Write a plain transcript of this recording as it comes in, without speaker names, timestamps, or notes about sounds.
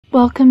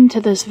Welcome to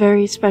this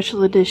very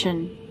special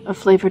edition of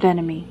Flavored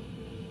Enemy,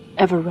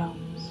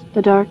 Everrealms,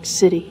 the Dark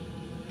City.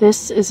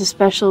 This is a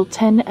special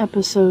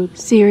 10-episode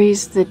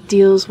series that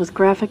deals with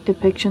graphic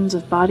depictions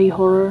of body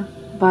horror,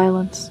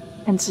 violence,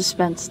 and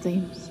suspense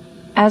themes.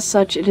 As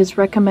such, it is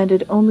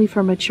recommended only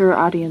for mature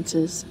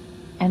audiences,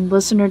 and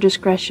listener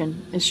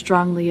discretion is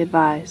strongly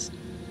advised.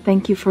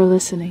 Thank you for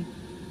listening,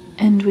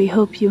 and we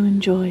hope you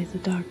enjoy the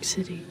Dark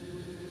City.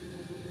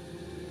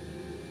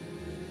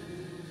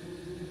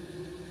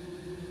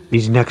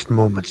 These next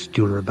moments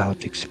you're about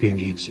to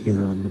experience here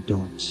in the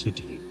Dark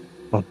City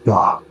are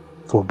dark,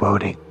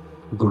 foreboding,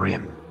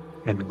 grim,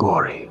 and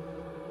gory.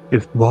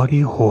 If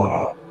body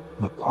horror,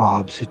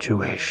 macabre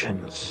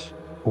situations,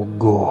 or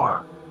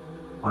gore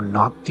are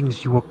not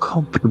things you are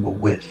comfortable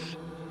with,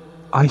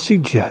 I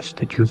suggest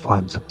that you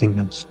find something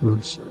else to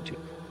listen to.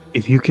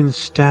 If you can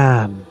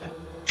stand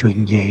to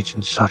engage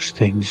in such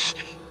things,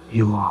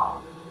 you are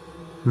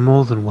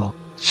more than welcome.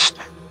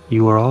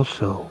 You are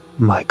also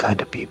my kind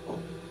of people.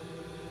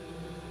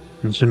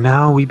 And so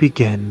now we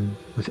begin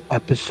with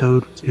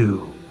episode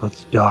 2 of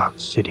the Dark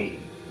City,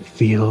 the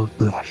Feel of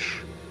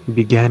Flesh. We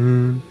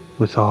begin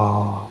with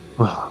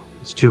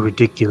it's too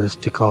ridiculous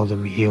to call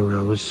them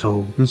heroes,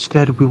 so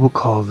instead we will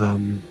call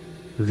them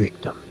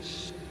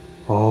victims.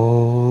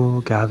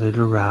 All gathered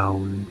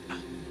around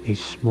a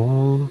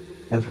small,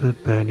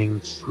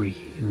 ever-burning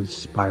tree in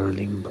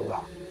spiraling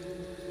black,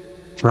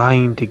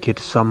 trying to get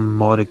some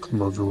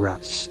modicum of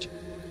rest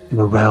in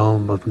a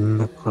realm of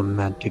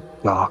necromantic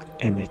dark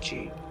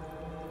energy.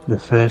 The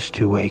first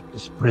to wake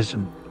is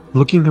Prism.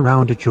 Looking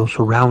around at your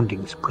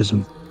surroundings,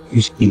 Prism,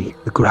 you see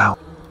the ground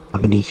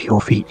beneath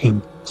your feet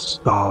ink,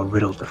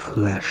 star-riddled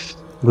flesh.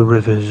 The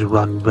rivers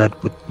run red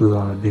with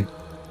blood,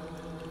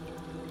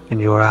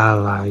 and your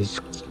allies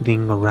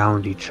cling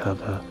around each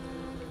other,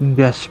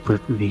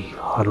 desperately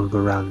huddled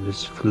around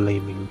this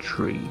flaming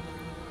tree.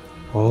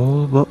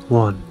 All but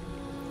one.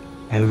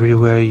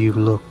 Everywhere you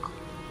look,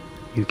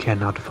 you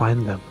cannot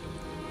find them.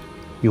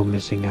 Your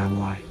missing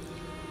ally.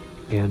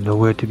 They are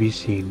nowhere to be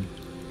seen,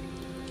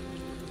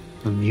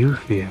 and you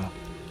fear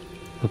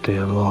that they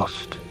are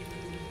lost.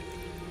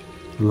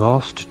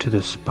 Lost to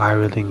the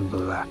spiraling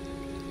black.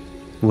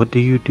 What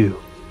do?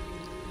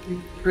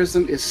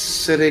 Prism is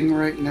sitting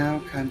right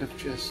now, kind of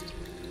just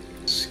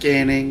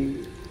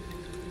scanning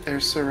their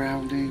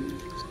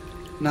surroundings,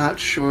 not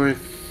sure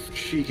if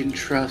she can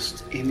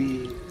trust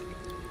any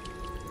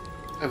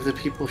of the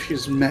people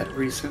she's met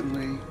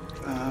recently.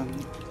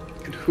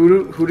 And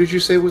who did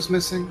you say was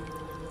missing?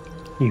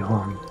 You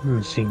are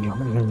missing your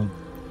enemy.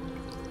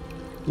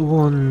 The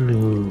one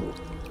who,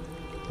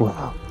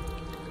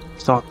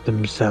 thought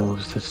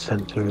themselves the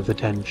center of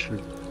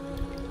attention.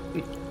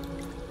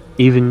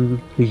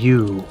 Even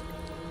you,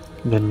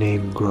 the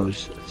name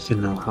grows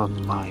thinner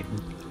on mine,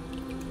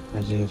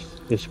 as if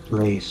this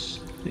place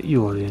that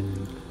you are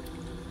in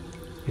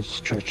is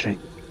stretching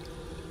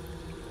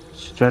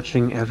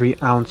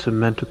every ounce of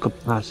mental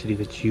capacity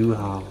that you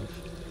have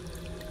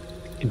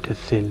into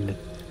thin,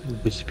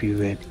 wispy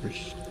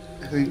vapors.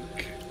 I think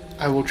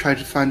I will try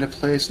to find a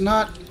place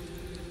not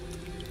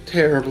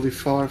terribly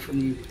far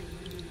from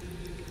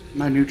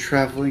my new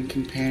traveling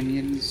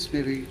companions,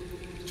 maybe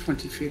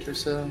 20 feet or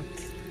so,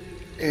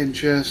 and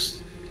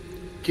just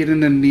get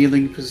in a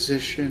kneeling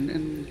position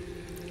and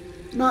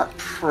not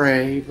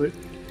pray, but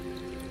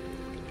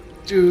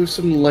do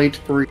some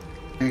light breathing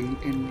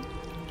and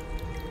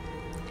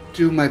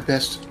do my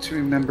best to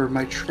remember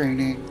my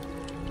training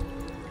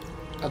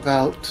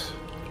about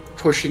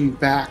pushing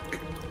back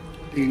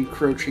the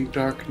encroaching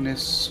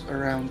darkness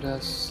around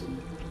us,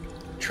 and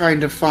trying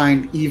to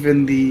find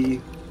even the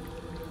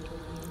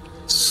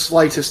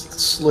slightest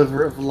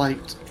sliver of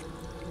light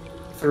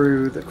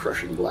through the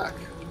crushing black.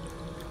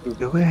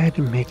 Go ahead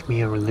and make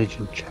me a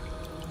religion check.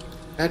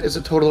 That is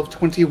a total of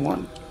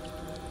 21.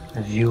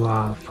 As you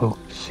are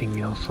focusing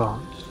your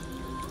thoughts,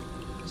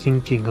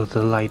 thinking of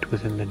the light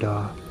within the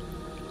dark,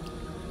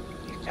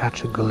 you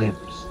catch a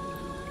glimpse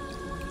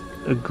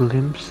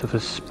of a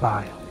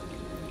spire,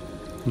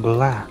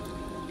 black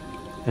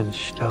and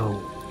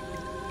stone,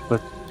 but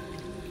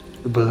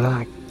the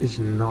black is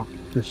not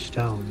the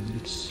stone,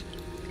 it's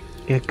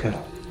ichor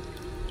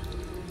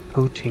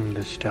coating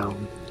the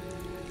stone.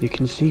 You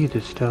can see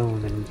the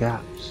stone in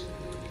gaps,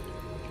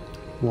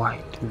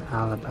 white and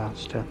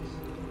alabaster.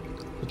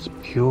 It's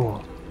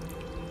pure.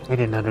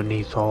 Hidden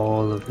underneath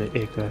all of the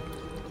ichor,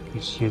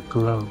 you see a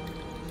glow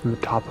from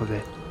the top of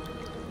it,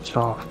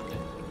 soft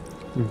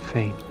and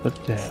faint,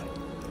 but there.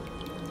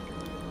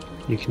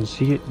 You can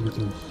see it, you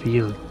can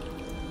feel it.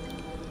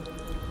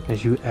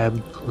 As you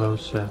ebb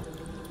closer,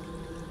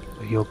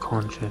 but you're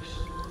conscious,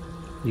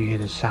 you hear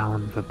the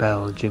sound of a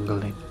bell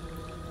jingling,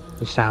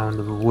 the sound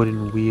of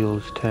wooden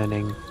wheels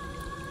turning,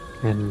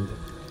 and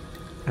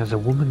as a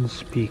woman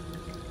speaks,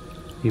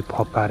 you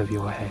pop out of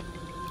your head.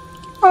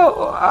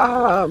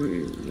 Hello?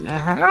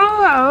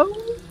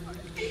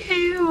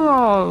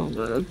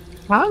 You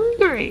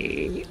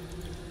hungry?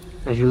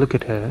 As you look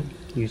at her,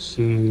 you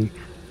see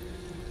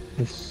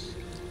this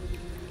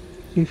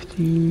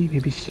 50,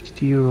 maybe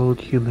 60-year-old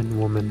human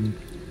woman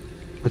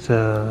with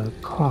a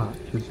cart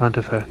in front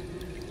of her.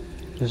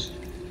 There's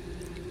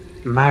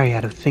a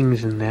myriad of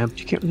things in there, but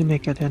you can't really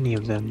make out any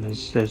of them.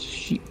 There's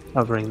sheet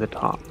covering the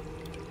top.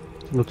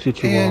 She looks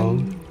at you all.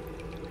 And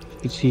You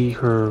can see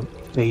her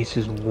face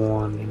is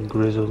worn and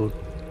grizzled,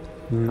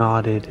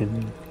 knotted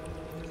and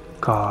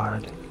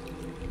scarred.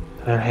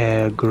 Her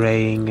hair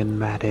graying and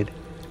matted.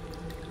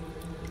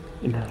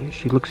 And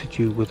she looks at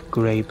you with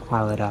gray,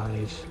 pallid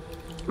eyes.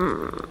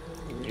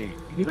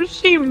 You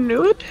seem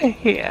new to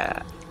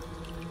here.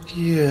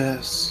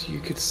 yes, you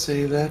could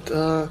say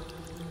that.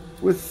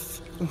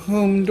 With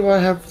whom do I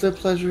have the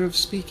pleasure of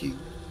speaking?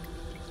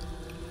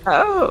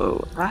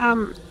 Oh,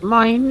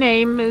 my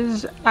name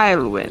is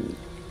Alwyn.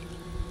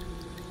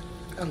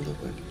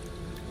 Elowen.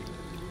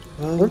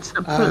 Well, It's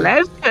a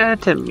pleasure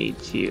to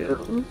meet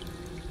you.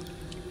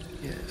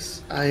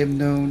 yes, I am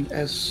known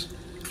as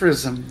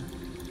Prism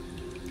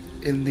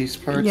in these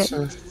parts. Yes.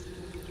 A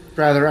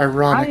rather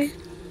ironic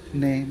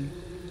name.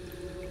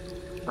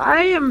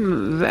 I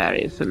am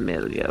very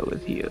familiar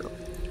with you.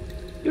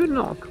 Do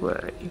not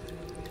worry.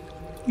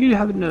 You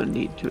have no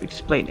need to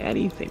explain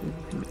anything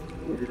to me.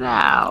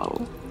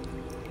 Now,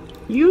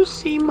 you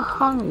seem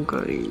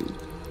hungry.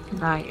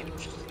 Can I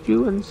interest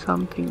you in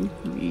something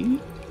to eat?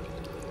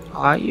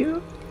 Are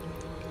you?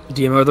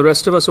 DM, are the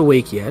rest of us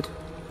awake yet?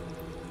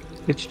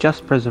 It's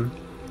just Prism.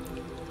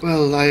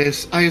 Well,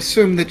 I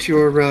assume that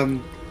your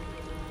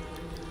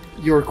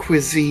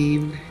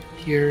cuisine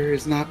here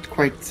is not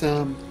quite,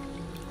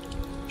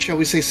 shall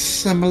we say,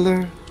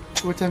 similar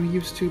to what I'm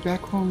used to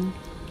back home.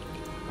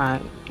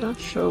 I'm not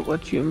sure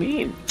what you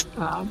mean.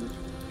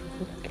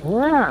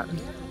 Yeah.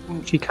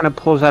 She kind of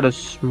pulls out a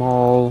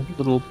small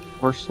little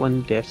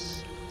porcelain dish.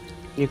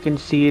 You can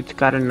see it's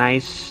got a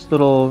nice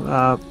little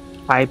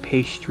pie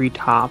pastry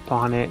top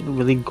on it,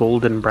 really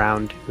golden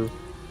brown too.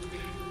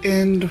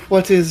 And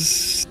what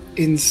is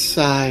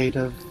inside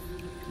of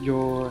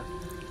your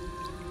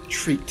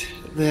treat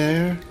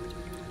there?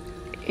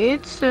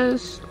 It's a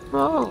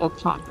small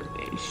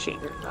combination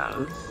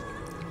of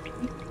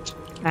meat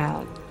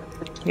and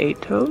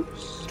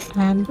potatoes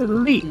and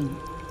leek.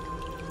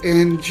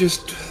 And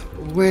just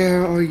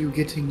where are you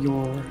getting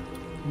your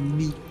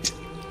meat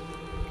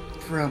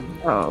from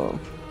Oh,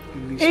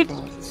 in these it's-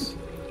 spots?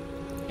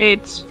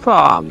 it's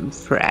farm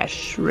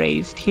fresh,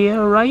 raised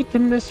here right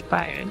in the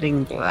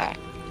spiraling black.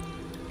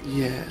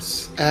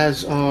 Yes,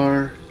 as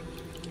are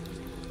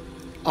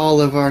all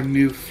of our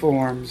new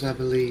forms, I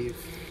believe,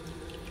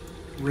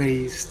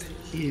 raised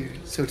here,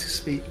 so to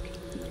speak.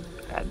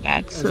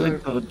 That's Is a there-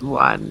 good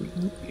one.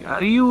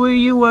 Were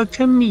you a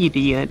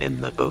comedian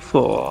in the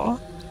before?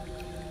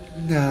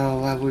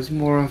 No, I was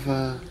more of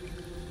a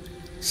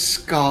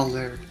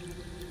scholar,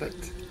 but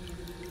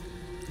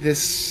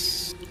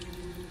this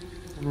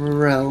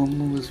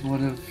realm was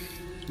one of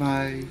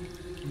my,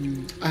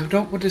 I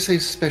don't want to say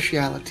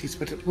specialities,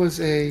 but it was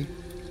a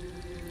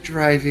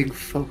driving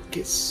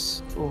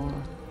focus for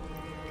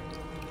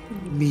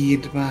me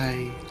and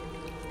my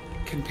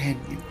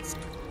companions.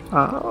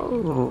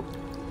 Oh.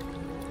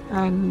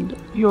 And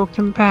your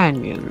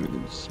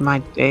companions,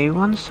 might they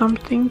want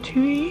something to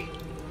eat?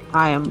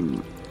 I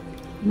am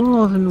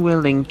more than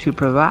willing to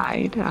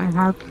provide. I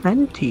have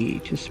plenty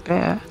to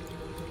spare.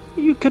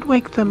 You could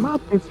wake them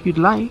up if you'd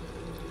like.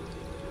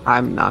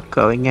 I'm not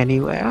going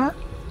anywhere.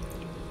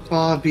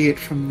 Far be it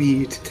from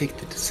me to take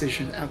the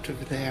decision out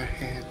of their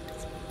hands.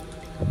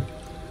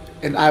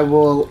 And I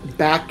will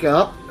back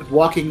up,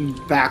 walking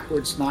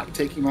backwards, not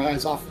taking my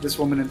eyes off of this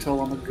woman until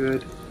I'm a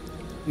good,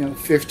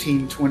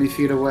 15, 20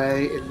 feet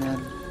away, and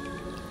then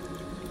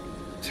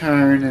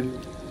turn,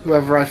 and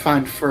whoever I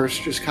find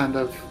first, just kind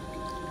of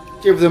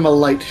give them a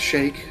light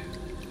shake.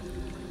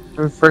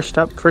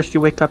 First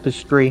you wake up is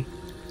Scree.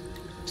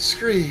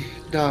 Scree,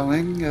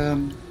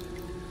 darling,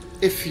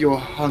 if you're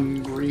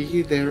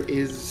hungry, there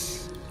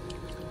is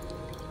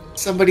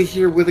somebody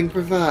here willing to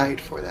provide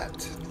for that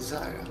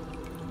desire.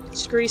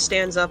 Scree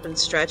stands up and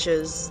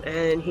stretches,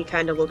 and he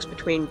kind of looks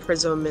between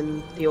Prism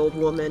and the old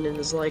woman and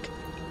is like,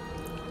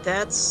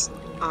 that's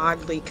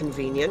oddly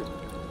convenient.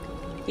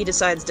 He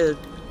decides to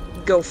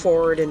go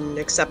forward and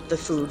accept the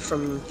food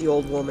from the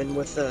old woman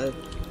with a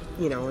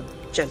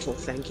gentle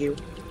thank you.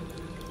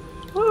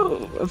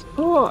 Oh, of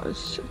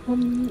course.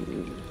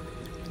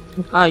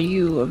 Are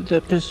you of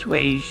the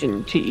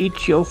persuasion to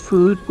eat your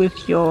food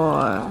with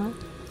your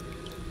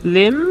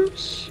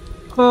limbs?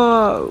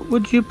 Or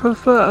would you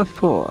prefer a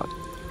fork?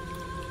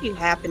 If you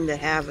happen to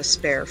have a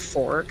spare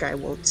fork, I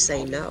won't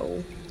say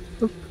no.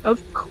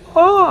 Of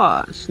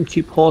course. And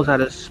she pulls out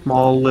a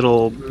small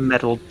little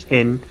metal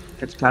tin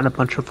that's got a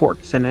bunch of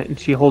forks in it, and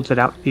she holds it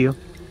out to you.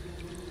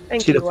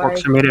 Thank See, you. the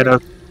forks are made out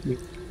of.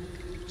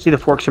 See, the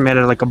forks are made out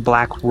of like a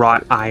black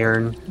wrought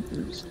iron,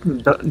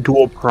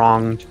 dual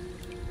pronged,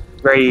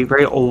 very,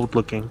 very old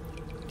looking.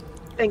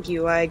 Thank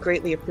you. I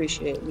greatly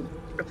appreciate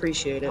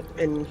it.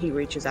 And he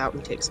reaches out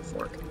and takes a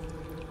fork.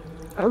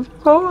 Of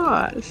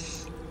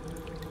course.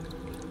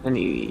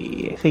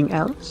 Anything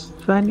else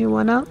for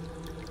anyone else?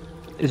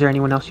 Is there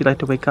anyone else you'd like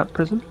to wake up,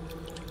 Prism?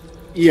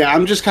 Yeah,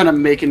 I'm just kind of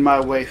making my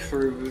way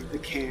through the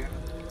camp.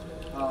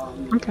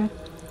 Okay.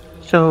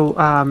 So,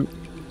 I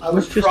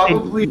let's would just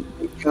probably say,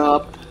 pick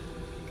up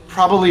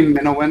probably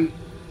Minowin,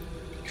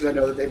 because I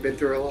know that they've been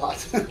through a lot.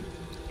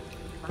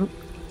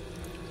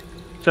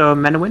 so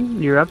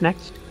Menowin, you're up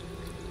next.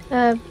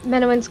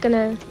 Menowin's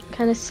gonna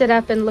kind of sit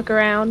up and look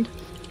around.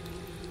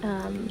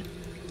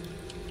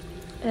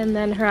 And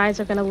then her eyes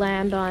are gonna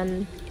land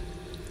on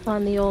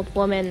the old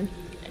woman,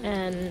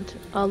 and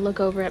I'll look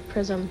over at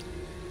Prism.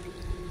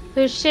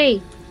 Who's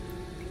she?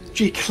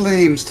 She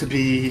claims to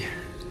be,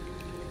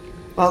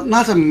 well,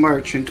 not a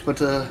merchant,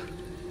 but a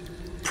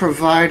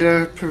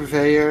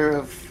purveyor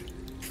of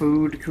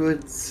food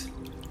goods.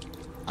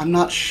 I'm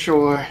not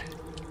sure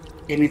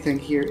anything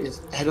here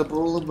is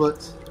edible,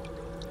 but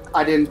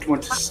I didn't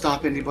want to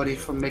stop anybody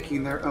from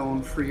making their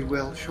own free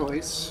will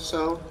choice,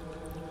 so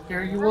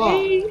here you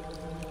are.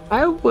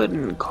 I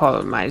wouldn't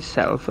call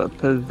myself a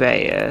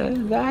purveyor.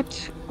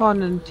 That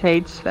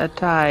connotates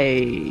that I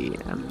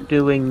am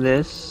doing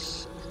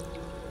this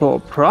for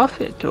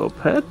profit or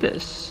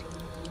purpose.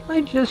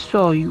 I just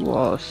saw you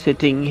all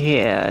sitting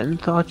here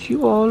and thought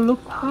you all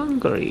looked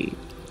hungry.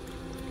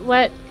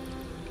 What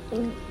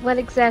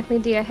exactly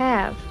do you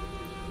have?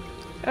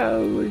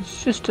 Oh,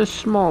 it's just a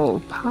small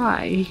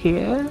pie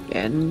here,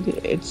 and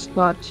it's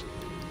got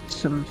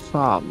some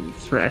farm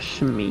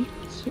fresh meat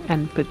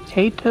and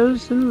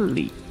potatoes and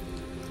leek.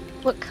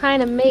 What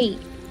kind of meat?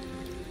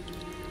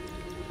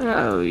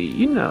 Oh,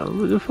 you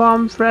know, the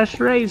farm fresh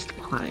raised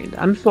kind.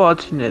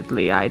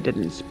 Unfortunately, I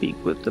didn't speak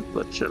with the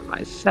butcher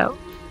myself.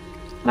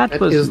 That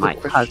was is the my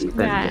question. husband.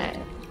 Right.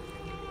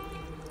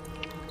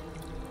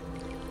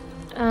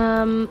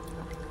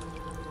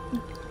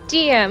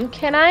 DM,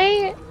 can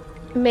I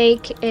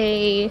make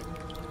a,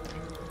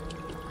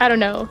 I don't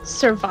know,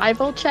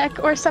 survival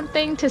check or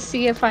something to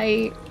see if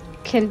I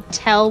can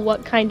tell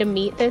what kind of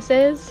meat this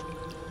is?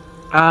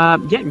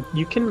 Yeah,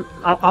 you can.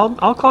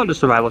 I'll call it a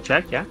survival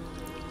check. Yeah.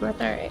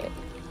 Alright.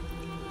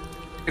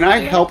 Can I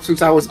help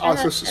since I was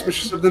also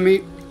suspicious of the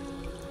meat?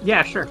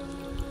 Yeah, sure.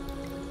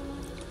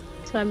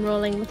 So I'm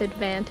rolling with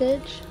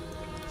advantage.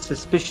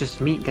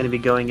 Suspicious meat going to be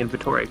going in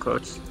Vittoria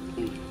quotes.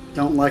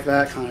 Don't like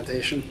that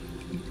connotation.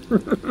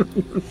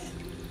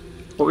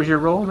 What was your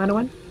roll,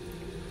 Menowin?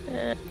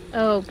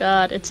 Oh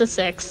god, it's a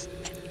 6.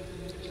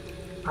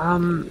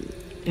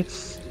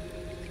 It's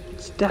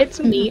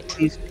definitely It's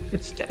meat.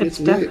 It's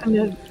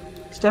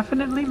It's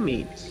definitely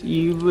meat.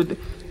 You would,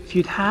 if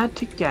you'd had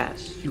to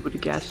guess, you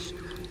would guess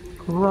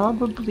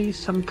probably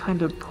some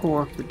kind of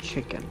pork or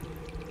chicken.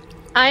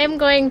 I am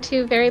going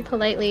to very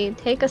politely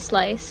take a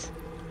slice,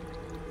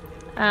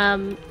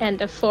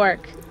 and a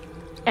fork,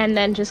 and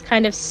then just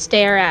kind of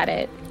stare at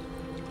it.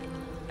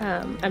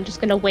 I'm just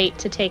gonna wait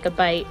to take a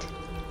bite.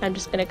 I'm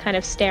just gonna kind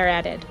of stare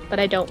at it, but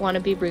I don't want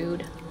to be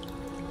rude.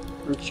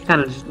 And she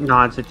kind of just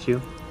nods at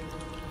you.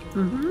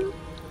 Mm-hmm.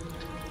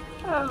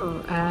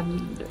 Oh,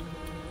 and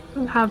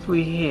who have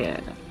we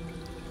here?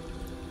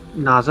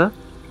 Naza?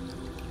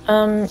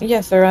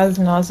 Yeah, so as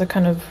Naza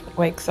kind of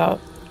wakes up,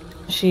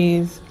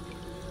 she's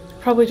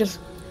probably just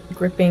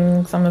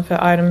gripping some of her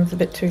items a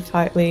bit too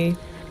tightly.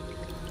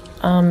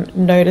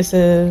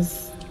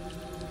 Notices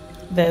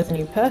there's a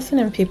new person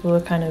and people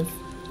are kind of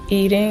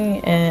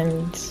eating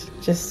and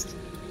just...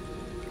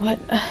 What?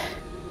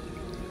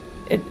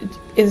 It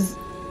is...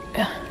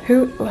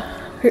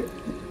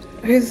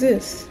 Who's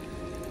this?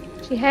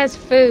 She has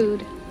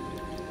food.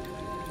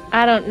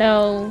 I don't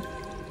know.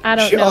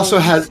 She also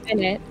has what's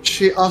in it.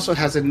 She also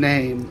has a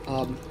name,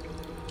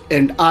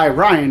 and I,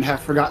 Ryan, have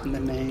forgotten the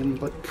name,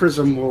 but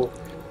Prism will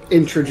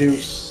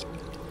introduce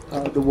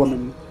the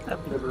woman.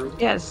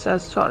 Yes,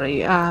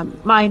 sorry.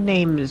 My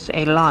name is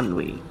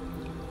Elanwi.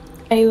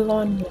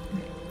 Elon.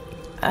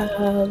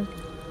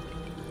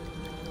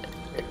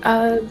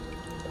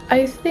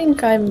 I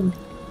think I'm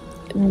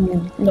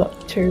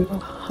not too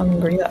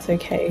hungry, that's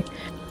okay.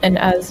 And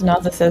as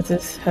Naza says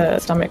this, her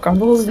stomach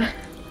grumbles.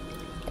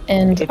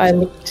 And I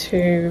look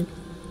to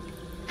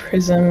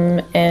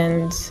Prism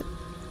and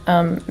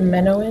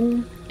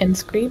Menowin and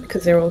Screed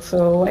because they're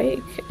also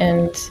awake,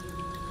 and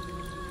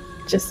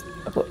just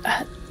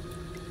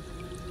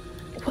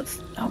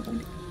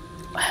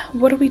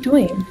what are we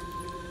doing?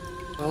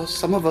 Well,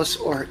 some of us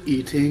are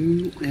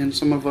eating, and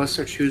some of us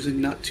are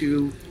choosing not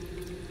to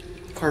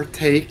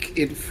partake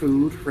in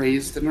food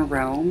raised in a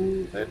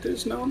realm that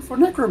is known for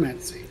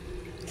necromancy.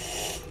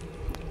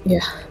 Yeah,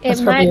 that's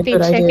It probably might a be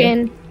good idea.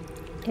 chicken.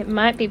 It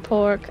might be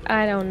pork.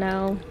 I don't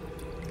know.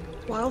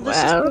 While this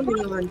is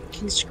going on,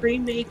 can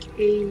Scream make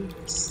a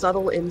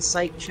subtle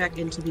insight check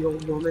into the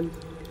old woman?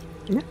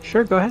 Yeah,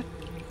 sure, go ahead.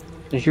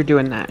 As you're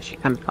doing that, she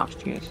kind of talks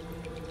to you guys.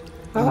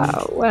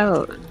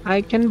 Well,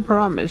 I can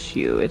promise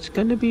you it's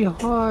going to be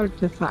hard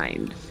to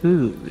find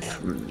food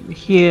from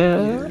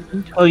here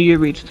until you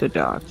reach the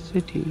Dark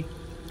City.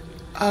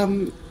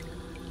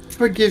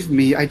 Forgive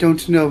me, I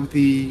don't know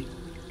the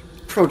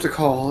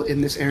protocol in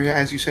this area.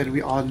 As you said,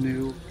 we are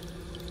new.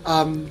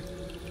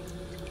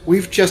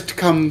 We've just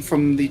come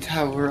from the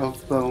Tower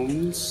of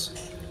Bones,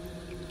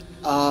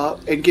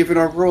 and given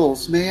our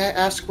roles. May I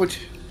ask what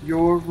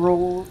your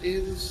role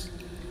is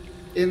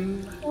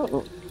in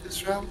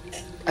this realm?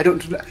 I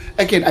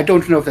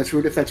don't know if that's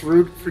rude. If that's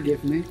rude,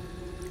 forgive me.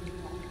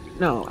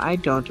 No, I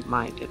don't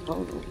mind at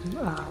all.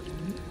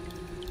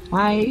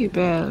 I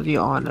bear the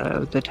honor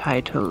of the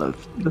title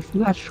of the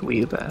Flesh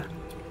Weaver.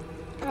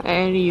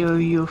 Are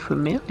you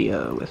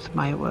familiar with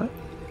my work?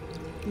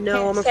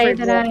 No, I'm Can't say afraid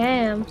that not. I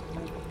am.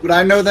 Would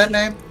I know that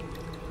name?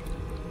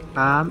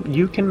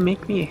 You can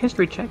make me a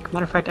history check.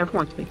 Matter of fact,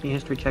 everyone can make me a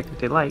history check if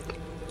they like.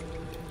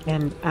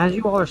 And as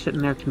you all are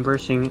sitting there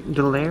conversing,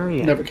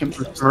 Delarian Never came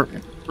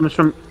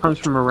comes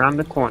from around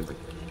the corner,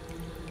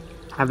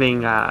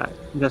 having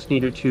just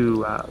needed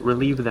to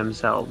relieve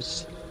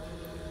themselves.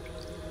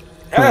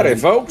 Howdy,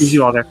 folks.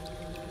 You all there.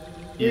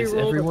 Is We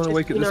rolled everyone a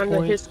awake at 15 this on the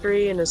point?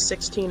 history and a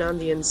 16 on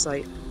the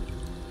insight.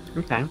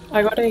 Okay.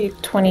 I got a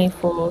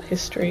 24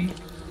 history.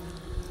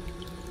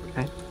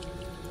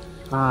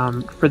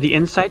 For the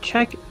insight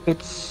check,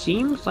 it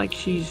seems like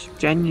she's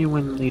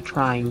genuinely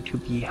trying to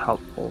be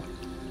helpful.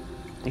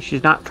 Like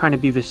she's not trying to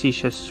be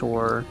facetious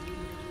or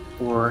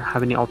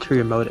have any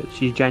ulterior motives.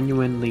 She's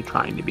genuinely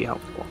trying to be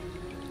helpful.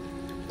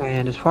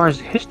 And as far as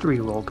the history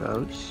roll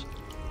goes,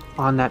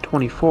 on that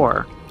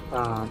 24,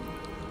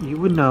 you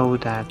would know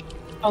that...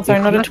 Oh, sorry,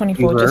 not a Flesh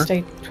 24, Weaver- just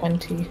a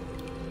 20.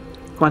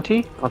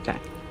 20? Okay.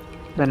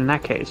 Then in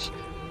that case,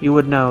 you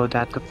would know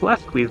that the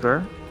Flesh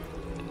Weaver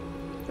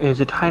is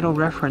a title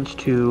reference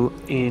to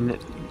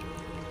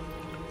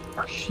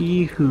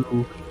she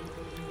who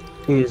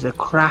is a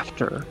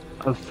crafter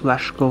of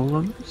flesh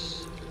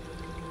golems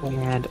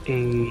and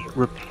a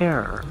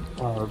repairer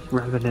of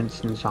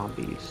revenants and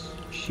zombies.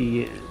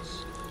 She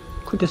is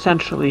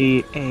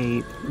quintessentially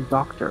a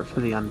doctor for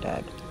the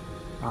undead.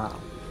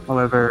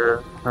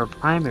 However, her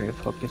primary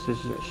focus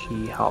is that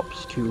she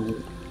helps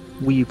to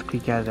weave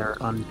together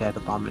undead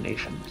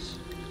abominations.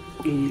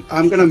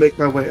 I'm gonna make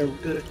my way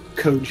over to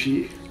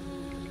Koji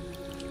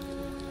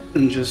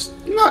and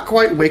just not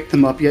quite wake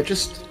them up yet,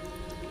 just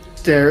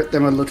stare at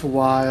them a little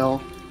while.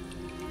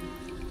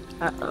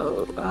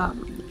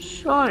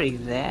 Sorry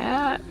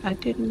there, I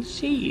didn't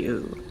see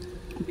you.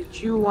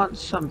 Did you want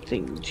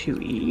something to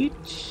eat?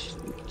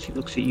 She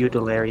looks at you,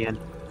 Delarian.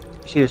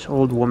 You see this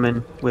old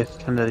woman with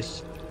kind of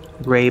this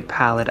gray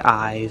pallid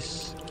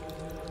eyes,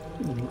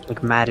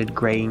 like matted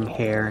graying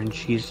hair, and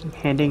she's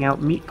handing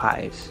out meat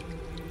pies.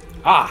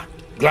 Ah,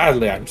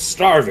 gladly, I'm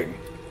starving.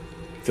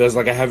 Feels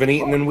like I haven't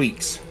eaten in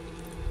weeks.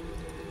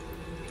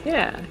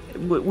 Yeah,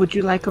 would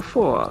you like a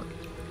fork?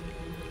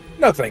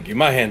 No, thank you.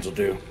 My hands will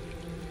do.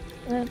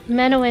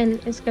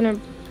 Menowin is gonna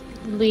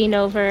lean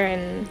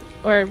over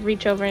or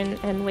reach over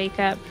and wake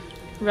up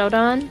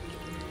Rodon.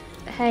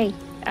 Hey,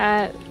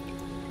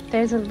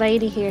 there's a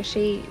lady here.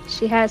 She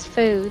has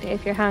food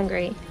if you're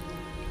hungry.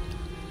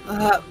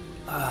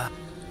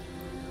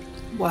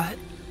 What?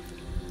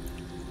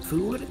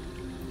 Food?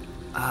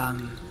 I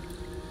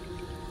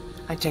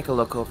take a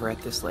look over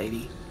at this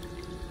lady.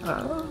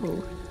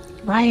 Oh,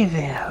 hi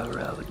there,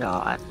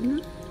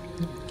 Rodon.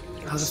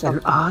 It's an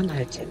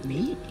honor to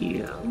meet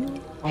you.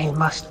 I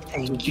must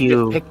thank Did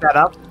you just pick that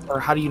up, or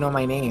how do you know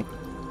my name?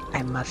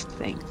 I must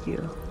thank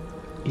you.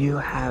 You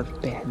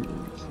have been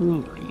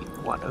truly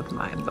one of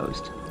my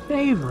most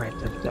favorite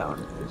of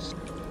donors.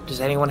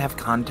 Does anyone have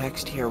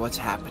context here? What's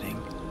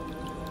happening?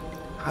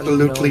 How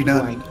Absolutely do you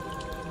know who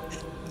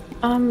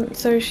none.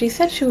 So she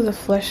said she was a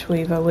flesh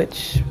weaver,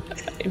 which,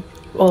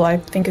 well, I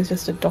think is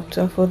just a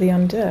doctor for the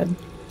undead.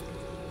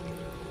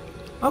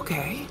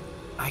 Okay,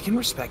 I can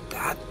respect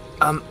that.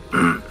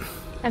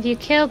 Have you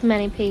killed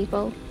many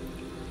people?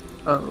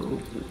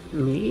 Oh,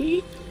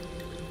 me?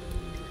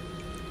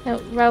 No,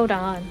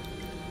 Rodon.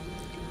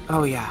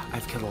 Oh yeah,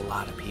 I've killed a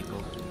lot of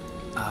people.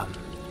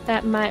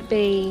 That might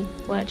be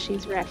what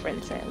she's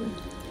referencing.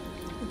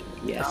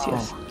 Yes,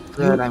 yes.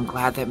 Good, I'm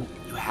glad that made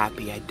you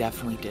happy. I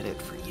definitely did it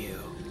for you.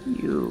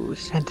 You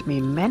sent me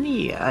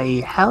many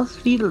a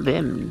healthy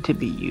limb to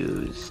be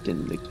used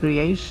in the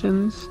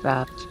creations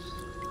that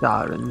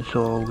Darren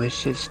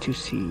wishes to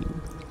see.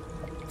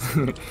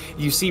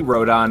 You see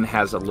Rodon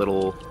has a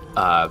little,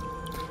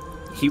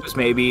 he was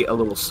maybe a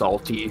little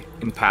salty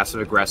and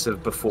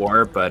passive-aggressive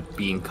before, but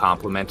being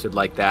complimented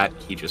like that,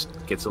 he just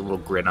gets a little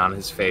grin on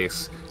his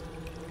face.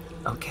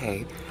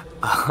 Okay,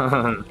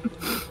 I've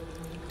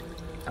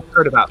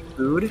heard about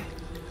food.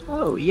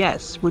 Oh,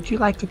 yes. Would you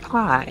like a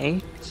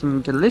pie?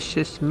 Some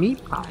delicious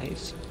meat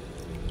pies.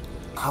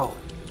 Oh,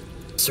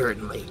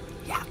 certainly.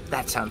 Yeah,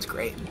 that sounds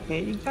great.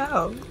 Here you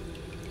go.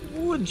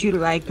 Would you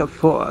like a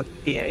fork,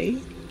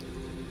 dearie?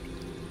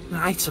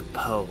 I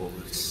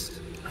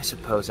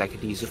suppose I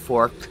could use a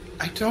fork.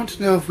 I don't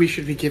know if we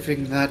should be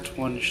giving that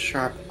one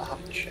sharp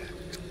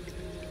object.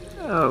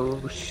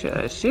 Oh,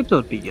 shush.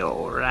 It'll be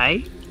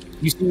alright.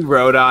 You see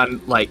Rodon,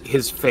 like,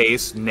 his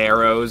face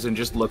narrows and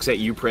just looks at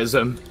you,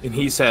 Prism, and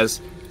he says,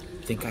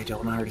 Think I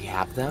don't already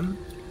have them?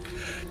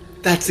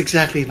 That's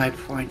exactly my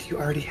point. You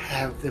already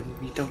have them.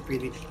 We don't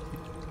really...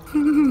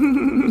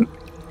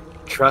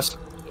 Trust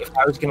me, if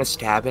I was gonna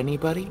stab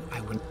anybody,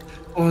 I wouldn't.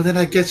 Or then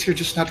I guess you're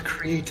just not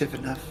creative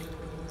enough.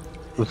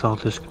 With all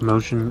this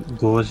commotion,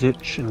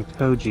 Gorzic and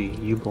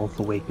Koji, you both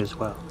awake as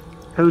well.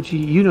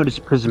 Koji, you notice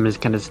Prism is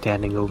kind of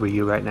standing over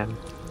you right now.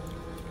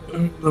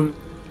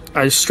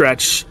 I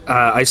stretch.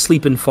 I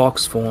sleep in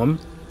fox form,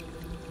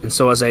 and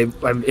so as I'm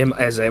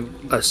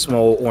a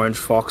small orange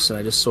fox, and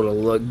I just sort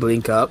of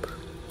blink up.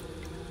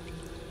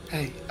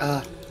 Hey,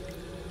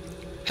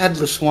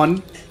 headless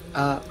one.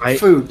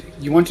 Food.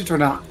 You want it or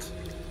not?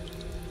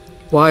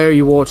 Why are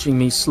you watching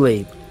me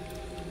sleep?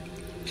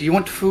 Do you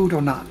want food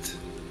or not?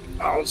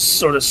 I'll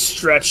sort of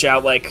stretch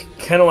out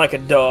kind of like a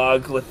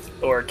dog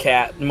or a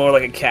cat, more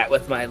like a cat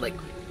with my like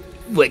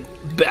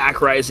back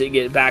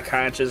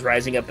haunches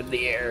rising up in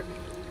the air,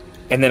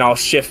 and then I'll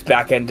shift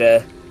back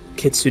into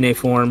kitsune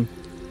form.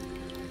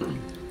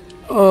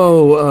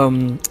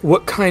 Oh,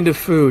 what kind of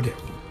food?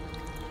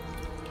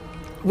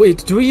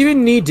 Wait, do we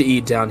even need to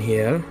eat down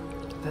here?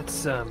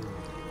 That's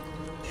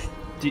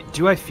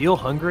Do I feel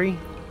hungry?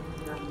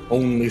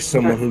 Only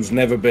someone who's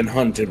never been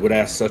hunted would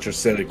ask such a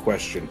silly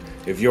question.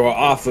 If you're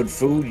offered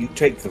food, you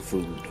take the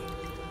food.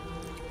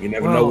 You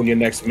never know when your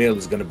next meal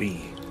is going to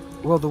be.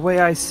 Well, the way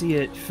I see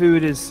it,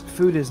 food is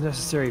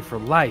necessary for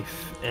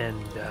life,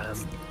 and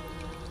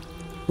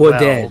we're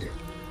dead.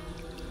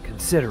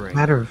 Considering.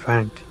 Matter of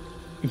fact,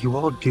 you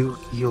all do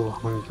feel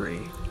hungry.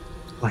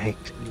 Like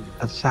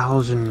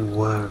 1,000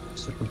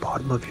 worms at the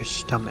bottom of your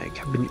stomach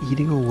have been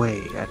eating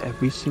away at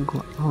every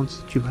single ounce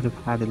that you might have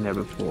had in there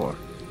before.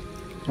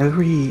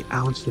 Every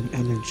ounce of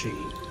energy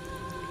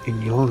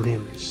in your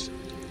limbs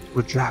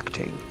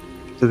retracting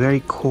the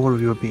very core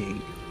of your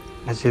being,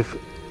 as if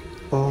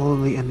all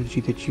the energy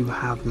that you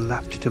have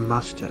left to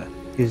muster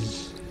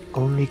is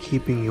only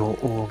keeping your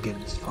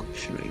organs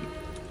functioning.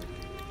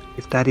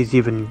 If that is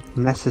even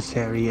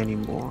necessary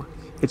anymore,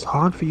 it's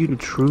hard for you to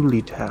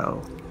truly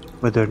tell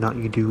whether or not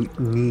you do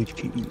need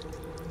to eat.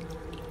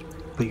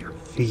 But you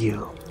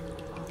feel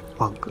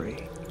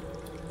hungry.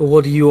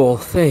 What do you all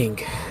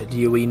think?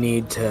 Do we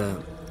need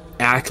to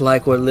act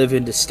like we're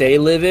living to stay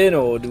living,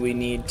 or do we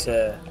need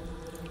to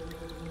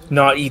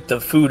not eat the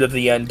food of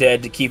the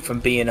undead to keep from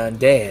being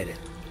undead?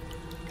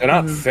 They're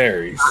not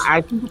fairies.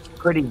 I think it's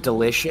pretty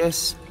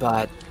delicious,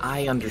 but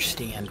I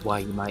understand why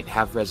you might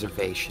have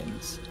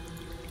reservations.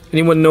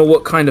 Anyone know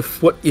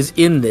what is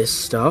in this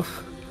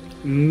stuff?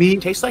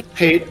 Meat tastes like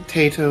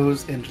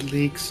potatoes and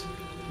leeks.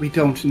 We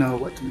don't know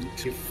what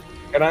meat is.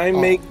 Can I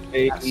make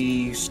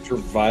a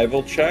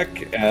survival check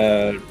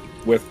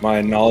with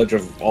my knowledge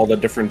of all the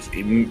different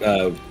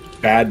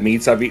bad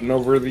meats I've eaten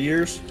over the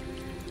years?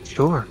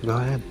 Sure, go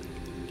ahead.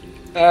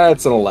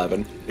 It's an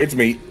 11. It's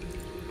meat.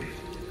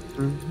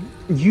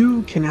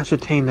 You can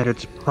ascertain that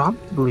it's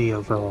probably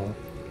of a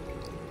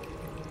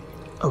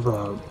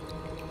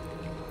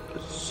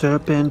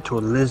serpent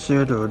or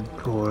lizard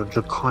or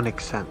draconic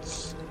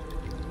sense,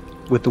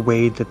 with the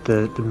way that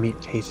the meat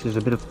tastes. There's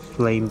a bit of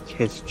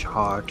flame-kissed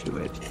char to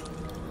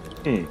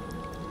it.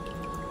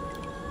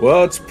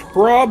 Well, it's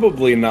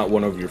probably not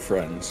one of your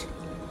friends.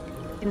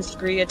 Can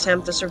Scree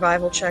attempt the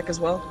survival check as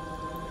well?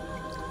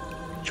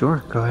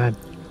 Sure, go ahead.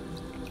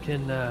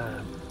 Can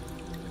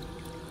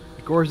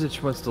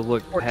Gorzich wants to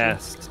look 14.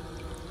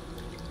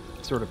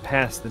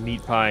 past the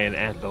meat pie and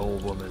at the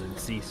old woman and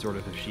see sort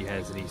of if she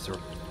has any sort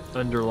of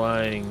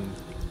underlying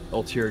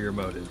ulterior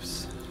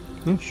motives.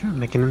 Yeah, sure,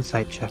 make an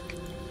insight check.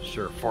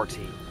 Sure,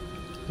 14.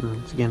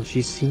 Once again,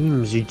 she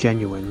seems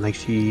genuine, like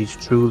she's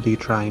truly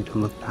trying to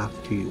look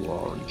after you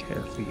all and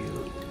care for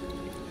you.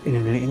 In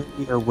an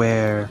area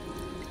where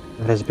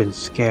it has been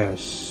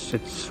scarce,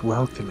 it's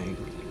welcoming,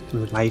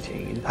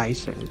 inviting,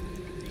 enticing,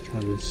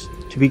 because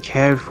to be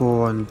cared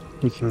for and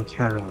taken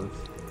care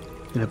of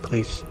in a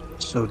place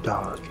so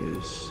dark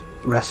is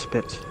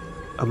respite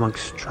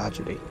amongst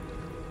tragedy.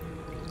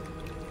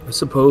 I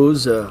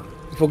suppose,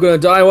 if we're gonna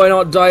die, why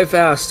not die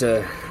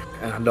faster?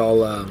 And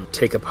I'll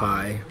take a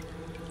pie.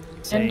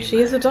 Same. And she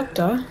is a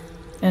doctor,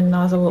 and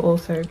Naza will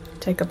also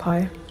take a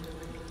pie.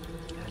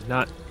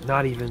 Not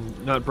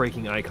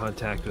breaking eye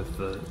contact with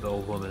the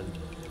old woman.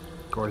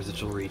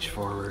 Gorzich will reach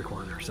forward,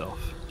 warn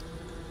herself.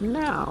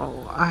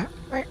 Now,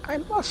 I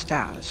must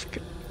ask,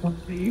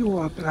 you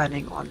are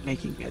planning on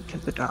making it to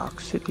the Dark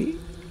City?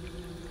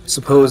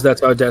 Suppose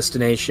that's our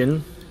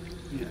destination.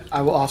 Yeah,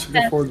 I will also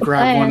go forward,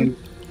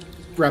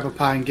 grab a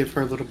pie and give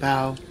her a little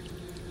bow.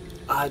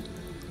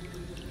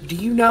 Do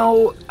you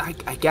know,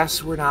 I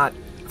guess we're not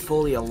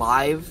fully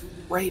alive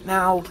right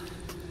now.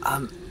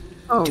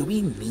 Do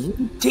we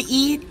need to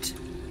eat?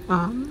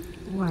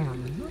 Well,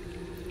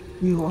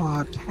 you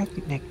are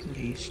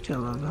technically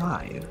still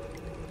alive.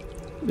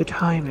 The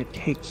time it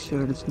takes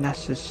or is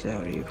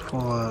necessary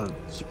for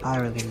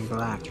spiraling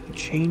black to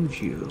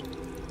change you,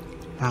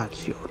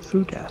 that's your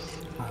true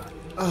death.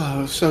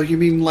 Oh, so you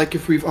mean like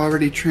if we've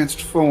already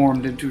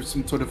transformed into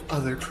some sort of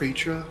other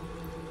creature?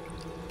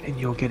 And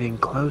you're getting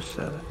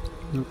closer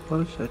and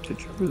closer to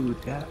true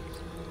death.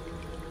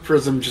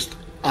 Prism just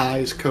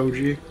eyes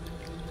Koji.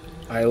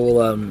 I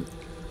will,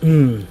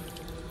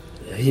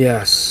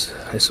 yes,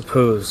 I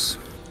suppose.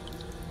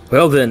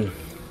 Well then,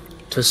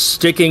 to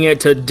sticking it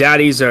to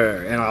Daddy's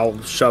and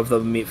I'll shove the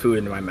meat food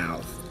into my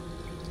mouth.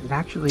 It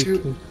actually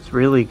tastes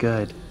really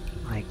good,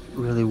 like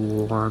really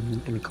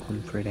warm and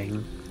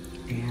comforting.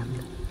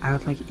 And I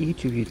would like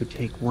each of you to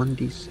take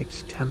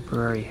 1d6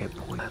 temporary hit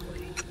points.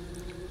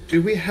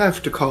 Do we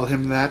have to call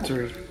him that,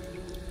 or?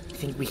 I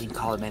think we can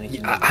call him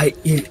anything.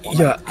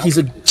 He's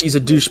a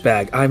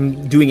douchebag.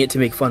 I'm doing it to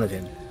make fun of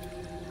him.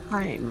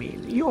 I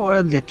mean, you're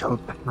a little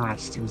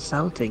past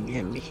insulting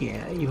him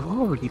here. You've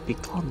already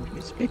become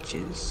his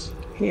bitches.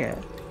 Here.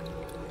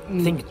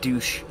 I think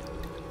douche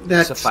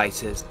That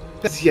suffices.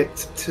 That's yet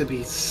to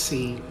be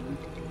seen.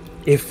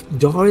 If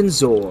Darren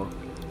Zor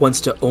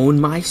wants to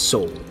own my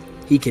soul,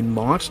 he can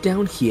march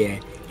down here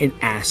and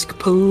ask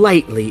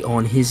politely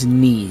on his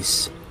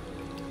knees.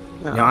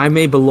 Now, I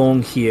may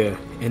belong here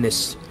in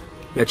this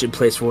wretched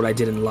place for what I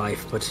did in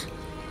life, but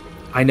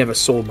I never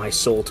sold my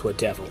soul to a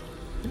devil.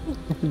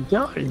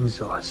 Darren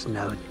Zor's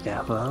no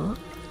devil.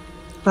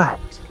 But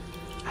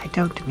I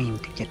don't mean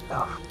to get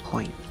off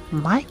point.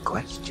 My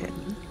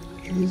question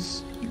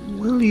is,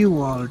 will you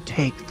all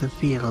take the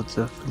fields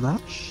of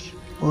flesh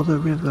or the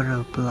river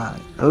of blood?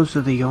 Those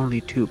are the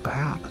only two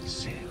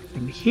paths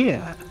from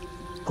here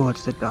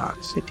towards the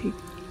Dark City.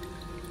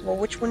 Well,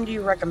 which one do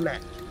you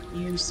recommend?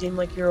 You seem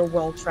like you're a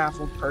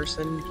well-traveled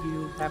person. Do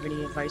you have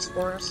any advice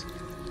for us?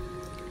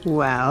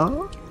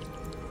 Well,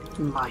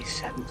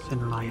 myself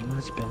and my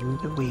husband,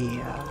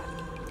 we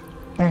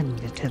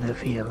bend to the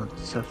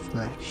fields of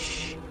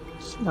flesh.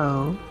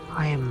 So,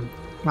 I am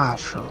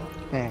partial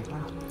there.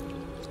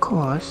 Of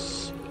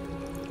course,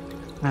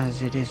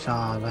 as it is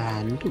our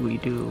land, we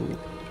do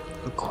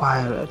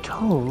require a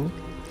toll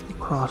to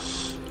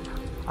cross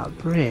a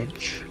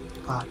bridge,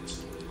 but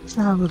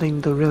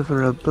traveling the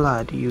river of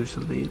blood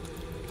usually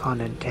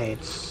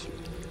connotates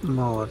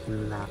more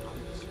than that.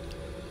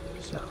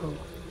 So,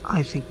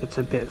 I think it's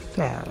a bit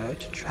fairer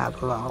to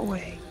travel our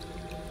way.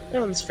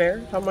 Sounds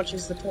fair. How much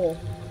is the toll?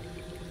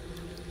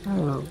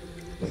 Oh,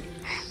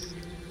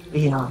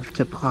 you have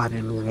to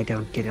pardon me, I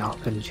don't get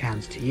often a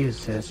chance to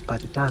use this,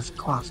 but it does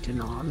cost an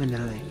arm and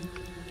a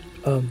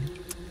leg.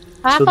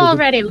 I've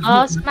already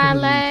lost my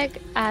leg.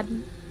 I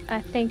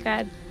think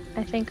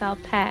I'll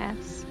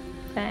pass.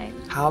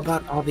 Thanks. How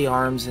about all the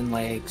arms and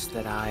legs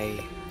that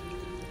I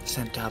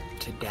sent up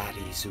to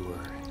Daddy Zur,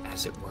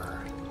 as it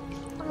were?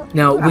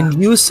 Now, when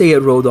you say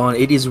it, Rodon,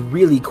 it is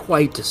really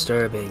quite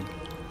disturbing.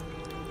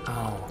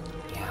 Oh,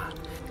 yeah.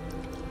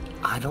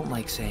 I don't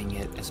like saying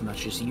it as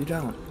much as you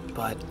don't,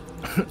 but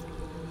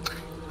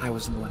I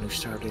was the one who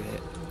started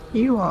it.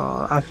 You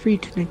all are free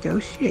to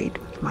negotiate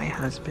with my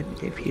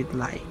husband if you'd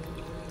like.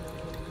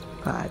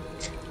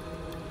 But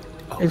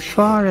as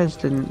far as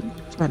the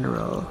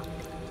general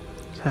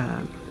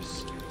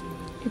terms,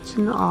 it's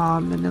an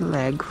arm and a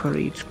leg for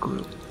each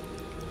group.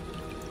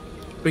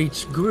 For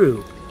each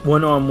group?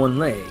 One arm, one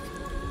leg?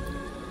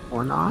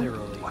 One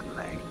arm, one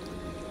leg.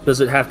 Does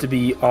it have to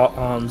be all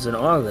arms and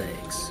all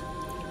legs?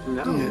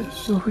 No.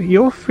 Yes.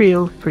 You'll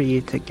feel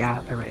free to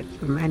gather it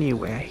from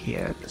anywhere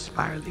here at the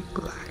Spiraling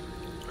Black.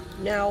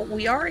 Now,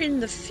 we are in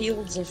the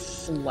fields of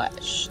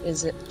flesh.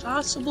 Is it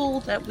possible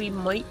that we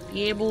might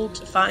be able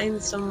to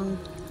find some,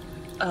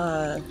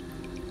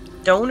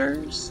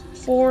 donors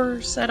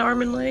for said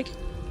arm and leg?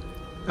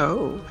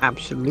 Oh,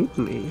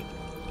 absolutely.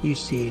 You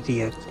see,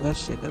 the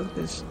accursed of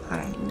this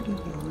land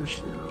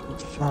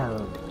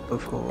fell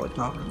before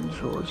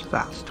Darnzor's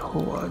vast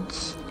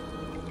hordes.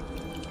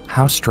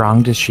 How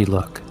strong does she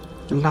look?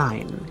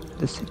 Line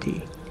the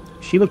city.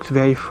 She looks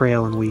very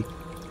frail and weak.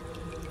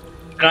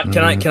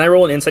 Can I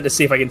roll an insight to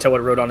see if I can tell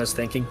what Rodon is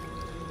thinking?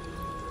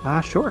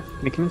 Sure.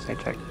 Make an insight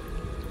check.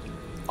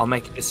 I'll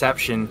make a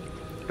deception.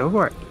 Go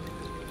for it.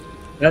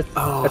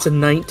 That's a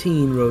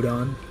 19,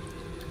 Rodon.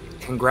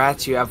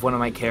 Congrats, you have one of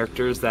my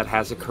characters that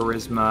has a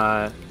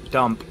charisma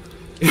dump.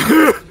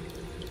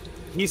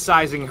 He's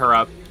sizing her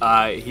up.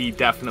 He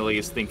definitely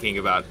is thinking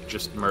about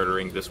just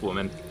murdering this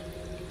woman.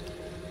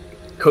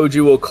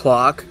 Koju will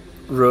clock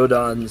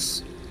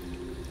Rodon's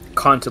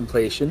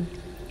contemplation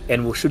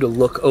and will shoot a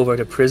look over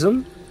to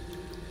Prism.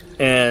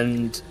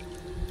 And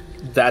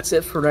that's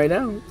it for right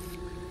now.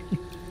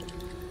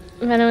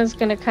 Venom's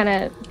gonna kind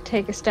of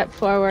take a step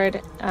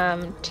forward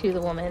to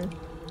the woman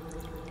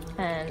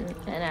and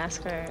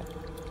ask her,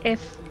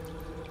 if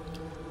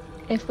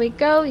we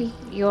go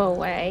your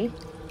way,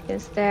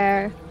 is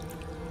there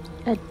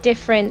a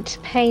different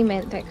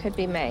payment that could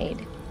be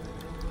made?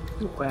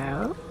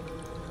 Well,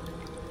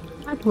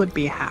 I would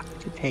be happy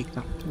to take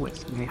up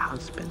with my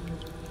husband.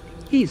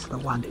 He's the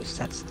one who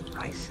sets the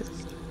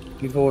prices.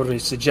 You've already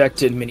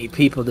subjected many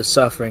people to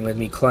suffering when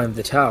we climb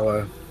the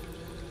tower.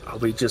 Are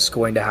we just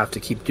going to have to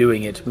keep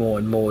doing it more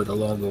and more the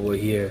longer we're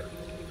here?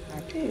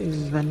 That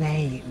is the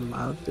name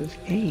of this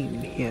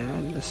game here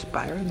in the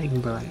Spiraling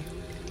Blade.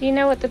 Do you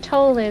know what the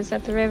toll is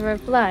at the River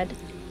of Blood?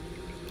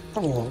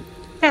 Oh,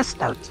 there's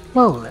no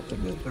toll at the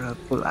River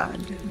of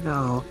Blood.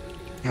 No,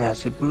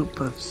 there's a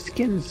group of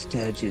skin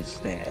sturges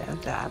there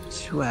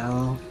that,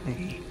 well,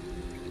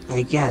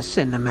 I guess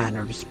in a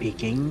manner of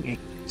speaking,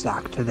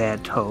 exact their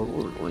toll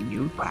when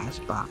you pass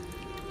by.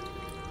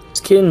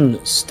 Skin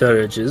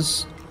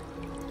sturges?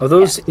 Are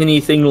those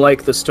anything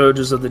like the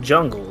sturges of the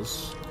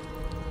jungles?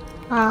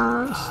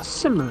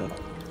 Similar.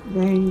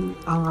 They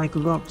are like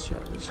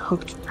vultures,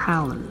 hooked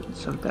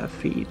talons of their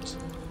feet.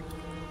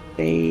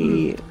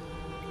 They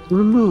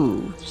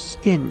remove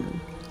skin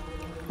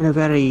in a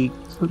very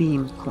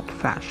clean-cut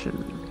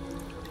fashion.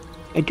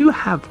 I do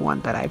have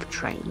one that I've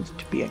trained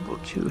to be able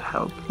to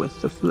help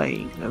with the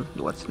flaying of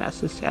what's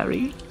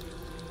necessary.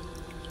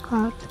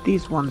 But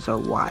these ones are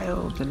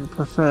wild and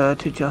prefer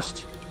to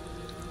just,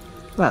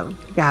 well,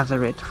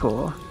 gather it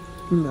for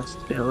nest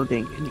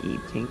building and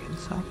eating and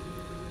such.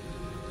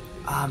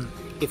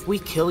 If we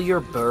kill your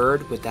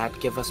bird, would that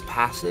give us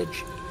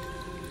passage?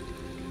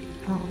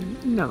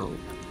 No.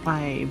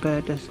 My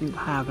bird doesn't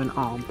have an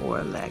arm or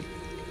a leg.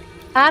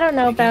 I don't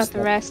know I guess about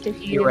the rest of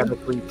you.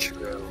 Theoretically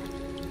true.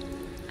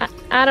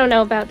 I don't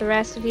know about the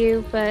rest of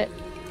you, but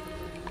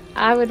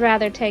I would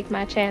rather take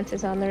my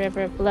chances on the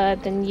River of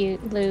Blood than you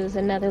lose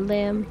another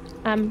limb.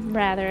 I'm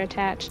rather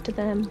attached to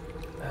them.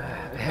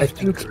 I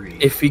think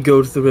if we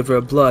go to the River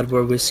of Blood,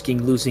 we're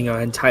risking losing our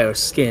entire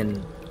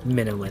skin,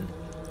 Minowin.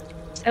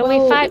 So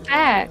we fight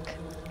back.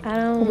 I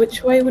don't...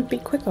 Which way would be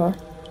quicker?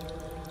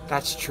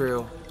 That's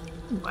true.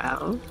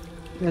 Well,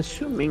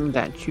 assuming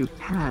that you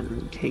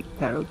can take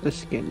care of the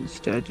skin,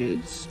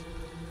 Sturges,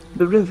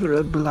 the River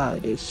of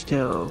Blood is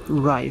still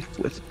rife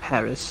with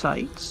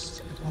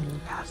parasites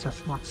and has a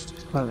fast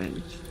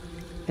current.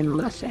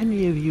 Unless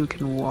any of you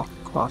can walk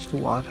across the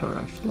water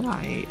or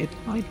fly, it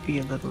might be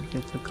a little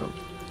difficult.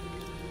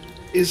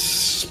 Is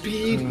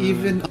speed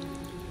even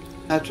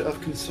a matter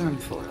of concern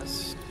for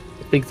us?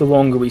 I think the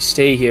longer we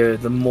stay here,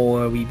 the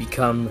more we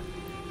become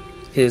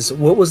his...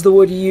 What was the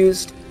word you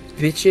used?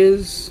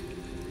 Bitches?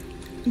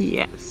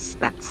 Yes,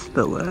 that's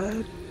the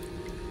word.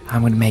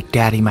 I'm gonna make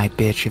Daddy my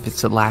bitch if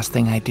it's the last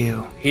thing I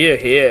do. Here,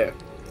 here.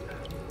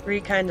 Bree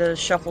kind of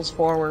shuffles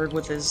forward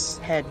with his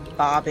head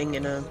bobbing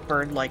in a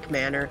bird-like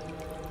manner.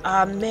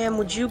 Ma'am,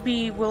 would you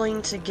be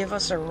willing to give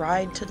us a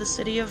ride to the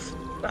city of,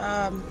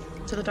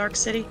 to the Dark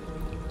City?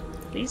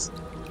 Please?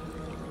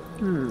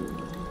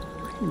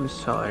 I'm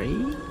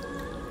sorry.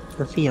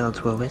 The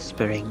fields were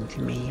whispering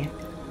to me.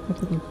 I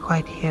didn't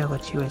quite hear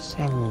what you were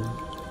saying.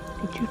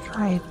 Could you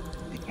try it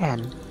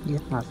again? You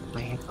have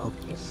my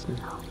focus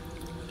now.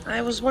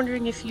 I was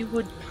wondering if you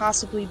would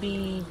possibly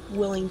be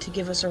willing to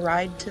give us a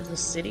ride to the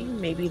city.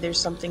 Maybe there's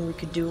something we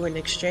could do in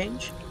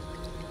exchange.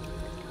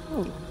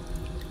 Oh.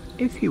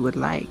 If you would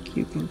like,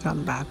 you can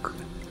come back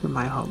to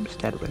my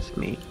homestead with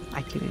me.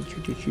 I can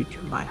introduce you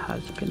to my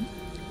husband.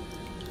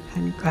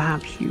 And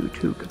perhaps you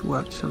two could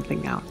work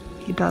something out.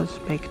 He does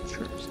make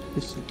trips to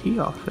the city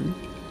often.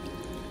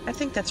 I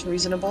think that's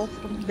reasonable.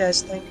 What do you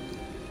guys think?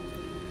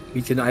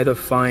 We can either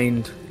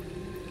find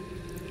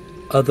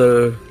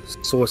other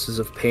sources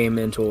of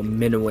payment or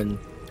Minowin.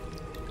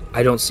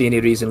 I don't see any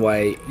reason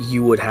why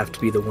you would have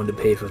to be the one to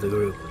pay for the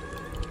group.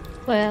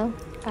 Well,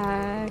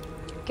 I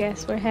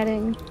guess we're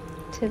heading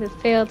to the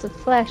fields of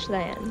flesh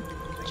then.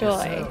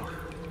 Joy. So.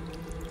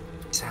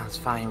 Sounds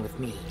fine with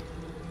me.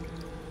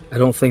 I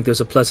don't think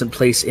there's a pleasant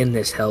place in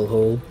this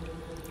hellhole.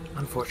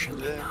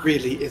 Unfortunately, There not.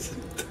 really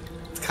isn't.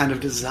 It's kind of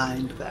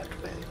designed that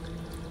way.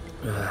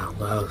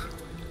 Well,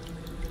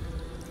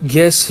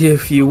 guess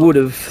if you would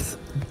have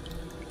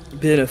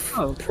been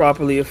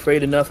properly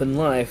afraid enough in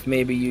life,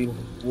 maybe you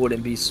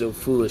wouldn't be so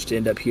foolish to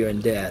end up here in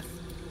death.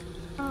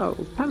 Oh,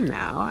 come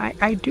now.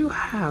 I do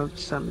have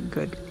some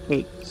good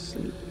cakes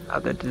and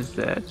other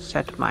desserts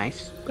at my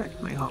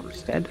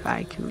homestead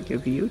I can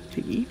give you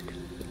to eat.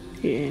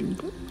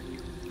 And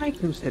I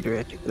consider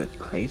it a good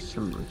place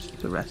amongst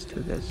the rest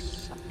of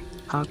this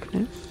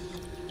darkness.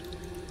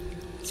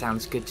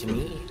 Sounds good to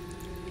me.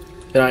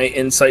 Can I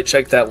insight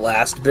check that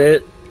last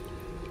bit?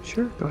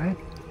 Sure, go ahead.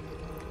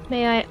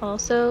 May I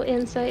also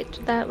insight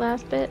that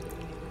last bit?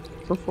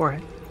 Go for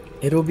it.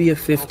 It'll be a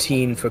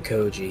 15 for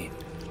Koji.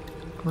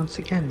 Once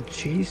again,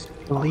 she's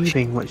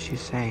believing what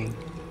she's saying.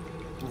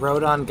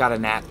 Rodon got a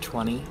nat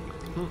 20.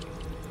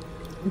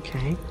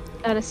 Okay.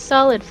 Got a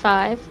solid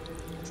 5.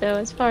 So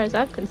as far as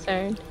I'm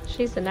concerned,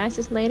 she's the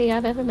nicest lady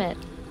I've ever met.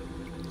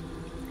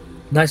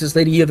 Nicest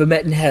lady you ever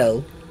met in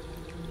hell?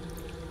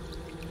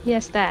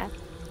 Yes, that.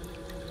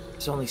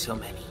 There's only so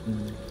many.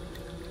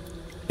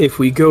 If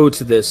we go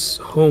to this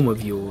home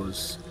of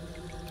yours,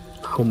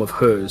 home of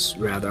hers,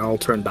 rather, I'll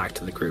turn back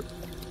to the group.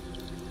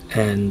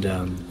 And,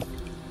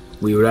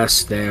 we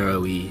rest there, or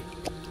we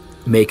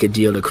make a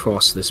deal to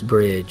cross this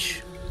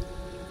bridge.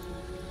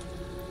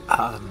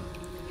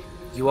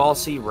 You all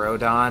see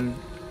Rodon,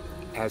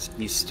 as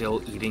he's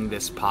still eating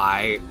this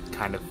pie,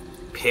 kind of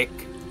pick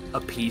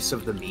a piece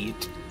of the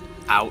meat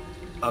out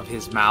of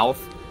his mouth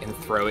and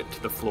throw it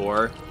to the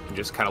floor, and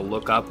just kind of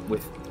look up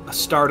with a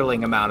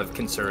startling amount of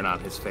concern on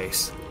his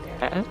face.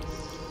 Yes.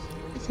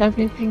 Is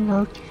everything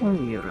okay,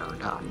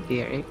 Rodon,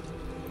 dearie?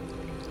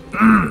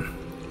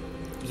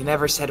 You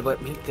never said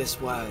what meat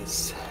this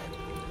was.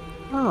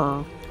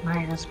 Oh, my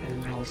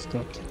husband raised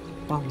it.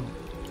 Oh,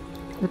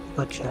 good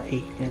butcher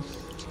he is.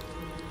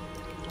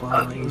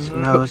 Always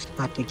knows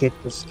how to get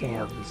the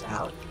scales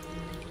out.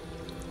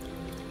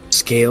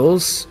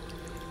 Scales?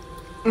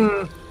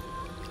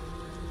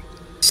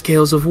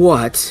 Scales of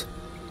what?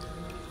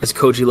 As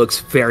Koji looks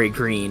very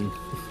green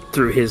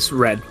through his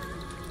red.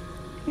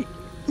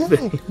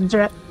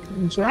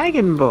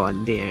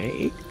 Dragonborn,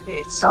 dearie.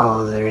 It's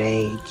all the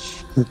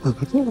rage.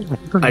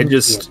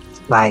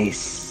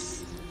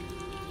 Slice.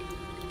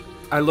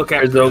 I look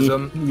at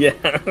Prism. Yeah.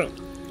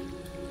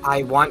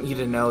 I want you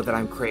to know that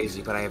I'm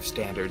crazy, but I have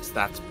standards.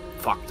 That's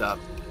fucked up.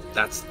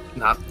 That's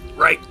not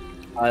right.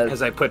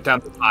 As I put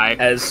down the pie.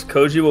 As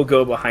Koji will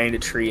go behind a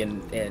tree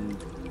and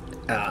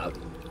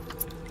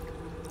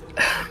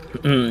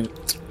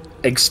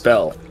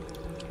expel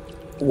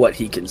what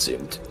he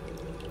consumed.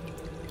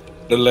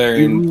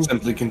 Delarian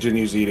simply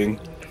continues eating.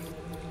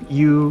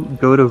 You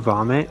go to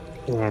vomit,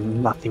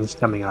 and nothing's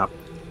coming up.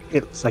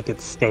 It's like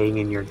it's staying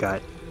in your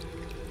gut.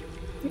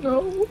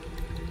 No.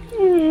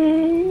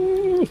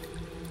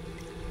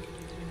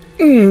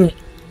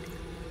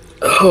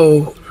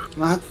 Oh.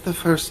 Not the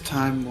first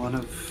time one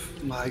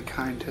of my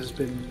kind has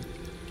been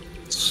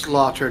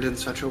slaughtered in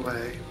such a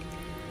way.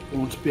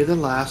 Won't be the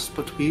last,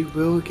 but we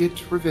will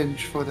get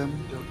revenge for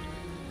them.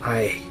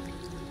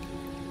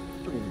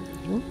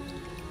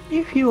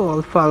 If you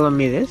all follow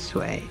me this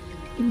way,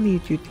 I'll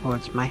lead you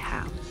towards my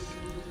house.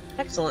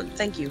 Excellent,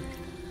 thank you.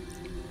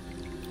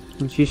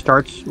 And she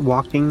starts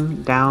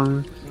walking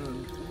down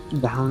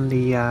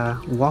the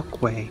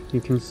walkway.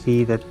 You can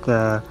see that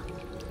the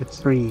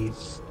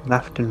trees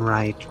left and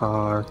right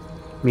are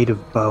made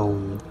of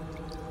bone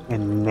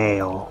and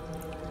nail.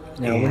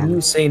 Now, when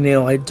you say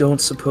nail, I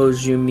don't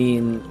suppose you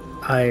mean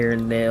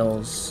iron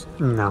nails.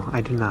 No,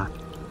 I do not.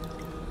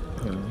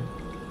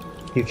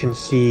 You can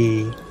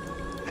see,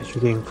 as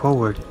you're getting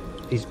forward,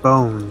 these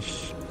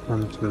bones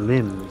turn to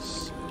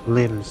limbs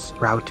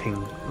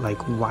sprouting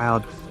like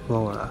wild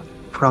flora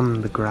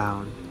from the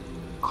ground,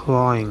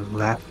 clawing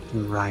left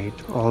and right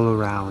all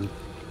around,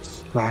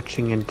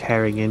 scratching and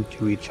tearing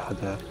into each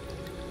other.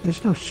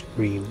 There's no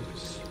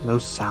screams, no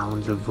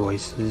sounds of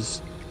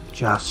voices,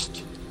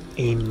 just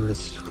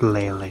aimless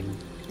flailing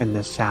and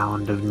the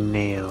sound of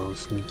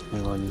nails and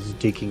talons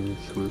digging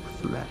through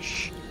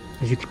flesh.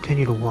 As you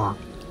continue to walk,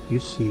 you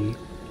see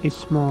a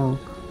small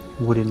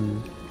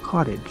wooden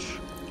cottage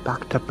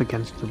backed up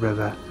against the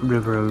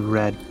river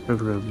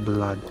of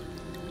blood.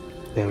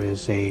 There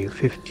is a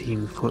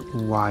 15-foot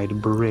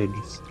wide bridge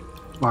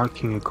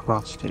arcing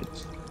across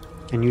it,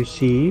 and you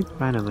see,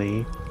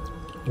 finally,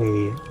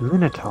 a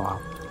minotaur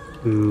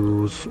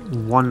whose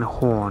one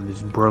horn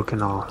is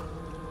broken off,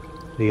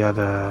 the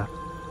other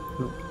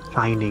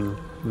shining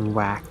and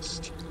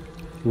waxed,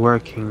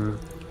 working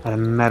at a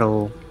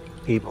metal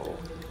table,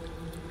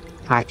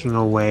 hacking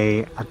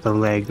away at the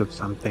leg of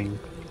something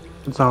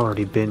that's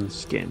already been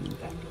skinned.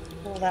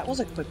 Well, that was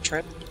a quick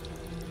trip.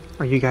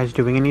 Are you guys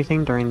doing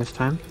anything during this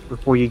time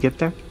before you get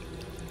there?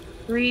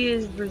 Bree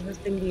is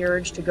resisting the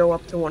urge to go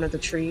up to one of the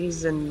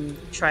trees and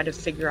try to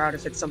figure out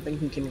if it's something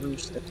he can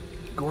roost it.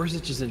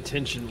 Gorsuch is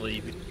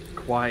intentionally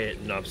quiet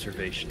and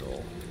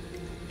observational,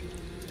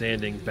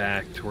 standing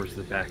back towards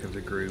the back of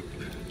the group,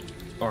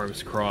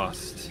 arms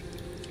crossed,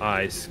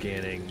 eyes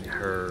scanning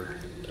her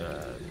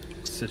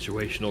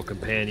situational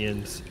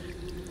companions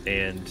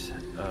and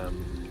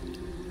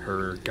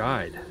her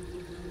guide.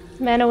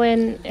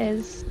 Manowin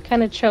is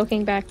kind of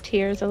choking back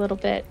tears a little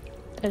bit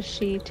as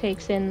she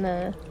takes in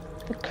the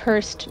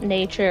cursed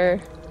nature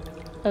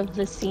of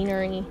the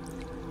scenery,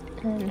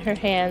 and her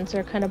hands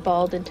are kind of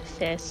balled into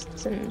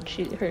fists, and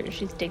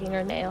she's digging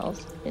her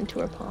nails into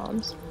her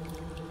palms.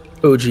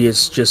 Oji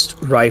is just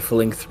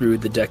rifling through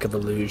the deck of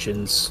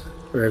illusions,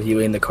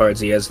 reviewing the cards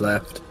he has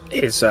left.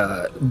 His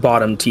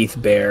bottom teeth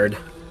bared.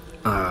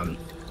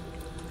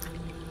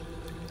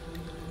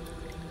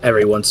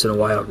 Every once in a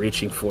while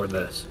reaching for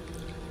the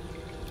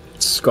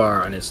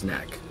scar on his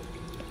neck.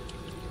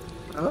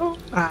 Oh,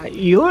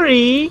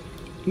 Yuri,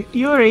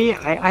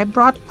 I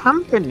brought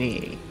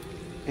company.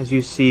 As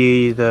you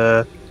see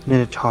the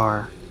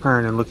Minotaur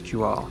turn and look at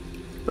you all.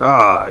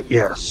 Ah,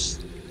 yes.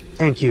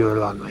 Thank you,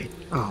 Elanwe.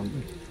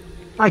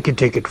 I can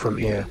take it from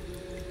here.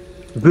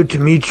 Good to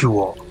meet you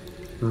all.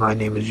 My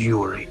name is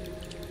Yuri.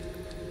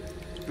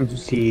 You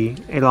see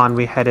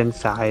Elanwe head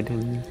inside,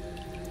 and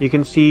you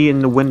can see in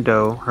the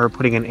window her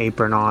putting an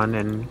apron on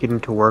and getting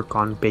to work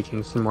on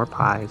baking some more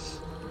pies.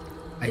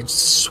 I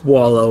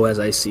swallow as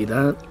I see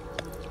that.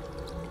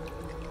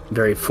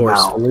 Very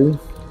forcefully. Now,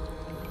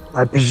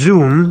 I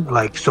presume,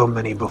 like so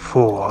many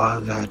before,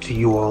 that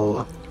you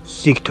all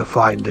seek to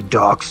find the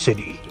Dark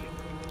City.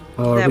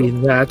 Are we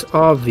that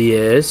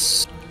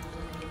obvious?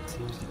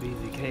 Seems to be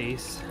the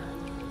case,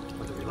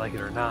 whether we like it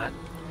or not.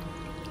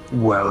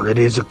 Well, it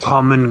is a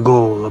common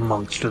goal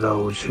amongst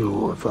those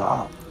who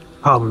have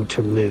come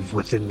to live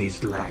within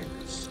these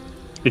lands.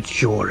 It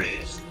sure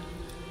is.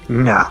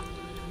 Now,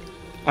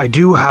 I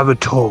do have a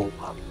toll.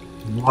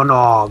 One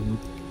arm,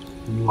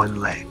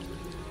 one leg.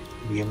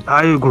 The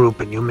entire group,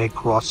 and you may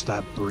cross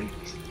that bridge.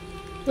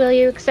 Will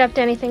you accept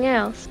anything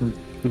else?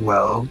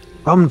 Well,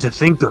 come to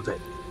think of it,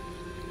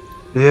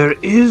 there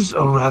is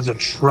a rather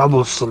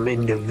troublesome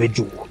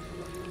individual.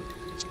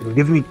 It's going to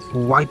give me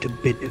quite a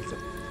bit of a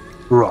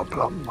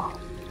problem.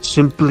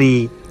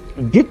 Simply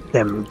get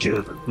them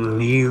to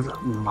leave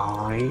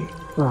my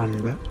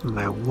and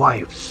my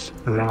wife's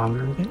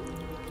land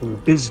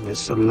and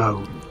business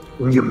alone.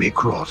 You may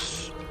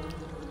cross.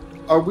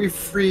 Are we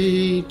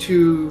free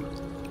to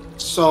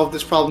solve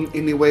this problem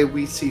any way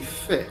we see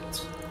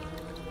fit.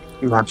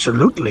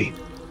 Absolutely.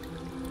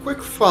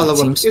 Quick follow-up.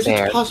 Seems Is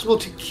fair. it possible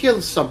to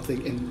kill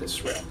something in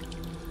this realm?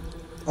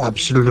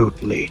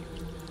 Absolutely.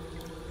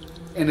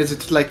 And is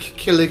it like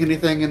killing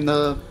anything in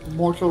the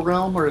mortal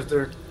realm, or is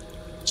there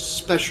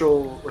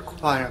special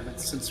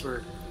requirements since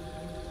we're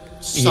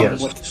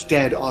somewhat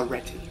dead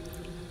already?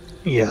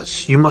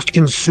 Yes, you must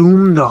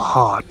consume the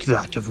heart,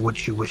 that of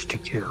which you wish to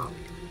kill.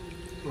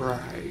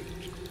 Right.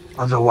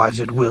 Otherwise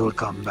it will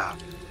come back.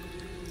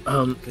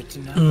 Good to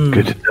know.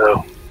 Good to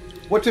know.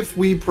 What if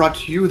we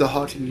brought you the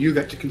heart and you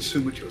got to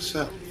consume it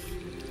yourself?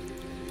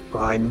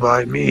 Fine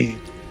by me.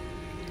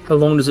 How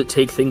long does it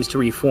take things to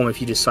reform if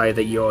you decide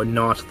that you're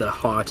not the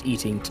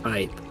heart-eating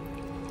type?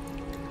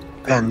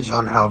 Depends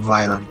on how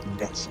violent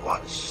the death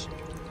was.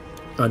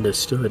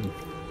 Understood.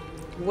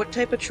 What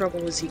type of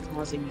trouble is he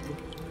causing you?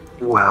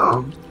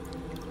 Well,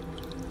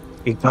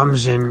 he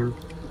comes in,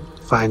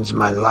 finds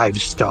my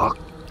livestock,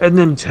 and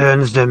then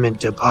turns them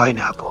into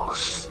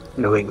pineapples,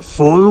 knowing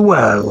full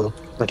well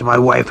that my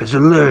wife is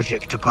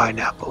allergic to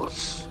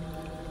pineapples.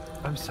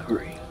 I'm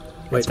sorry.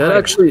 Wait, that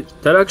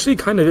actually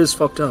kind of is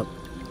fucked up.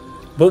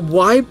 But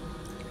why?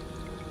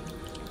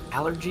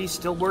 Allergies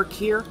still work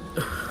here?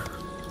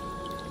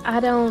 I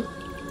don't.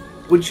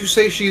 Would you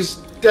say she's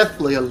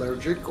deathly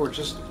allergic, or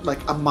just like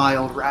a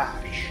mild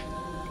rash?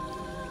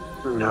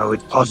 No,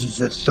 it causes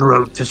her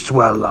throat to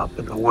swell up,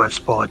 and the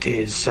worst part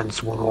is,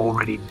 since we're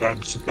already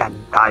dead, she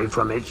can't die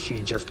from it, she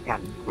just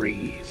can't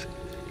breathe.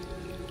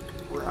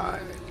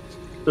 Right.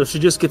 So she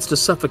just gets to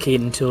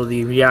suffocate until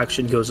the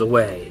reaction goes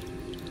away.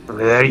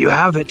 There you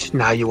have it.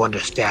 Now you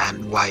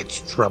understand why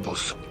it's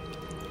troublesome.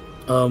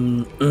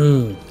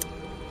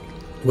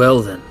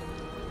 Well then.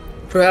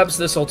 Perhaps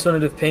this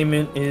alternative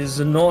payment is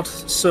not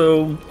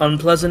so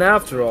unpleasant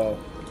after all.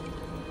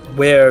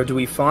 Where do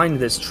we find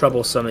this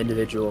troublesome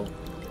individual?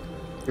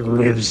 He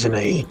lives in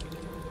a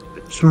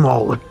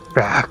small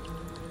tract,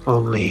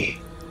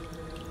 only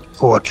a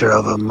quarter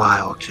of a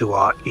mile to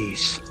our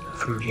east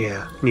from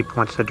here. And he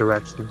points the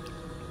direction.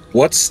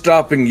 What's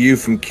stopping you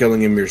from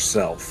killing him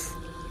yourself?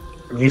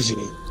 Easy.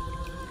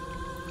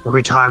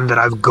 Every time that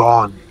I've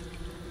gone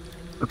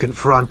to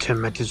confront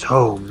him at his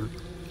home,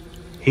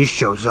 he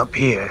shows up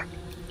here.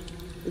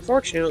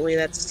 Unfortunately,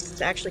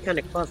 that's actually kind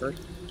of clever.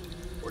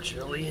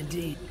 Fortunately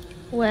indeed.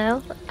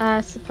 Well,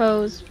 I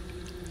suppose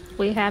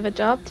we have a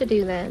job to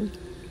do then.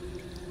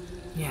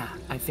 Yeah,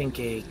 I think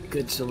a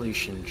good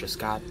solution just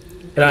got...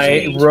 Can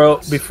I roll,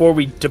 before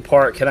we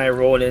depart, can I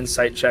roll an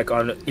insight check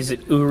on, is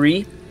it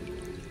Uri?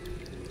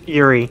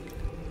 Yuri.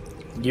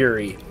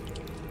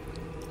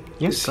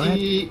 Is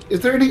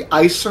there any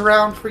ice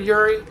around for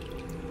Yuri?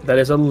 That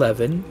is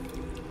 11.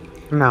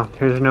 No,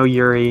 there's no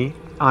Yuri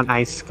on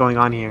ice going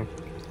on here.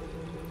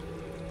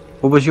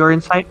 What was your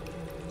insight?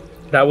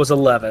 That was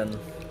 11.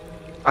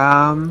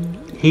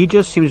 He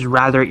just seems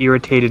rather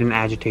irritated and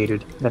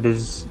agitated. That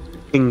his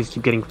things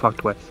keep getting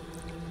fucked with.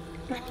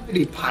 Do you have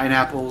any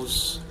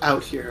pineapples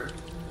out here?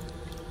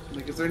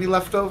 Like, is there any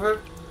left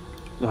over?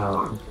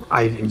 No,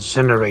 I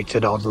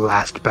incinerated all the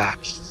last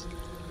batch.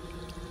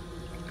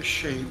 A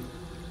shame.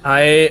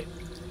 I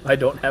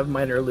don't have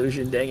minor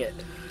illusion, dang it.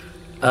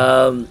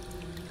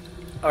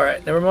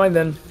 Alright, never mind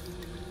then.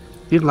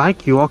 If you'd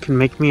like, you all can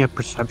make me a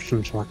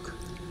perception check.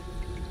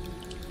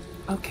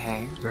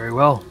 Okay. Very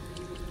well.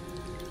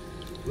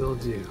 Will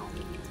do.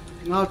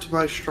 Not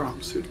my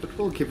strong suit, but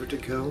we'll give it a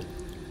go.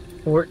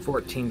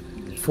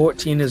 14.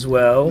 14 as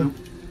well. Nope.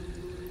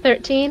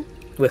 13?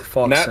 With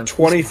Fox. Nat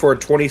 20 for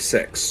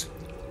 26.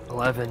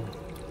 11.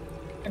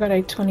 I got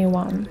a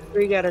 21.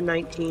 We got a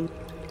 19.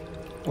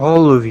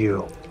 All of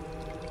you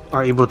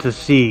are able to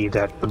see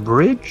that the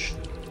bridge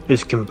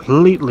is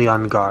completely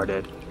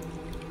unguarded.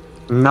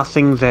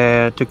 Nothing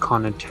there to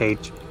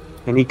connotate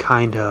any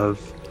kind of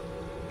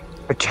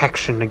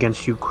protection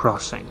against you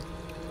crossing.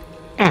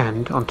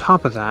 And on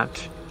top of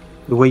that,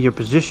 the way you're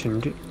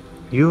positioned,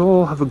 you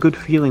all have a good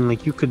feeling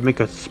like you could make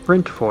a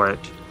sprint for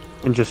it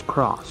and just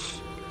cross.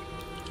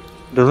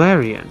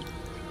 Delarian,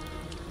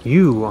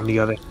 you, on the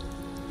other hand,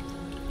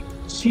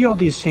 see all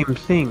these same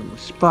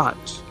things,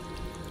 but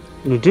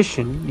in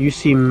addition, you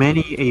see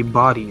many a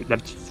body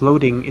that's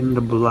floating in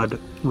the blood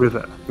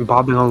river,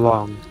 bobbing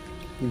along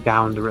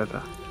down the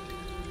river.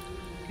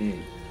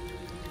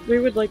 We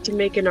would like to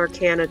make an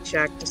Arcana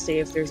check to see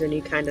if there's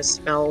any kind of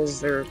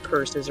spells or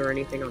curses or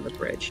anything on the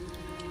bridge.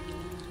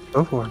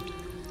 Go for it.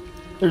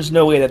 There's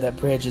no way that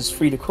bridge is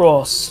free to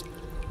cross.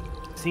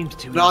 Seems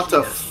too Not easy a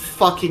to-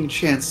 fucking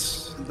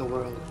chance in the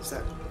world. Is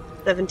that?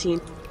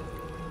 17.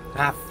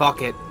 Ah,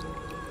 fuck it.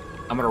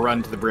 I'm gonna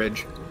run to the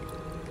bridge.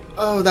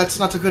 Oh, that's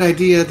not a good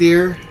idea,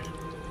 dear.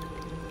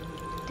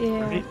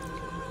 Dear.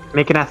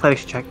 Make an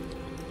athletics check.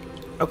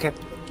 Okay.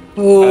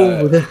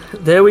 Oh,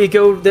 there we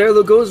go. There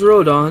goes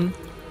Rodon.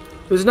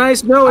 It was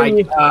nice knowing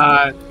you.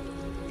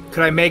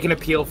 Could I make an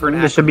appeal for an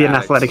This should be an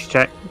athletics?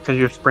 athletics check, because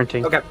you're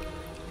sprinting. Okay.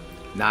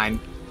 9.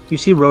 You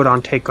see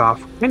Rodon take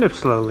off, kind of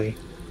slowly.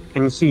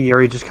 And you see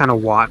Yuri just kind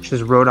of watch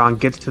as Rodon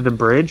gets to the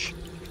bridge,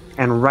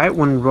 And right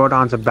when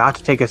Rodon's about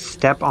to take a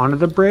step onto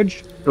the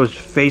bridge, goes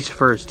face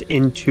first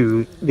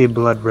into the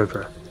blood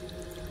river,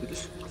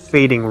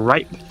 fading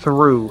right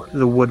through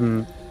the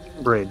wooden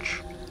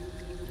bridge,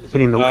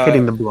 hitting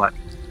the blood.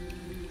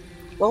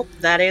 Well,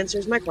 that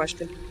answers my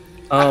question.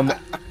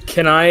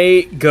 Can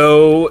I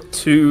go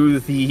to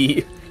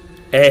the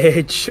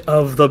edge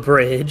of the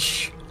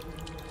bridge?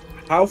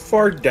 How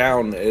far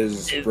down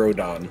is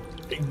Rodon?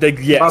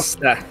 Yes.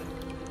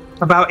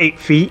 About 8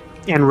 feet.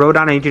 And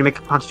Rodon, I need you to make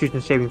a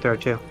Constitution saving throw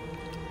too.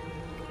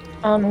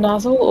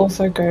 Naz will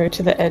also go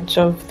to the edge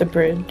of the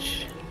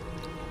bridge.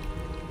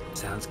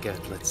 Sounds good.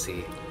 Let's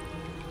see.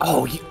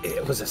 Oh,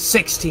 it was a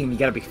 16. You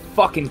gotta be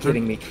fucking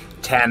kidding me.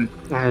 10.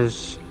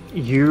 As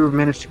you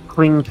manage to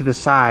cling to the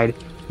side,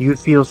 you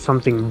feel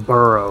something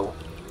burrow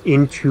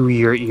into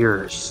your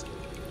ears.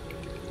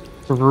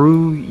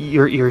 Through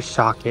your ear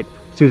socket,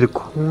 through the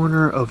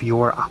corner of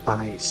your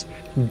eyes,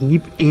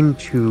 deep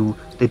into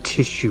the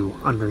tissue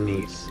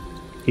underneath.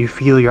 You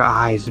feel your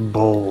eyes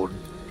bulge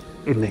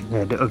in the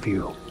head of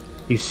you.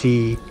 You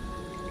see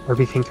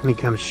everything can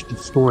become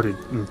distorted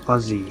and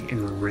fuzzy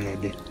and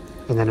red.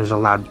 And then there's a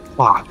loud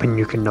plop and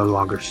you can no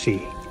longer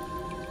see.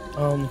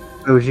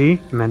 Oji,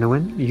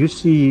 Menuhin, you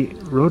see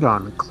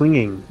Rodon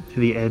clinging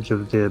to the edge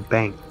of the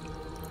bank.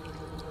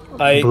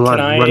 Blood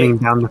running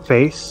down the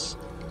face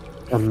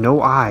and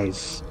no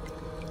eyes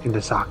in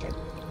the socket.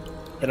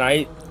 Can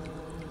I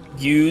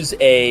use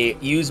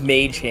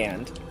Mage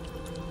Hand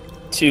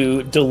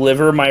to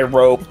deliver my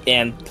rope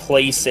and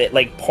place it,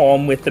 like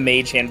palm with the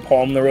Mage Hand,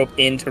 palm the rope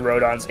into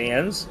Rodon's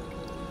hands?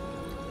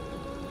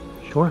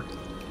 Sure.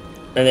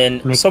 And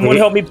then someone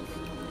help me.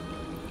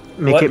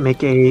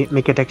 Make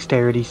a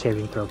dexterity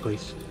saving throw,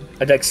 please.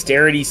 A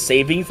dexterity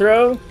saving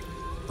throw?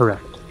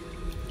 Correct.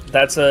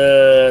 That's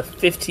a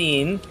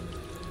 15.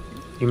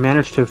 You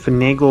managed to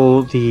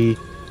finagle the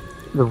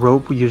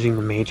rope using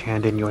the Mage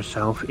Hand and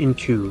yourself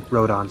into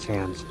Rodon's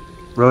hands.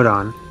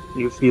 Rodon,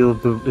 you feel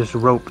this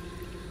rope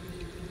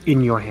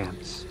in your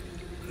hands.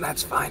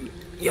 That's fine.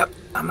 Yep,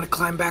 I'm gonna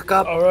climb back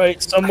up.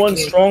 Alright, someone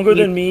stronger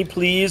than me,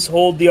 please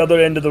hold the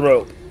other end of the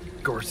rope.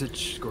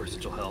 Gorsuch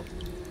will help.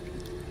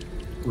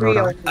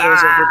 Rio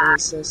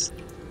overdoes this.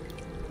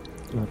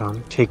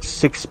 Rodon takes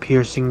 6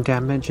 piercing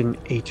damage and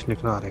 8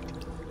 necrotic.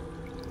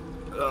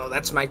 Oh,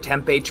 that's my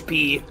temp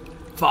HP.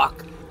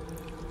 Fuck.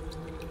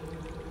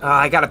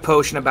 I got a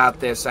potion about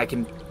this. I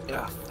can...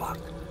 fuck.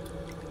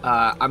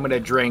 I'm gonna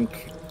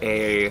drink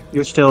a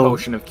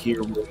potion of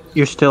cure.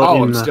 You're still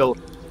I'm still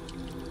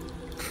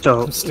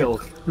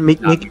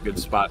make in a good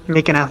spot.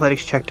 Make an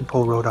athletics check to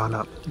pull Rodon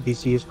up.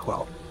 DC is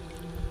 12.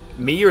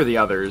 Me or the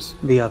others?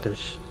 The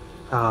others.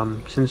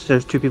 Since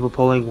there's 2 people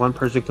pulling, 1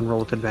 person can roll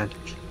with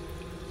advantage.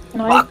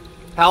 Can I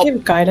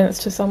give guidance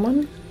to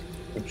someone?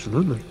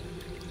 Absolutely.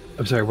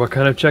 I'm sorry, what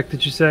kind of check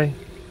did you say?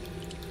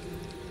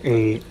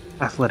 A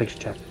athletics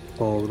check.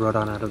 Pull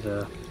Rodon out of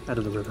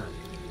the river.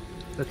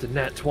 That's a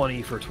nat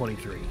 20 for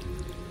 23.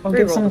 I'll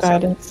give some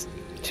guidance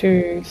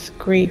to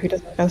Scree, who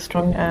doesn't go as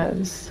strong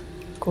as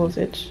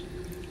Gorsuch.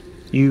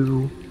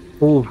 You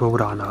pull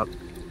Rodon up.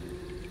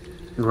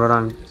 And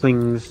Rodon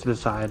clings to the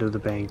side of the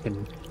bank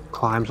and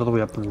climbs all the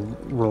way up and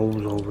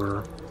rolls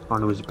over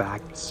onto his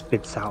back,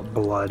 spits out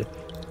blood.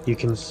 You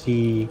can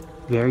see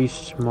very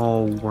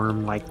small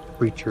worm-like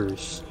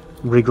creatures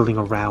wriggling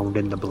around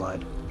in the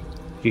blood.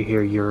 You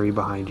hear Yuri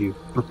behind you.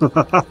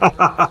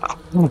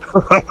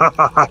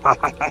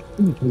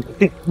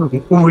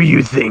 What were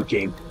you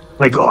thinking?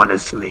 Like,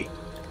 honestly,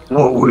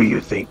 what were you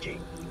thinking?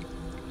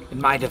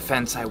 In my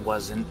defense, I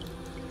wasn't.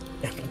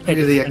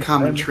 Really a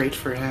common trait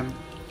for him.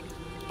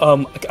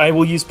 I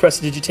will use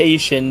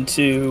prestidigitation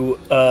to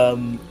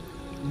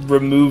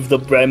remove the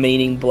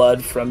remaining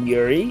blood from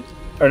Yuri.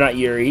 Or not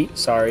Yuri,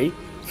 sorry.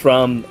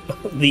 From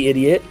the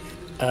idiot,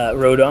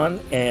 Rodon.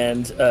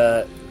 And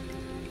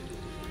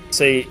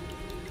say...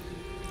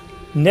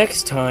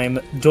 Next time,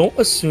 don't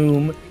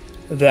assume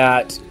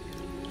that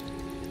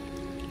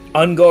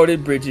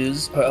unguarded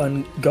bridges are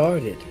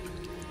unguarded.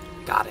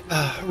 Got it.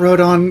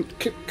 Rodon,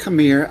 come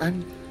here.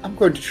 I'm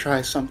going to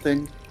try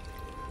something.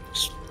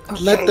 Just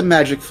let the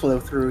magic flow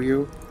through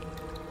you.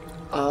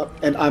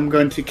 And I'm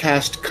going to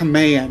cast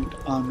Command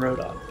on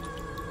Rodon.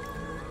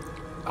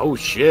 Oh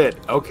shit.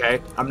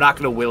 Okay. I'm not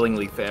going to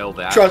willingly fail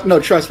that. Trust me.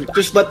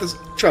 Just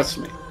trust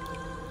me.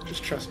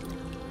 Just trust me.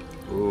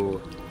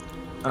 Ooh.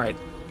 Alright.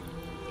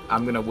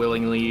 I'm gonna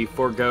willingly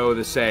forego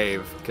the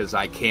save, because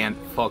I can't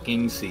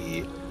fucking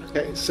see.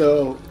 Okay,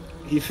 so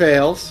he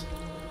fails.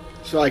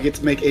 So I get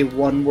to make a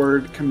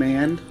one-word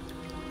command.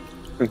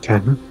 Okay.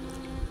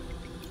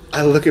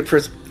 I look at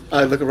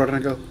Rodon and I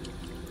go,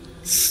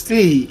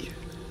 see.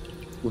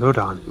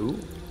 Rodon. Ooh.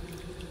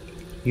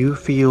 You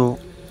feel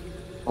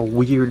a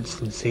weird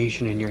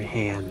sensation in your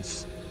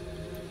hands.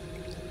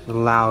 A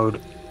loud,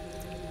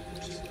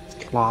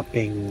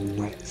 slopping,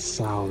 wet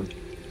sound.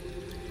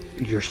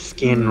 Your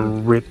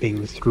skin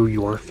ripping through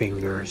your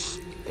fingers.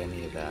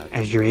 Any of that.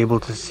 As you're able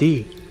to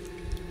see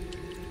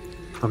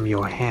from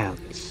your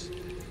hands.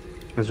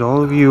 As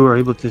all of you are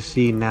able to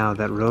see now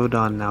that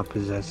Rodon now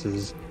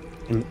possesses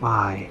an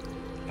eye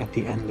at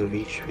the end of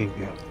each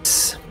finger.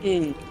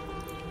 Less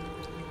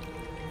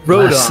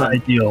Rodon.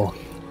 ideal.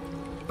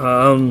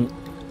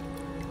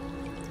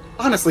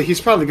 Honestly,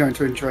 he's probably going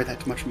to enjoy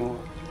that much more.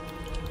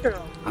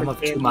 I'm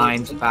of two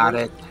minds about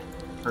it,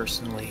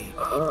 personally.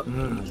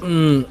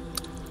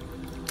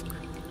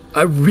 It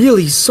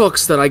really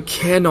sucks that I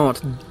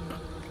cannot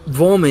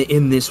vomit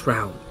in this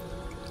round.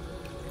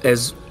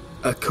 As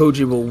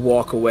Koji will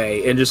walk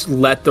away and just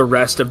let the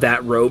rest of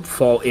that rope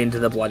fall into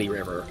the bloody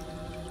river.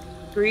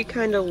 Bree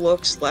kind of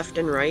looks left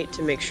and right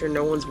to make sure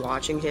no one's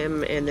watching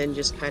him, and then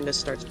just kind of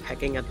starts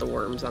pecking at the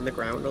worms on the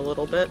ground a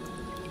little bit.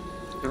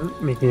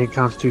 Making a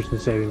Constitution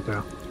saving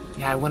throw.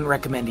 Yeah, I wouldn't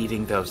recommend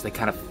eating those. They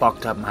kind of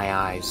fucked up my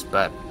eyes,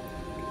 but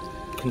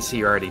I can see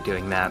you're already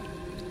doing that.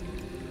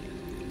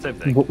 Same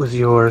thing. What was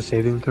your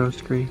saving throw,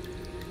 Scree?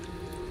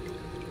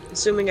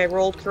 Assuming I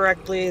rolled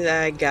correctly,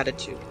 I got a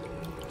 2.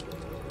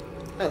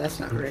 Oh, that's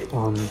not great.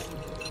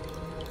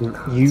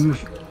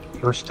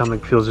 Your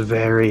stomach feels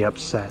very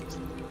upset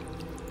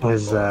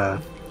as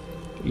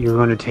you're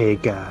going to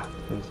take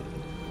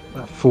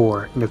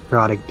 4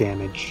 necrotic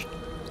damage.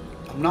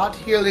 I'm not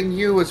healing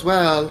you as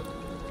well.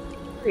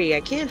 Bree,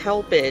 I can't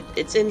help it.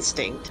 It's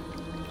instinct.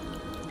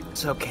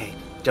 It's okay.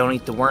 Don't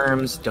eat the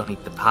worms, don't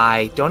eat the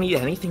pie, don't eat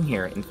anything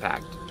here, in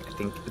fact. I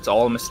think it's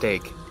all a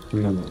mistake.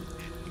 No.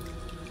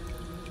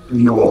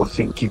 You all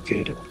think you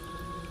could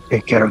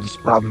take care of this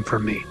problem for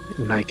me,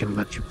 and I can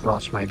let you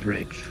cross my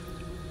bridge.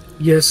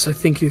 Yes, I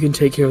think you can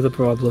take care of the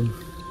problem.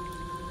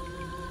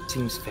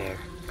 Seems fair.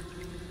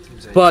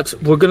 But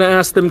we're gonna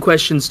ask them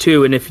questions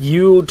too, and if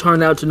you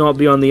turn out to not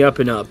be on the up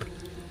and up,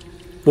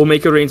 we'll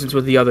make arrangements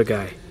with the other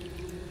guy.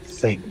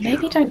 Thank you.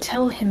 Maybe don't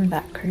tell him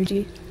that,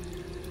 Koji.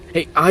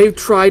 Hey, I've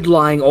tried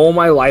lying all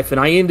my life, and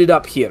I ended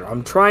up here.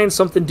 I'm trying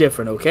something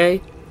different, okay?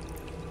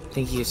 I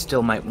think you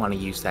still might want to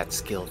use that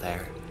skill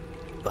there,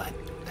 but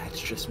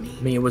that's just me.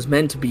 I mean, it was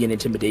meant to be an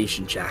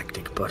intimidation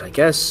tactic, but I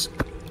guess...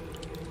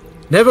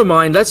 Never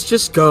mind, let's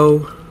just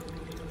go.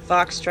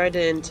 Fox tried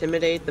to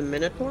intimidate the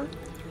Minotaur?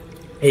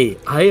 Hey,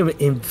 I am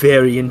a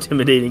very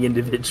intimidating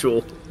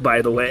individual,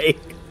 by the way.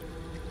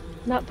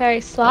 Not very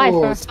sly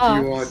for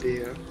a you are, fox.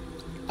 dear.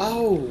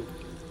 Oh.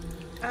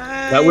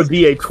 That would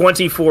be a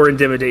 24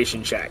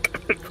 intimidation check.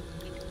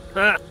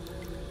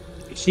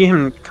 You see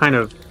him kind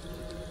of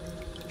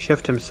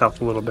shift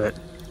himself a little bit.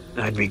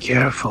 I'd be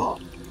careful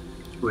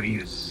where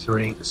you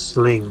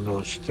sling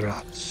those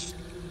threats.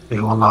 They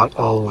will not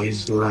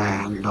always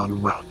land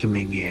on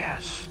welcoming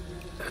ears.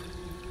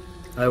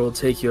 I will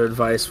take your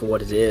advice for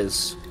what it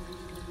is.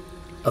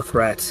 A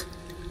threat.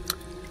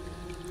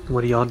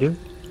 What do y'all do?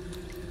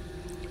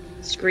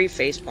 Scree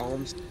face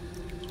palms.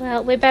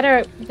 Well, we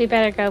better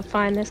go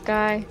find this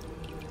guy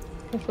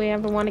if we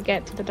ever want to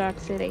get to the Dark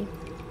City.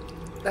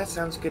 That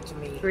sounds good to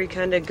me. Scree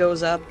kind of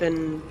goes up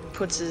and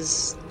puts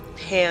his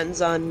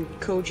hands on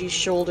Koji's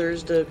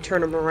shoulders to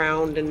turn him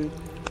around and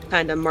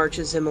kind of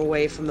marches him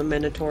away from the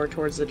Minotaur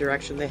towards the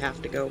direction they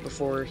have to go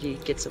before he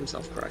gets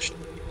himself crushed.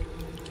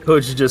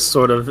 Koji just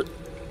sort of...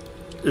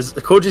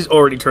 Koji's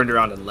already turned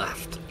around and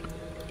left.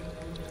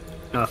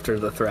 After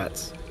the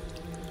threats.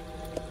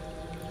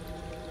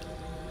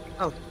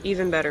 Oh,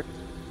 even better.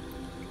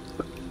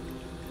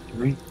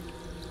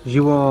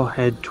 You all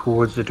head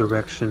towards the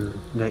direction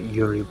that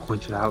Yuri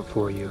pointed out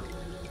for you.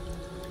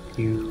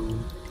 You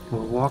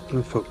were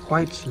walking for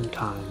quite some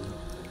time.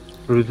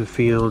 Through the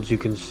fields you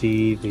can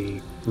see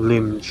the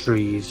limb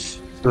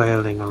trees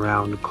flailing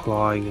around,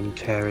 clawing and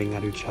tearing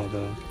at each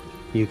other.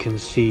 You can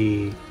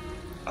see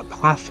a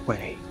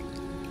pathway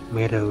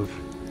made of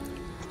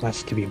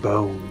less to be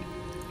bone.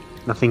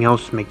 Nothing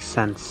else makes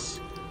sense.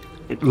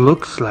 It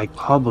looks like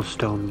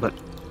cobblestone, but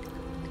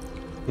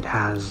it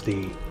has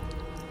the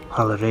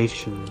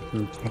coloration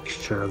and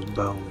texture of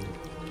bone.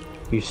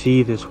 You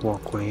see this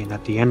walkway, and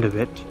at the end of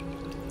it,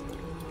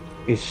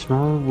 a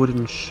small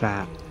wooden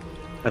shack.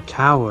 A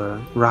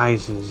tower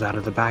rises out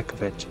of the back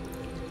of it,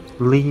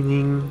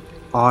 leaning,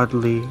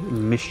 oddly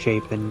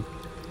misshapen,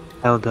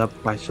 held up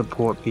by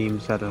support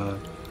beams that are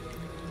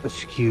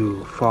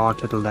askew far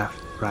to the left,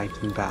 right,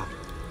 and back.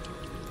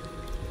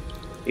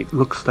 It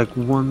looks like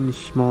one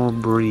small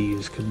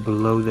breeze could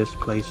blow this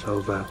place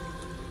over.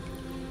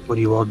 What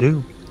do you all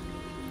do?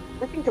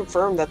 I can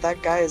confirm that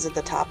that guy is at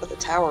the top of the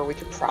tower. We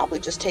could probably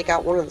just take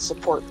out one of the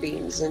support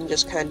beams and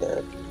just kind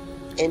of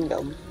end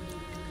him.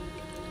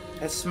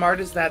 As smart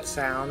as that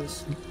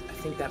sounds, I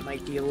think that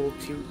might be a little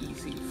too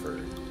easy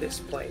for this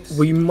place.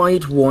 We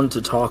might want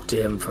to talk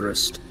to him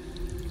first.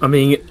 I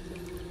mean,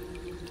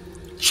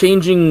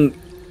 changing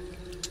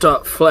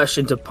flesh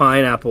into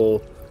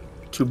pineapple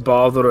to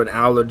bother an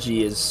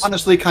allergy is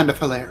Honestly, kind of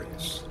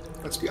hilarious.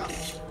 Let's be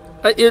honest.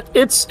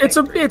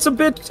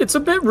 it's a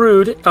bit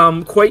rude,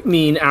 quite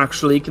mean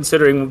actually,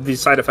 considering the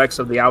side effects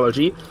of the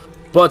allergy.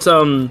 But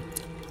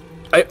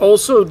I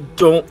also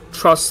don't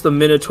trust the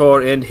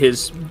Minotaur and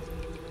his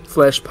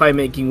flesh pie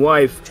making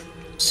wife.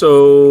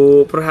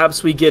 So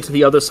perhaps we get to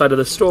the other side of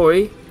the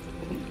story.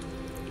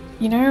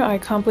 You know, I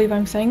can't believe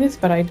I'm saying this,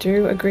 but I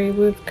do agree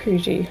with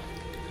Koji.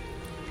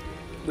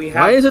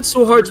 Why is it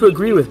so hard to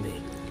agree with me?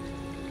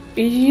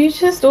 You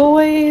just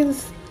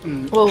always...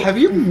 Well, have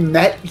you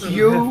met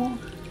you?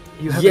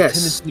 You have Yes. a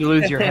tendency to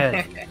lose your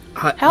head.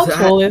 How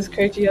tall is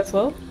Koji as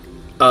well?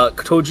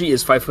 Toji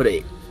is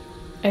 5'8".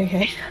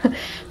 Okay.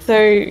 So,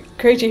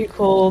 Koji, who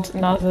called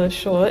Naza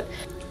short,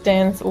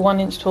 stands 1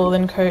 inch taller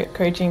than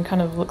Koji and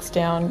kind of looks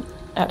down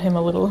at him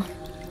a little.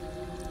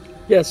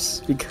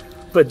 Yes,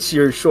 but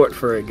you're short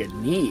for a good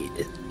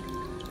need.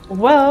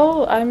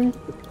 Well, I'm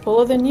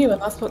taller than you,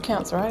 and that's what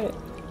counts, right?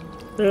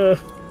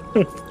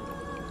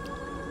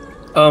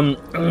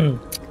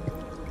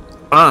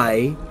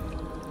 I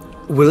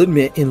will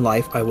admit in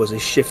life I was a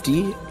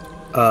shifty,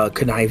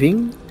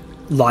 conniving,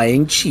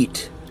 lying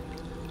cheat.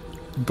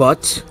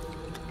 But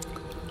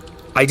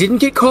I didn't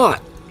get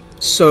caught.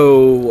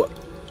 So,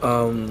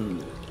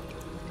 And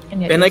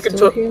yet and you're I could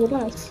still talk. here with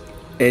us.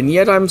 And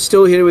yet I'm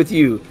still here with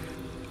you.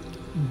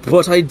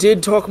 But I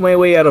did talk my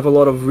way out of a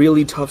lot of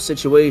really tough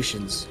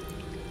situations.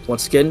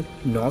 Once again,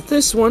 not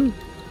this one.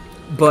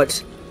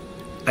 But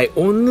I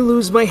only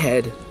lose my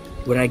head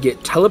when I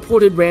get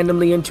teleported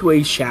randomly into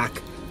a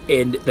shack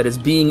and that is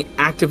being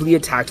actively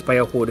attacked by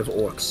a horde of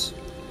orcs.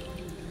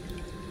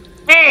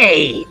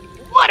 Hey!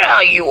 What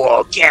are you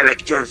all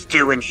characters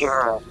doing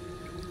here?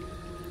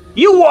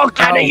 You walked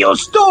out of your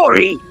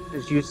story!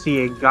 As you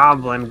see a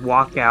goblin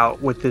walk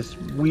out with this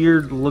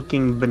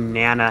weird-looking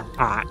banana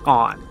hat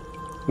on,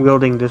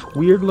 wielding this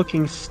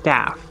weird-looking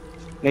staff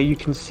that you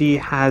can see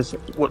has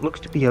what looks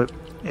to be an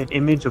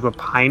image of a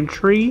pine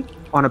tree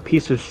on a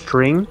piece of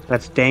string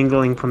that's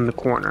dangling from the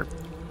corner.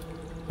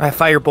 I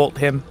firebolt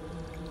him.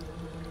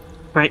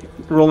 Right,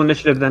 roll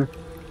initiative then.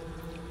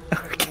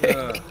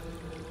 Okay.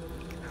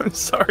 I'm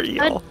sorry,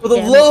 y'all. For the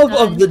love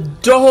of the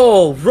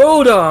doll,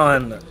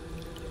 Rodon!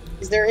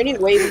 Is there any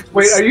way we can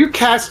Wait, are you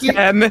casting?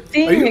 Are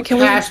you Can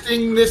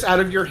casting this out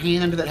of your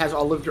hand that has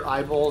all of your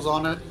eyeballs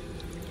on it?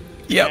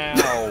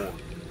 Yep.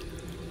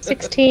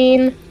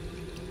 16.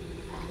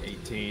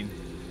 18.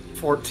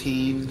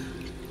 14.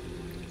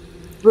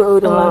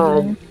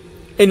 Rodon.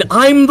 And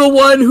I'm the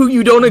one who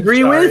you don't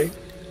agree with?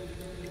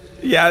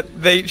 Yeah,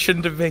 they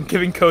shouldn't have been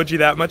giving Koji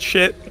that much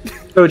shit.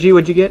 Koji,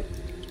 what'd you get?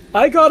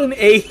 I got an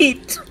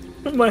 8.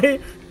 I rolled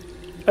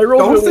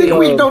Don't really think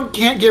we low.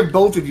 can't give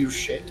both of you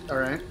shit,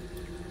 alright?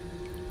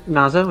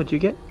 Naza, what'd you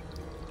get?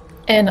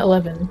 And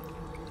 11.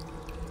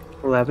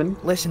 11.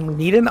 Listen, we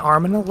need an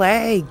arm and a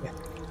leg.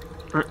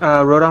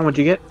 Rodon, what'd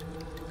you get?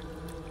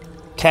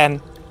 10.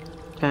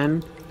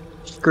 10.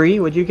 Scree,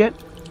 what'd you get?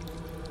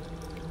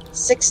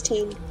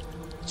 16.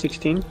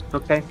 16.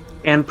 Okay.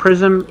 And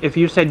Prism, if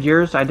you said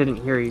yours, I didn't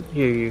hear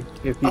you.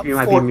 If you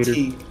might be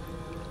muted.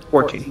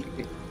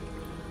 14.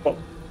 Cool.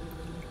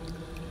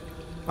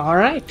 All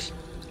right.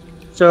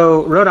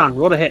 So Rodon,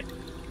 roll to hit.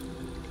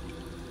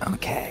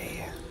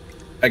 Okay.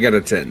 I got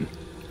a 10.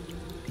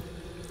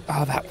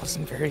 Oh, that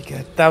wasn't very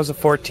good. That was a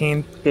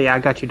 14. Yeah, I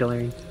got you,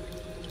 Delirium.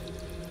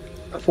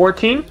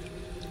 14?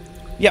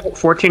 Yep.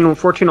 14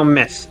 will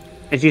miss.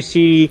 As you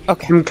see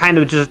him kind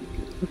of just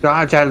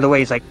dodge out of the way,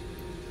 he's like,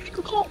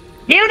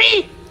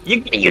 Beauty, you're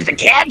gonna use a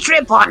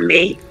cantrip on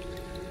me.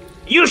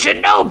 You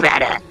should know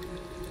better.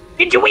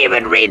 Did you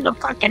even read the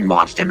fucking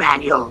monster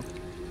manual?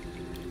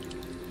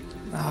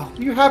 Oh,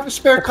 You have a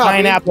spare the copy.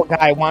 pineapple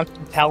guy wants to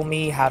tell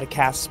me how to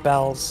cast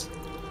spells.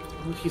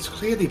 Well, he's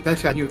clearly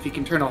better at you if he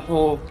can turn a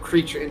whole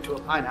creature into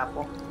a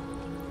pineapple.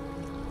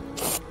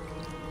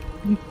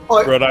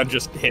 Oh, Rodon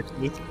just hit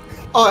me.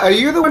 are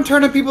you the one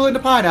turning people into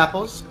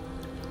pineapples?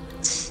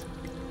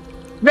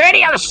 There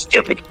any other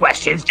stupid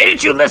questions?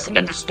 Didn't you listen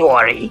to the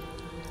story?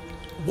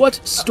 What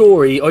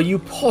story are you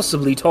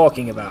possibly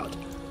talking about?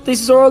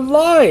 These are our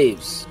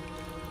lives!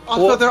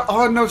 Also, there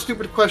are no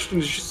stupid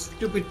questions, just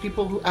stupid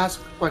people who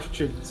ask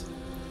questions.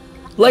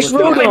 Like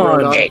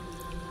Rodon. Okay.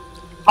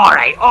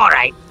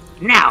 Alright.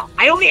 Now,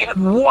 I only have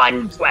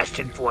one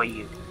question for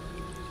you.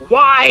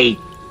 Why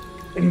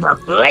in the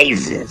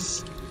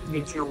blazes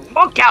did you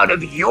walk out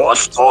of your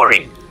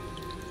story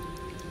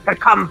to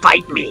come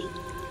fight me?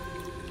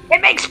 It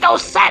makes no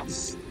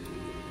sense.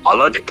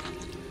 Follow the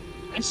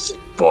guidance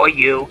for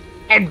you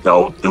and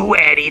don't do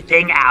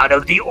anything out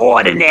of the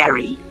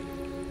ordinary.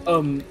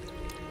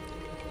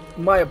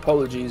 My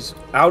apologies.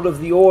 Out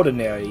of the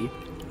ordinary.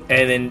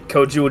 And then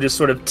Koji will just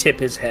sort of tip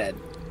his head.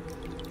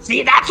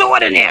 See, that's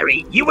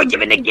ordinary. You were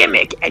given a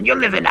gimmick and you're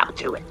living up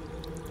to it.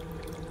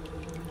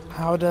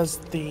 How does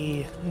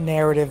the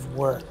narrative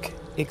work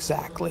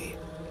exactly?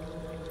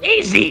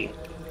 Easy.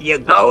 You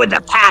go in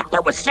the path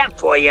that was set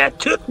for you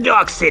to the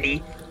Dark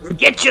City. You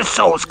get your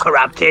souls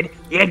corrupted.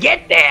 You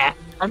get there,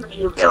 and then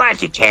you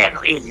realize you can't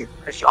leave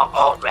because you're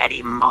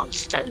already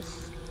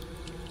monsters.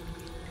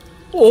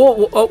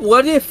 Or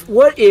what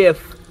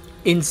if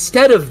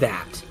instead of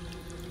that,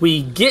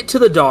 we get to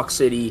the Dark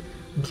City,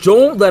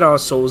 don't let our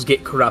souls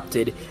get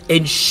corrupted,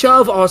 and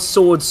shove our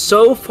swords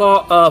so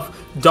far up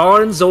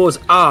Darnzor's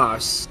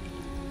arse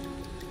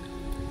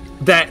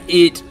that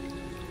it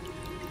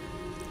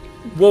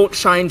won't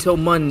shine till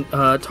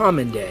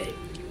Tarman Day.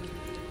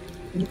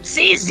 It's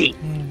easy.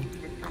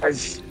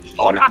 Because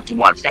you're not the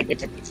ones that get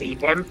to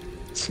defeat him.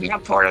 It's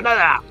not for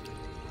another.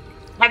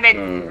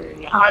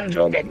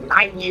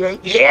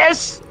 798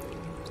 years?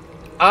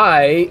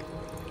 I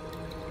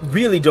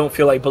really don't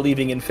feel like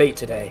believing in fate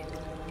today.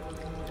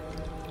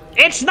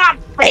 It's not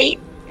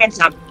fate. It's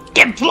a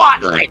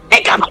plot line.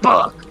 Pick up a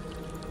book.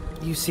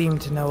 You seem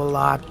to know a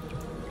lot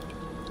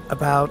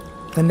about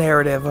the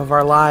narrative of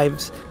our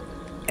lives,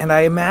 and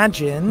I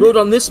imagine...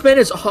 Rodon, this man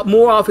is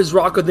more off his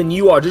rocker than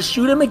you are. Just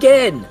shoot him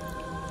again.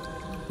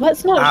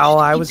 Let's not. All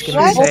I was going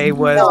to say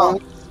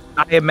was,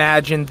 I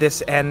imagine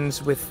this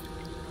ends with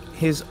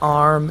his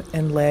arm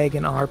and leg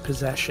in our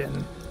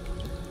possession.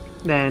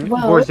 Then,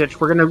 Well- Borzich,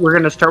 we're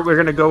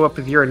gonna go up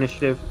with your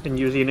initiative and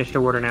use the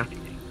initiative order now.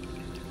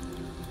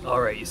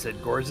 Alright, you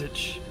said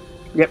Gorzich?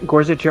 Yep,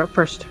 Borzich, you're up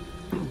first.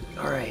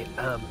 Alright,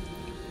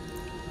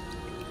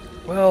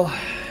 well,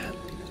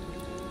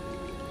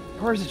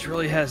 Gorzich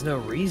really has no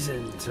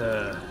reason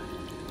to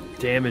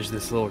damage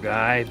this little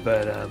guy,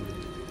 but,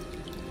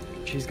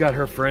 she's got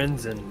her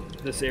friends, and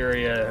this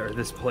area, or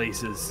this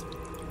place is,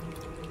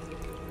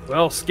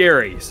 well,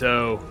 scary,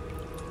 so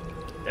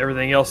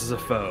everything else is a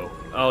foe.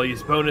 I'll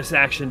use bonus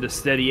action to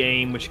steady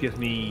aim, which gives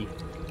me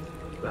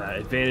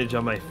advantage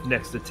on my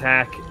next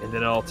attack, and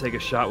then I'll take a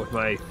shot with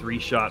my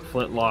 3-shot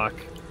flintlock.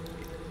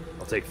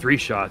 I'll take 3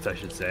 shots, I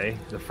should say.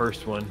 The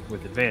first one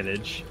with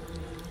advantage.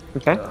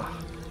 Okay.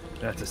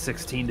 That's a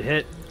 16 to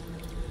hit.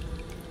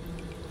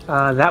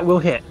 That will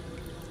hit.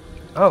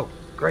 Oh,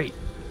 great.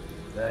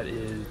 That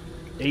is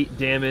 8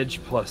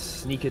 damage plus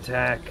sneak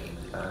attack,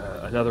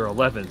 another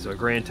 11, so a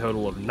grand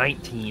total of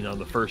 19 on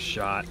the first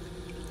shot.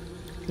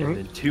 And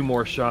then 2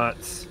 more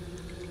shots.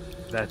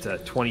 That's a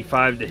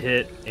 25 to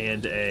hit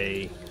and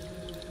a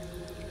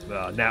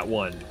nat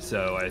 1,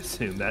 so I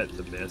assume that's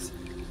a miss.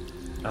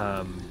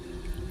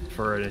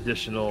 For an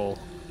additional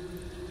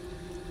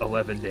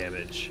 11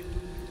 damage.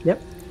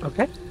 Yep.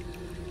 Okay.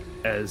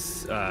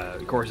 As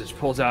Gorzich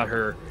pulls out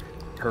her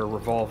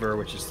revolver,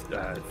 which is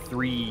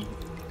 3,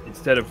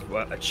 instead of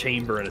a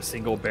chamber and a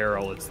single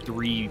barrel, it's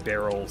 3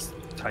 barrels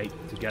tight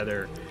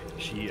together.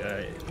 She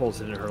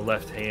pulls it in her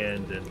left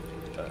hand and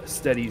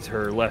steadies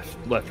her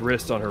left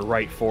wrist on her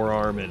right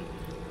forearm and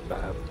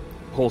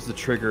pulls the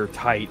trigger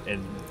tight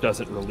and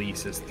doesn't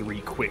release as 3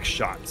 quick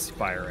shots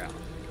fire out.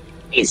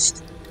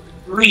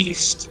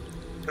 Least.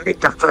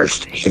 Hit the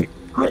first hit.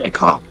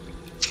 Critical.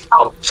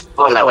 Oh,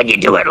 spoiler when you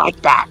do it like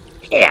that.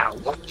 Here,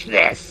 watch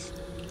this.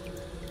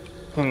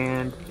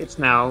 And it's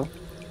now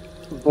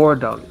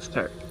Bordog's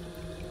turn.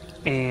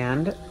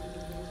 And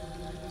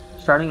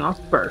starting off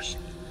first,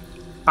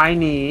 I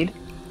need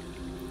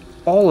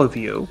all of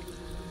you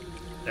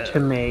to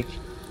make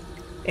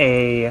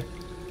a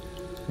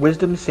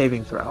wisdom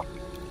saving throw.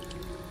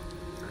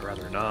 I'd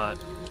rather not.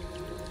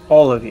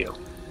 All of you.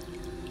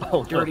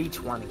 Oh, Dirty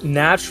 20.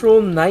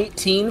 Natural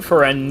 19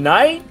 for a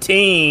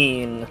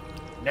 19.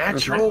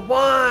 Natural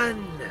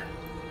 1!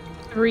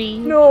 3.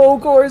 No,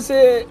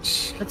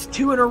 Gorzich. That's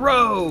 2 in a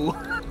row.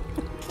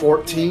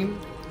 14.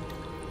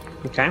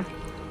 Okay.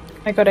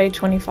 I got a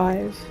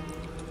 25.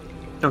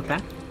 Okay.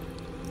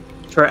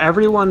 For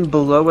everyone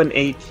below an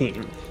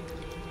 18,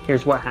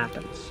 here's what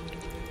happens.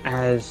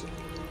 As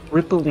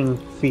rippling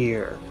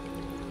fear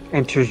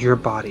enters your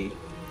body,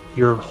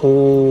 your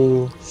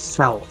whole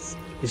self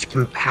is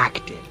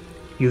compacted.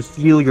 You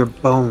feel your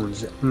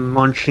bones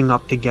munching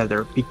up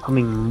together,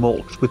 becoming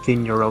mulch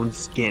within your own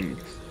skin.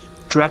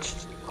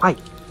 Stretched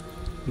tight,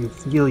 you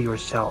feel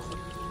yourself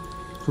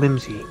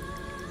flimsy,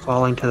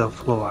 falling to the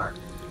floor.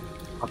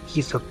 A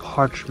piece of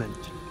parchment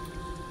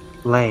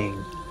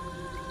laying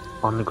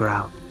on the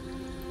ground,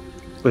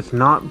 with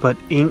naught but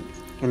ink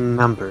and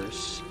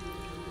numbers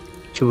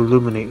to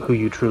illuminate who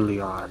you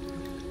truly are.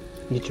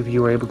 Each of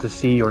you are able to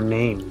see your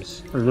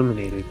names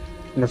illuminated,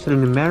 and a set of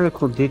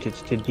numerical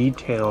digits to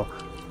detail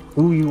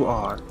who you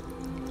are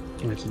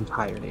in its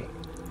entirety.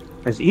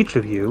 As each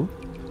of you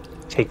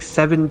take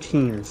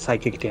 17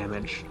 psychic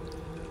damage,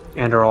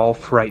 and are all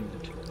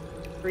frightened.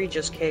 3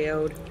 just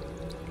KO'd.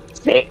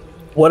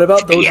 What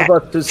about those of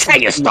us who Say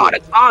you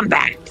started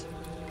combat.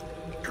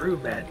 True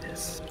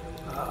madness.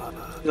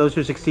 Those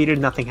who succeeded,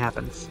 nothing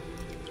happens.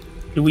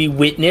 Do we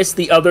witness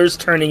the others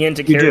turning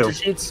into You character do.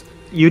 sheets?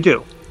 You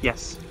do,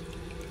 yes.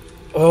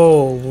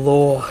 Oh,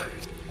 Lord.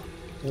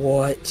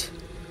 What?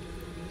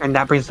 And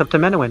that brings us up to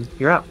Menowin.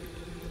 You're up.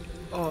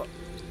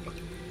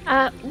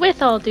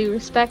 With all due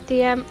respect,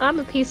 DM, I'm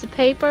a piece of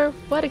paper.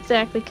 What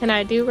exactly can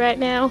I do right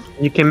now?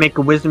 You can make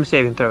a wisdom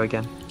saving throw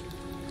again.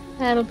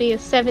 That'll be a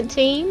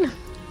 17.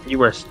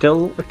 You are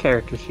still a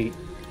character sheet.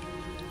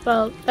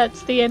 Well,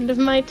 that's the end of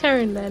my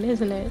turn then,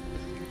 isn't it?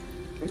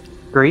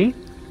 Scree?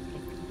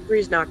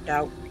 3's knocked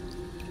out.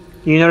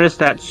 You notice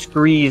that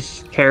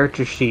Scree's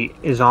character sheet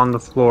is on the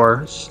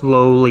floor,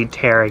 slowly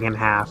tearing in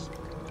half.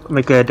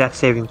 Make a death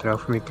saving throw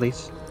for me,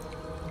 please.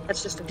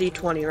 That's just a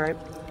D20, right?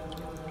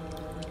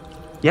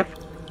 Yep.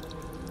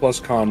 Plus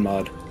con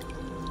mod.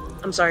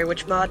 I'm sorry,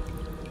 which mod?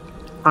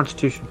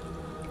 Constitution.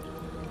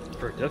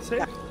 For a death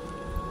save?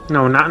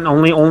 No, not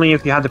only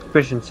if you have the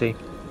proficiency.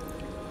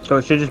 So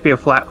it should just be a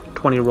flat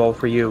 20 roll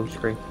for you,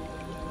 Scree.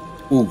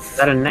 Oof.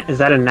 Is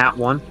that a nat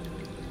 1?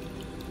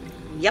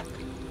 Yep.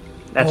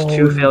 That's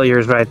 2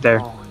 failures right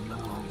there. Oh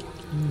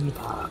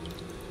no.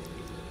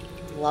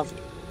 Love.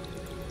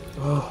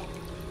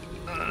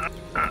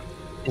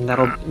 And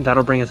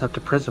that'll bring us up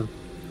to Prism.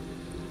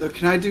 So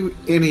can I do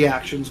any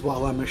actions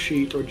while I'm a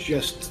sheet, or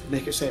just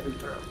make a saving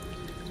throw?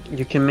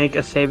 You can make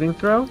a saving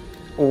throw,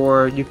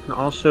 or you can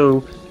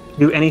also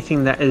do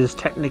anything that is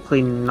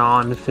technically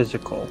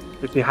non-physical.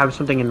 If you have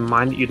something in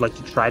mind that you'd like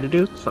to try to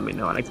do, just let me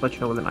know, and I can let you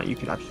know whether or not you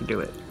can actually do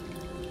it.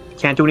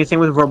 Can't do anything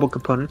with verbal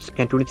components,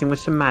 can't do anything with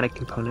somatic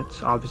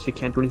components, obviously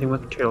can't do anything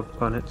with material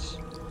components.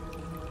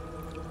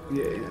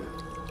 Yeah.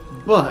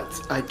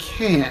 But I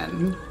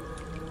can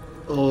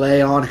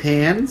lay on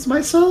hands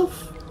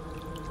myself?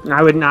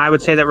 I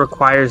would say that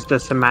requires the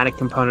somatic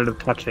component of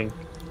touching.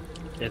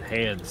 And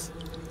hands.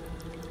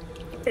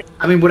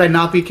 I mean, would I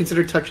not be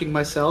considered touching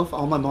myself?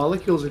 All my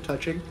molecules are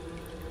touching.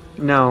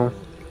 No,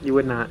 you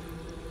would not.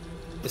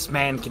 This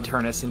man can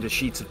turn us into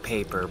sheets of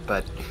paper,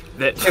 but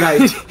that Can I?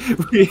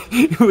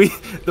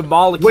 the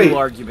molecule Wait.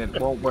 argument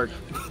won't work.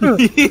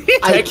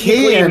 I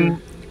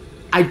can.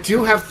 I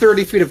do have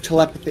 30 feet of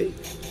telepathy.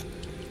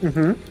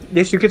 Mm-hmm.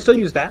 Yes, you can still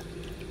use that.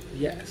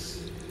 Yes.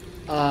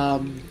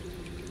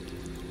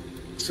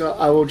 So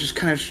I will just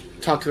kind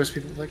of talk to those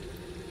people like,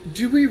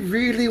 do we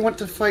really want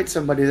to fight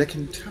somebody that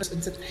can turn us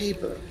into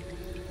paper?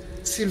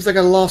 Seems like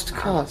a lost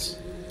cause.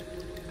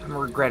 I'm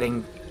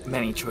regretting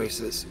many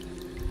choices.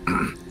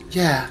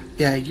 Yeah,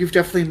 you've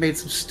definitely made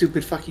some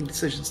stupid fucking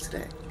decisions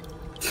today.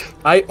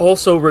 I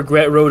also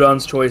regret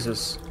Rodon's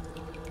choices.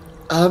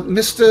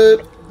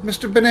 Mr.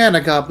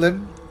 Banana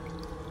Goblin.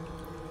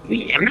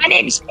 Yeah, my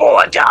name's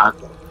Ordon.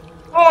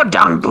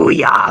 Ordon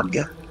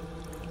Booyog.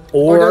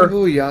 Ordon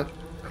Booyog.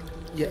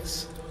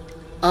 Yes.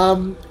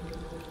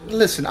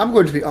 Listen, I'm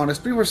going to be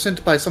honest. We were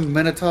sent by some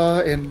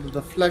Minotaur and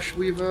the Flesh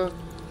Weaver,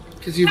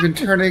 because you've been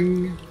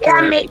turning...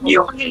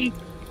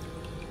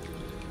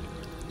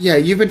 Yeah,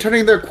 you've been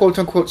turning their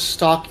quote-unquote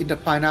stock into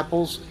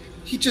pineapples.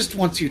 He just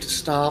wants you to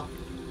stop.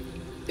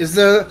 Is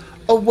there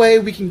a way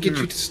we can get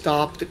you to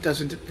stop that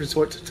doesn't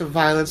resort to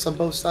violence on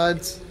both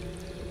sides?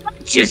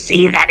 Don't you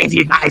see that if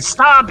you guys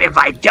stop, if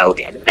I don't,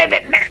 and if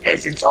it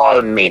matters, it's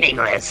all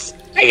meaningless.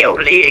 I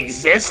only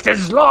exist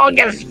as long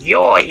as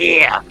you're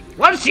here.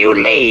 Once you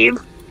leave,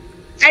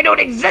 I don't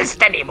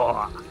exist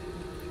anymore.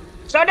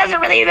 So it doesn't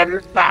really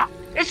even matter.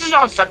 This is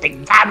all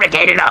something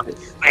fabricated up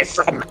by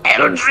some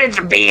eldritch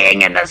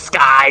being in the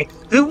sky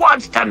who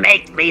wants to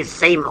make me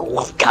seem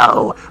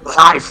wacko.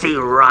 I see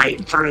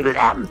right through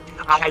them.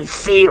 I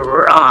see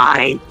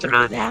right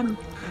through them.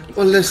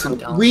 Well, listen,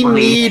 we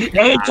need...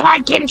 They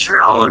can't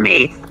control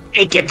me.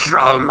 I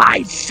control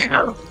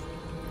myself.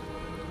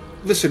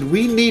 Listen,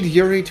 we need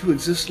Yuri to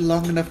exist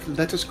long enough to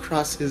let us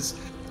cross his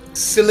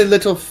silly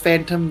little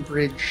phantom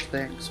bridge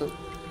thing. So,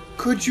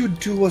 could you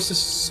do us a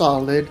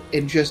solid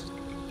and just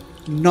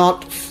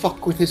not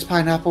fuck with his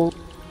pineapple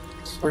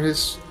or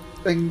his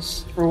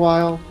things for a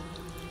while?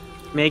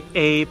 Make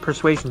a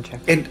persuasion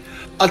check. And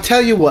I'll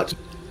tell you what,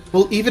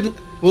 we'll even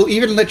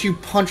let you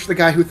punch the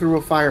guy who threw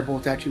a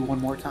firebolt at you one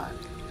more time.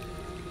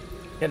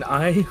 And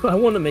I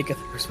want to make a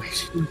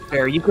persuasion.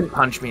 Fair, you can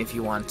punch me if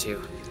you want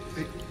to.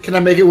 Can I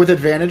make it with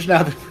advantage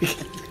now that we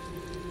can?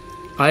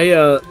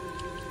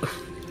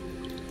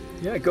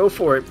 Yeah, go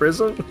for it,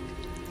 Prism.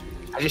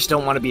 I just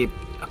don't want to be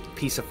a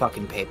piece of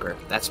fucking paper.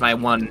 That's my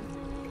one.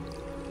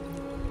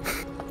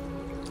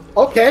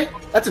 Okay,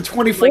 that's a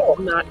 24. Like,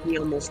 not be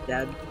almost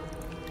dead.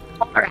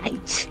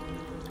 Alright.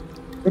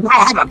 I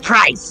have a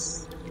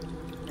price.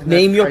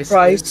 Name your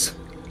price.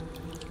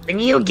 When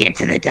you get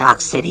to the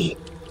Dark City,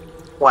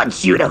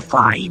 wants you to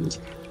find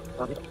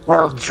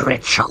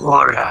eldritch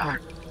horror.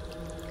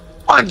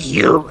 Want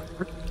you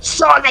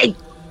saw they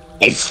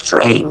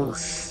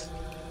strings.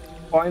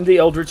 Find the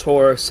Eldritch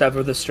Horror,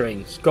 sever the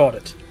strings. Got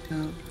it.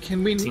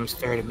 Can we? Seems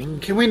fair to me.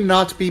 Can we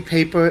not be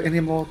paper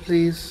anymore,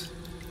 please?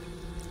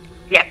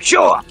 Yeah,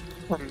 sure.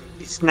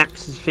 He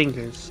snaps his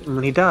fingers, and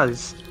when he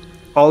does,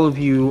 all of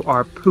you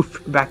are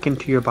poofed back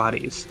into your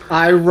bodies.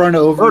 I run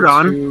over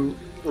to...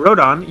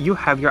 Rodon, you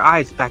have your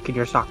eyes back in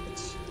your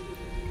sockets.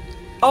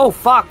 Oh,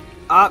 fuck.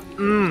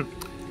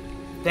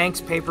 Thanks,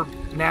 Paper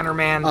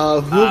Nannerman.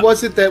 Who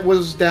was it that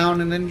was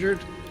down and injured?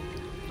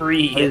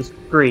 3. It is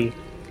 3.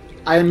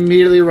 I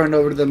immediately run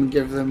over to them and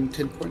give them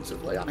 10 points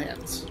of lay on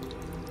hands.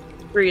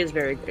 3 is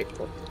very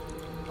grateful.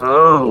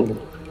 Oh.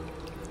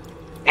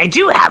 I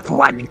do have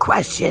one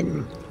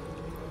question.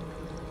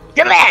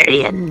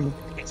 Galarian.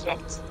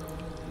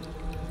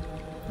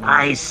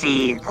 I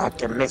see that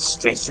the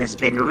mistress has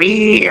been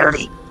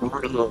really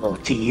cruel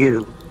to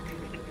you.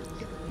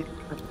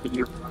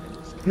 You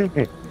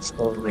stay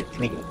with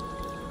me.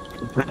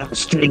 Put up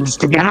strings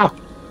to go.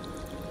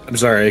 I'm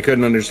sorry, I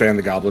couldn't understand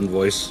the goblin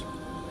voice.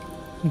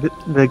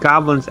 The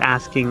goblin's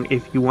asking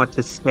if you want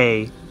to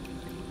stay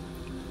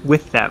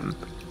with them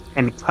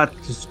and cut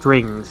the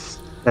strings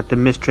that the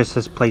mistress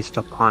has placed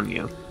upon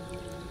you.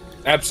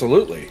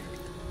 Absolutely.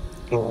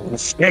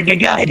 Yes,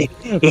 good.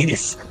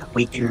 Yes,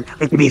 we can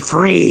be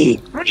free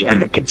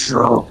under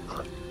control.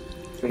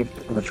 Free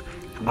of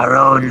our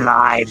own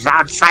lives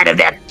outside of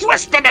their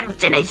twisted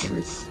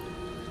imaginations.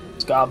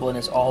 goblin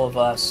is all of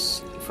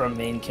us from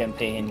main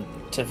campaign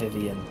to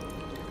Vivian.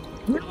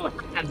 You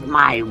have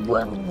my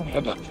word.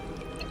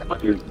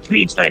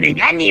 Be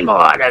turning any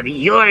more of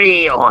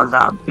Yuri or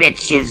the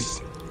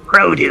bitch's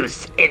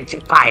produce into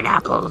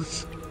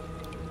pineapples.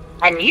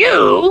 And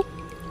you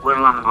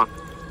will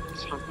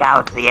take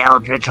out the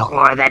eldritch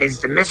whore that is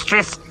the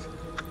mistress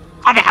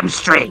of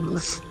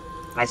hamstrings.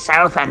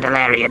 Myself and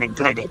Delarian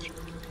included.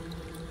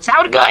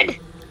 Sound good? Is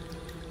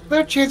there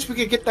a chance we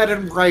could get that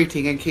in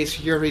writing in case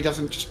Yuri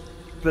doesn't just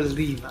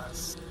believe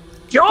us?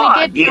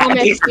 Sure, We you got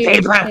a piece of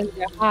paper? in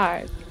their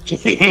heart.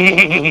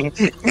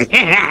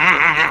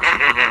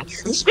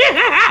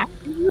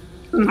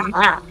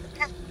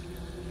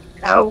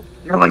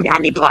 No one got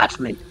any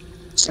parchment.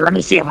 So let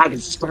me see if I can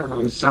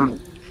scribble some.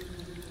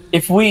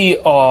 If we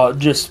are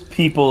just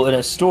people in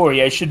a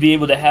story, I should be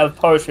able to have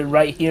parchment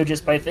right here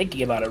just by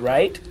thinking about it,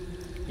 right?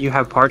 You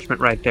have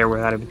parchment right there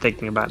without even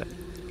thinking about it.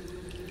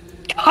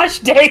 Gosh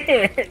dang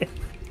it!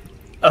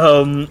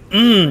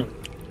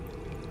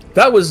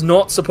 That was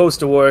not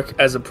supposed to work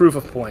as a proof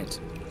of point.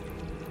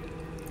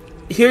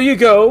 Here you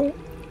go.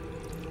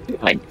 You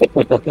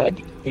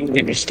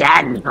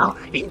understand now.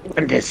 You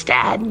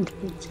understand.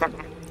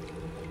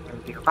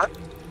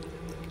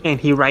 And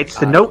he writes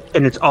the note,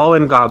 and it's all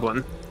in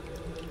Goblin.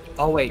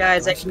 Oh wait,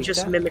 Guys, I can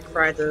just mimic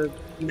fry the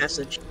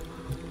message.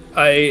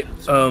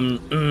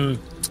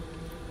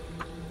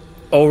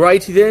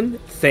 Alrighty then,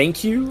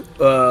 thank you.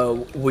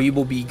 We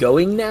will be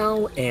going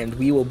now, and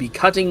we will be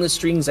cutting the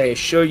strings, I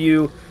assure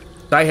you.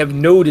 I have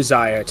no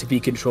desire to be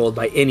controlled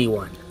by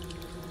anyone.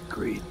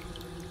 Agreed.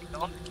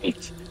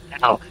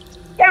 Now,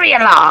 carry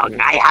along.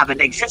 I have an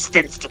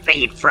existence to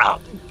feed from.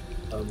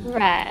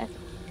 Right.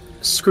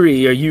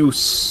 Scree, are you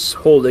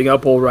holding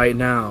up all right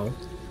now?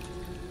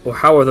 Or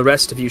how are the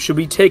rest of you? Should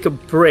we take a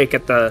break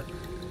at the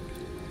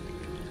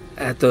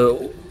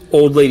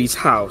old lady's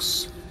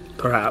house,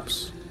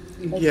 perhaps?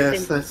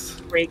 Yes, that's...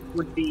 break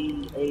would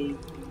be a...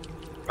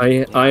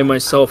 I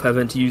myself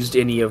haven't used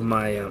any of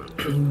my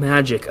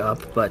magic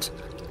up, but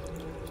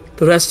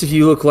the rest of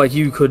you look like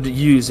you could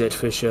use it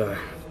for sure.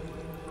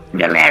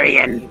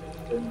 Delarian.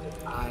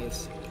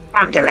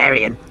 I'm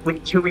Delarian. We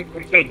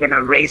take an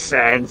eraser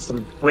and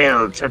some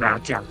will to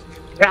that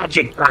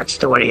tragic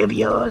backstory of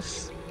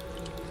yours.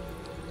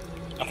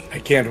 I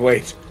can't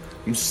wait.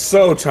 I'm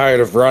so tired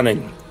of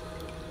running.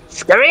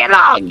 Scurry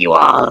along, you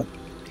all.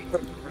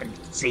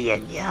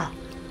 Seeing ya.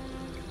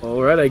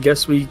 Alright, I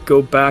guess we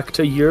go back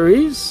to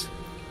Yuri's?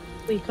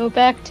 We go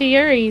back to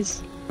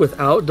Yuri's.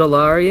 Without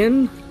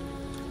Delarian?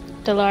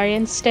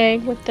 Delarian's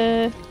staying with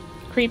the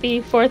creepy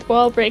fourth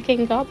wall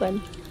breaking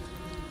goblin.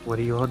 What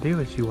do you all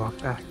do as you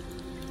walk back?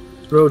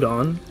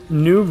 Rodon,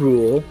 new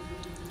rule.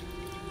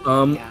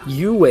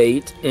 You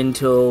wait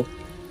until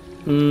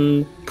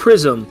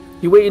Prism.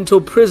 You wait until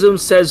Prism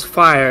says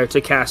fire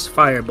to cast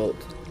Firebolt.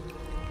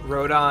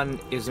 Rodon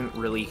isn't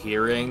really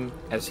hearing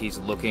as he's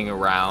looking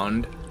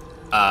around.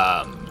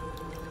 I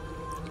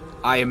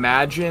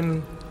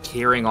imagine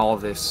hearing all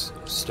this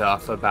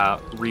stuff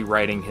about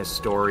rewriting his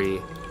story,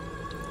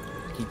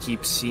 he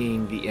keeps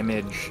seeing the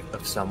image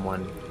of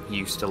someone he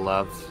used to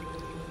love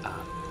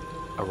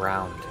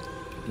around.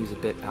 He's a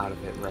bit out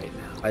of it right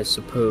now. I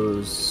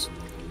suppose,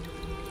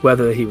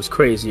 whether he was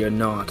crazy or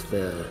not,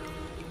 the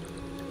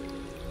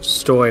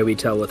story we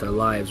tell with our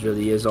lives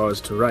really is ours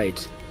to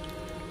write.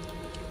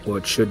 Or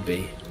it should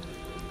be.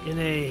 In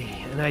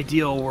an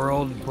ideal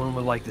world, one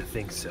would like to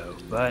think so,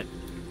 but...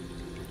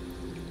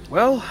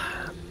 Well,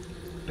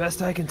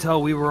 best I can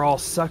tell, we were all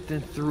sucked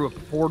in through a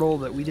portal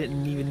that we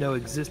didn't even know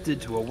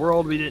existed, to a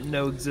world we didn't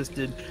know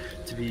existed,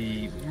 to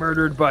be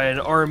murdered by an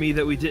army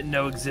that we didn't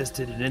know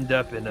existed, and end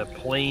up in a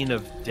plane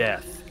of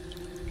death.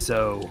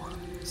 So,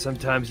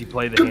 sometimes you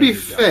play the To hand be you're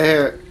dealt.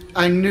 fair,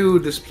 I knew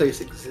this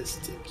place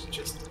existed,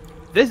 just...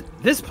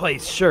 This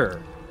place,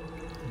 sure.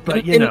 But,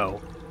 And- you and-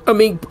 know... I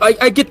mean,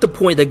 I get the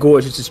point that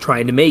Gorgeous is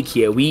trying to make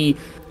here. We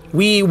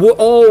were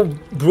all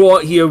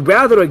brought here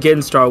rather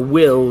against our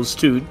wills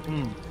to,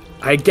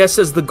 I guess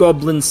as the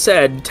goblin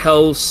said,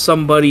 tell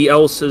somebody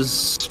else's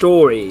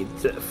story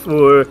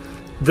for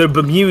their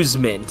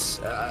bemusement.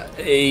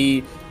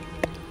 A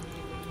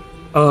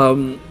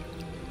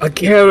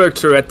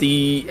character at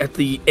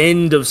the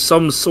end of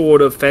some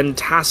sort of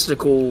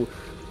fantastical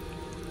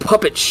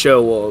puppet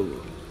show or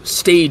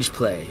stage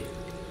play.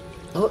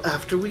 Well,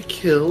 after we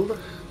killed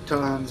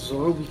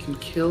Taranzor, we can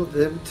kill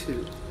them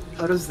too.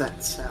 How does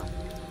that sound?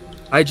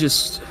 I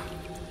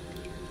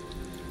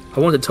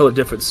want to tell a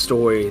different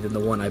story than the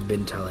one I've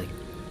been telling.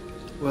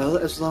 Well,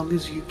 as long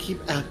as you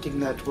keep acting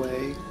that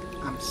way,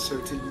 I'm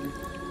certain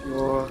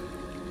your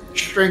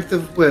strength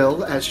of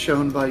will, as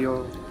shown by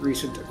your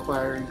recent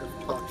acquiring of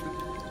parchment,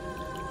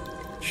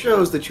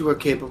 shows that you are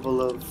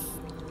capable of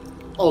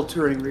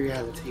altering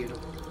reality.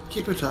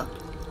 Keep it up.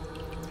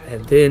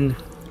 And then...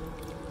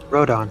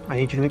 Rodon, I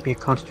need you to make me a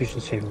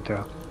Constitution saving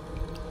throw.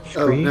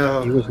 Oh, Scree,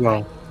 no. you as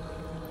well.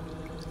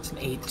 It's an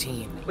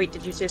 18. Wait,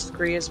 did you say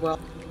Scree as well?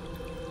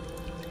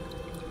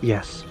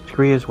 Yes,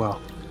 Scree as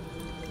well.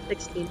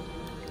 16.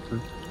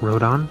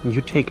 Rodon, you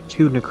take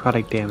 2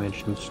 necrotic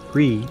damage, and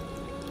Scree,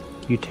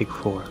 you take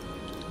 4.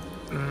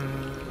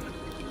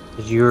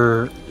 As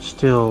you're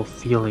still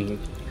feeling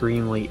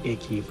extremely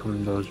icky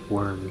from those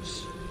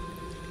worms,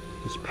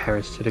 those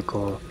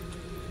parasitical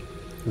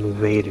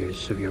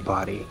invaders of your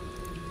body.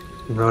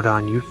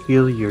 Rodon, you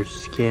feel your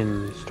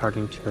skin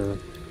starting to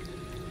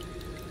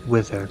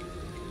wither,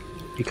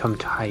 become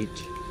tight,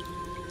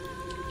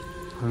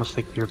 almost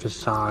like your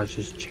visage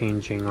is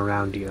changing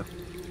around you.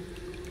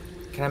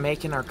 Can I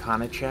make an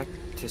Arcana check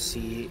to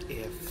see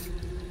if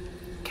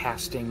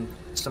casting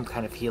some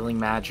kind of healing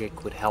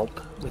magic would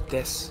help with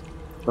this?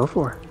 Go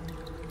for it.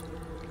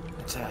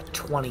 It's a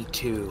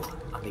 22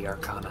 on the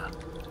Arcana.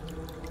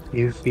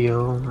 You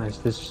feel, as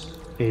this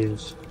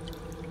is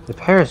the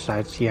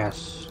parasites,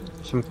 yes,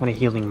 some kind of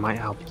healing might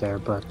help there,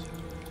 but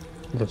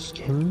the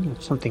skin,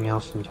 it's something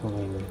else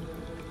entirely.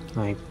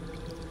 Like,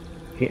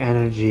 the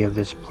energy of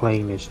this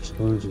plane is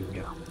changing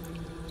you.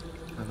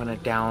 I'm gonna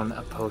down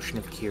a potion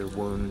of Cure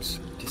Wounds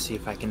to see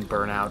if I can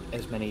burn out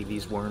as many of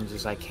these worms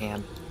as I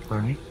can.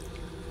 Alright.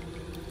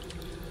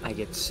 I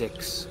get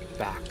 6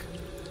 back.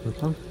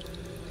 Okay.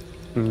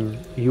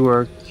 You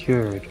are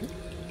cured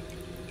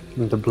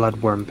from the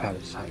bloodworm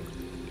parasite.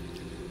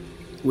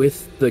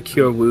 With the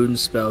Cure Wounds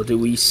spell, do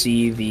we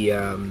see the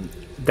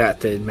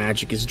that the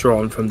magic is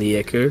drawn from the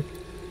ichor?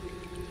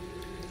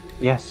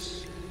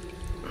 Yes,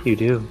 you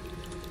do.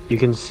 You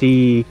can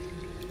see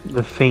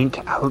the faint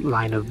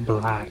outline of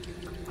black,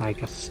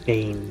 like a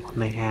stain on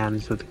the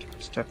hands of the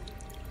caster.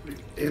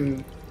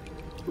 And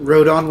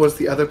Rodon was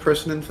the other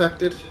person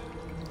infected?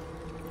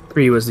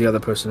 Scree was the other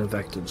person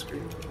infected.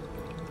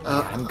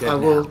 I'm good I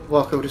will now.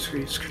 walk over to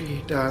Scree.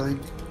 Scree,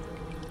 darling.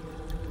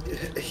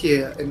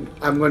 Here, and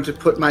I'm going to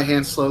put my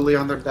hand slowly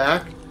on their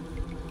back.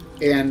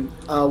 And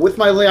with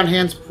my lay on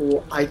hands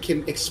pool, I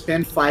can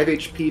expend 5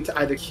 HP to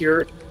either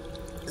cure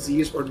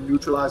disease or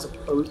neutralize a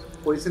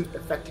poison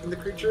affecting the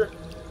creature.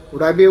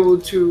 Would I be able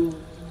to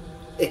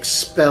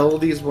expel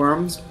these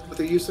worms with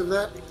the use of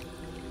that?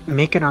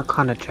 Make an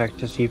Arcana check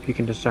to see if you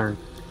can discern.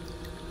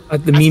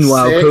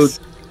 Meanwhile, 6.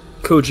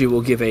 Koji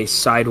will give a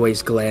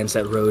sideways glance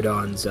at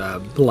Rodon's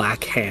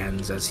black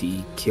hands as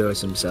he cures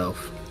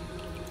himself.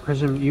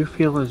 Prism, you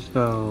feel as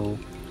though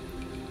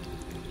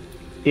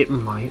it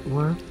might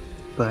work,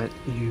 but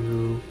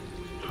you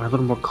are a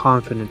little more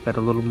confident that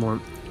a little more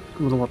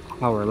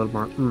power, a little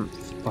more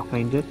oomph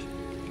behind it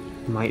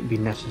might be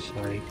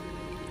necessary.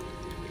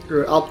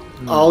 Sure,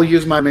 I'll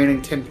use my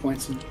remaining 10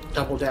 points and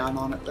double down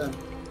on it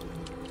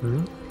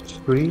then.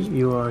 Spree,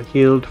 you are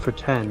healed for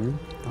 10,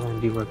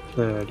 and you are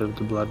cleared of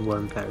the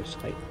bloodworm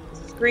parasite.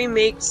 Scree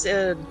makes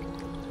a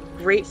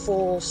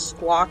grateful,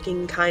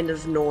 squawking kind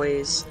of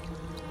noise.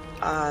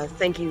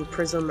 Thank you,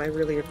 Prism. I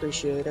really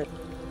appreciate it.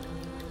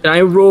 Can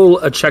I roll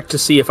a check to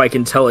see if I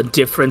can tell a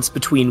difference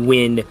between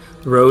when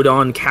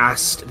Rodon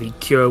cast the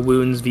Cure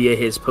Wounds via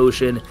his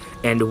potion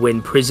and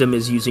when Prism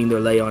is using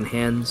their lay on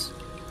hands?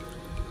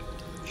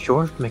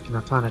 Sure, make an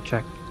Arcana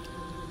check.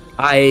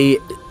 I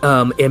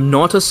am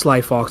not a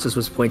sly fox, as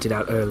was pointed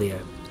out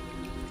earlier.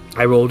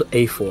 I rolled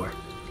a 4.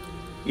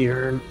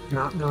 You're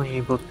not really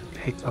able to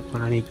pick up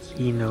on any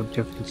keynote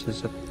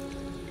differences.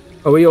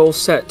 Are we all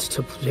set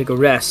to take a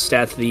rest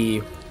at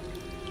the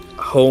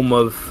home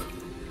of...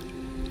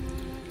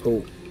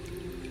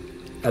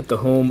 at the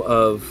home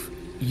of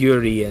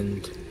Yuri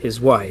and his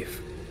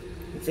wife?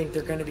 You think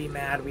they're gonna be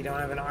mad we don't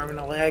have an arm and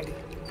a leg?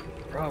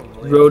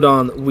 Probably.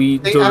 Rodon, we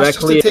They asked us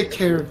directly to take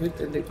care of it.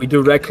 And they... we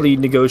directly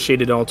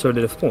negotiated an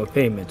alternative form of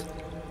payment.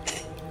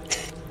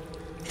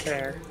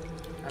 Fair.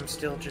 I'm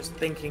still just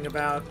thinking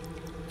about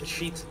the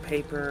sheets of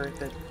paper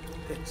that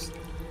it's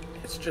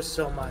just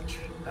so much.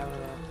 I don't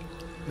know.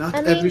 Not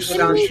I mean, every didn't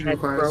situation we-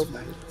 requires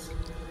violence.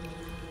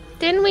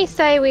 Didn't we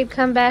say we'd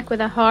come back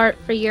with a heart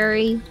for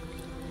Yuri?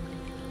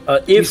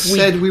 We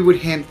said we would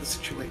handle the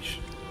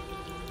situation.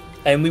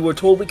 And we were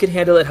told we could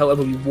handle it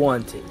however we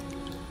wanted.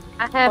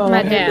 I have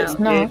my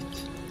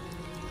doubts.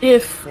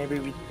 If maybe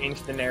we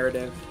change the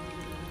narrative.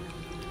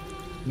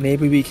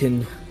 Maybe we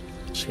can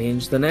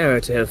change the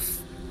narrative.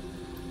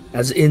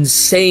 As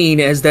insane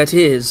as that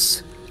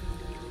is,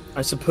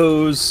 I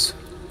suppose.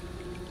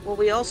 Well,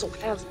 we also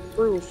have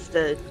proof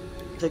that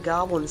the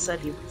goblin said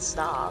he would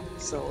stop,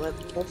 so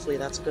hopefully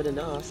that's good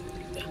enough.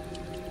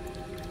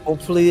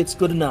 Hopefully it's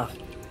good enough.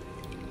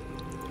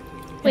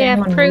 We have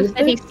Anyone proof read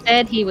that he this?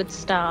 said he would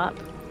stop.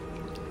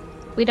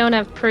 We don't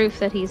have proof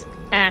that he's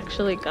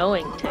actually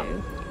going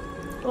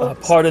to.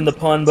 Pardon the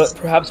pun, but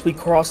perhaps we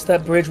cross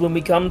that bridge when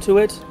we come to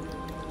it?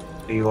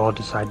 What do you all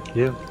decide to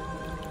do?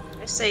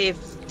 I say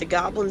if the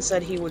goblin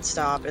said he would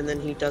stop and then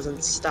he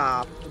doesn't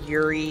stop,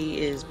 Yuri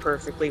is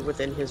perfectly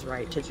within his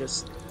right to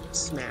just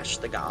smash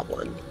the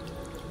goblin.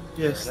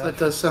 Yes, that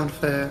does sound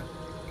fair.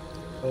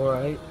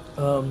 Alright.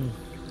 Well,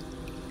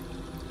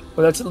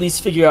 let's at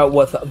least figure out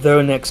what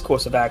their next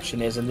course of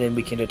action is, and then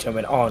we can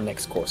determine our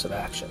next course of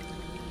action.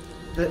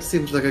 That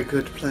seems like a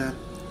good plan.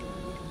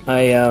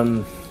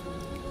 I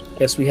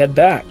guess we head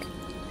back.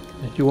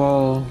 As you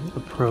all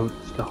approach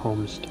the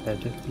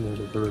homestead near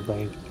the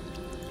riverbank,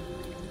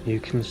 you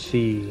can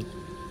see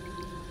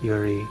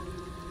Yuri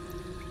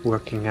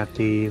working at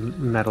the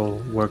metal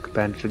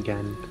workbench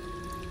again.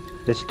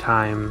 This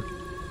time,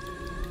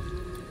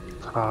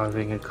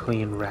 carving a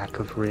clean rack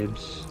of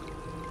ribs.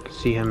 You can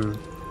see him,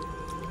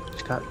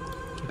 he's got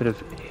a bit of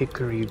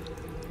hickory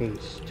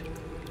paste.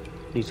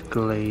 He's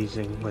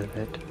glazing with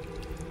it.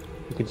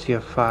 You can see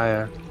a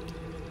fire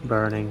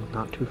burning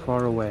not too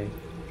far away.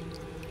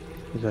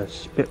 There's a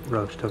spit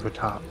roast over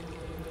top.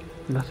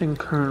 Nothing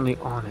currently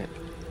on it,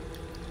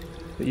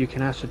 but you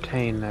can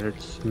ascertain that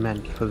it's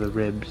meant for the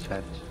ribs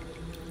that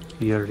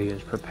Yuri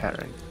is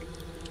preparing.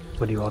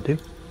 What do you all do?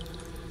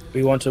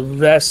 We want to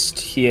rest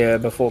here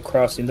before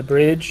crossing the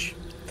bridge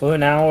for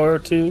an hour or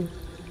two.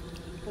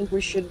 I think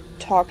we should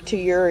talk to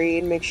Yuri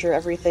and make sure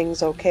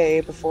everything's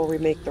okay before we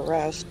make the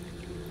rest.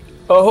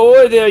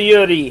 Ahoy there,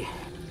 Yuri!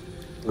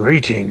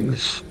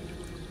 Greetings.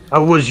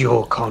 How was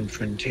your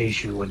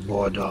confrontation with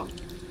Bordog?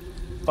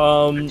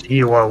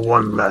 You are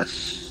one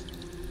less.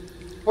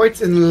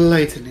 Quite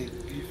enlightening,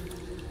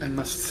 I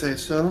must say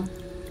so.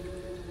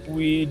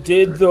 We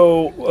did,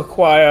 though,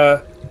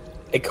 acquire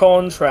a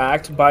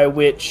contract by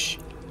which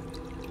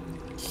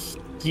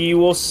he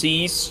will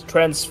cease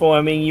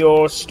transforming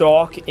your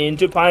stock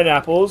into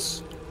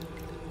pineapples.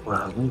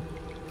 Well,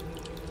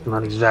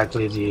 not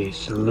exactly the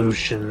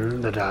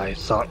solution that I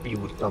thought you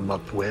would come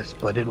up with,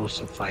 but it will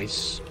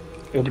suffice.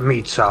 It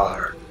meets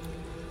our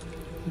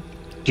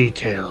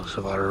details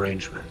of our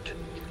arrangement.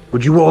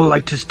 Would you all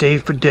like to stay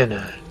for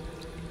dinner?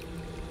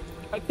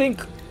 I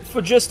think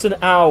for just an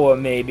hour,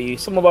 maybe.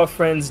 Some of our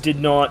friends did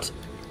not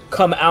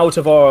come out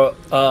of our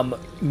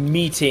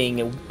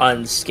meeting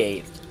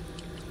unscathed.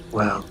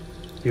 Well,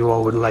 if you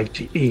all would like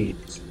to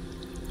eat,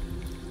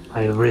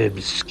 my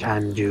ribs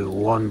can do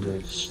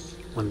wonders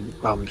when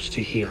it comes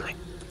to healing.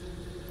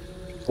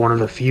 One of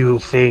the few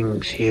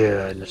things here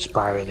in the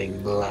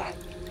Spiraling Black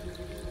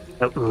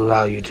that will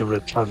allow you to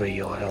recover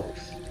your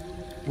health.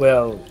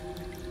 Well,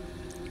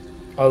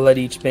 I'll let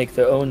each make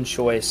their own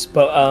choice,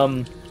 but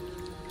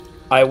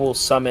I will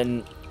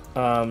summon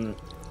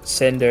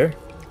Cinder,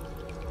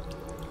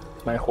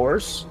 my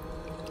horse,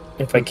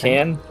 if I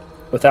can,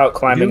 without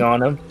climbing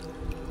on him.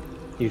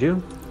 You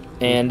do?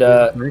 And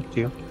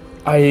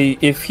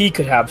if he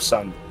could have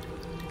some,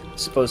 I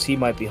suppose he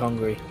might be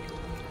hungry.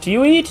 Do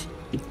you eat?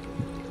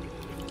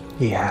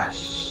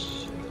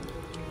 Yes,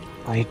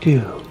 I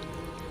do.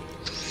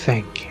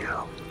 Thank you.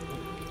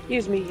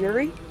 Excuse me,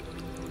 Yuri?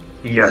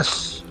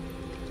 Yes.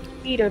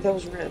 Eat are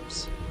those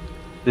ribs?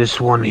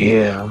 This one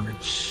here,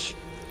 it's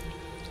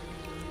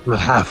a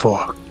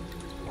half-orc.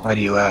 Why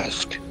do you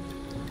ask?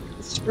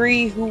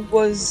 Spree, who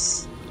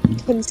was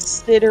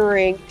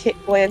considering,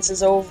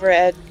 glances over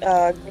at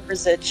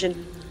Gorzic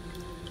and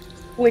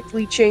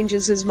quickly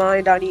changes his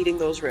mind on eating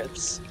those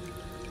ribs.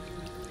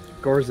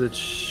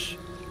 Gorzic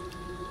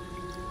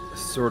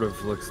sort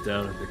of looks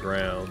down at the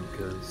ground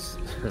because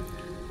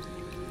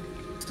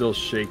still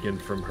shaken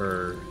from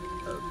her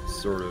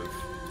sort of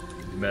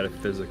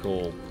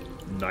metaphysical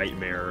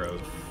nightmare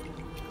of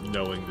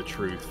knowing the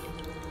truth.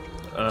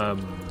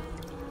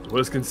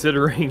 Was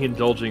considering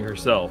indulging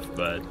herself,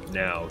 but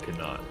now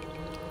cannot.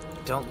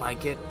 Don't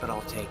like it, but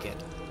I'll take it.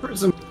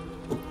 Prism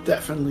will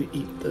definitely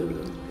eat the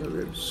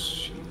ribs.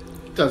 She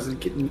doesn't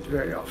get meat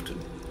very often.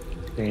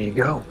 There you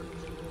go.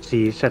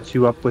 See, sets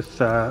you two up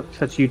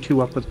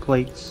with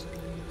plates.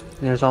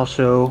 And there's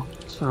also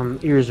some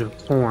ears of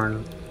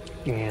corn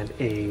and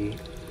a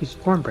piece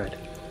of cornbread.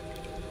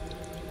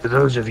 For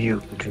those of you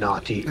who do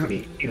not eat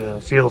meat,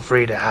 feel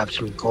free to have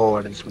some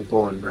corn and some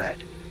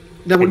cornbread.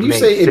 Now, when you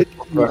say it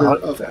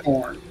of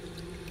corn,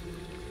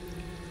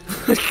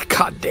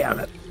 God damn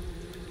it!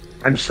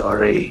 I'm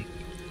sorry.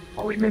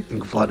 Are we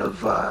making fun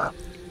of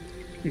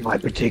my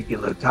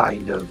particular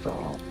kind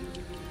of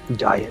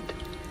diet?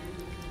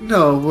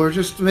 No, we're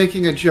just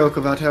making a joke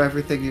about how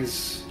everything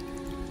is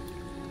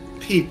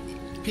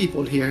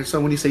people here.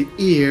 So when you say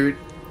ear,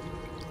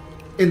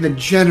 in the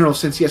general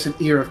sense, yes, an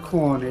ear of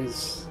corn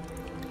is,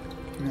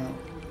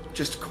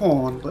 just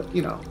corn, but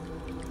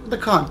the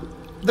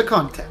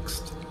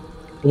context.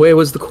 Where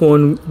was the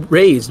corn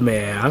raised,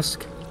 may I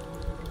ask?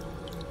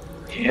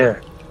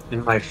 Here,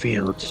 in my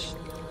fields.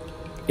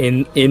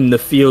 In the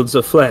fields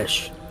of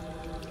flesh?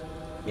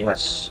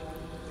 Yes.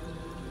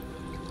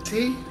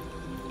 See?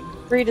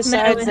 Bree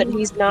decides that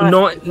he's not...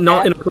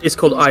 Not in a place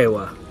called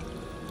Iowa.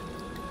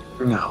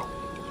 No.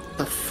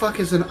 The fuck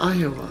is an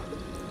Iowa?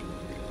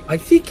 I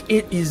think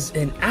it is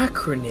an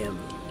acronym.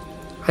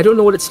 I don't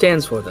know what it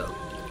stands for, though.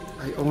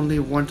 I only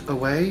want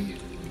away?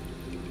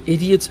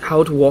 Idiots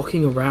out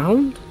walking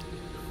around?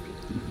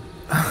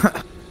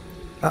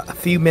 A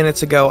few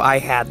minutes ago, I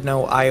had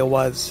no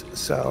Iowas,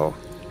 so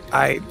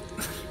I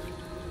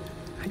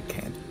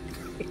can't.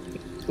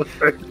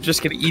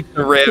 Just gonna eat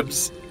the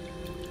ribs.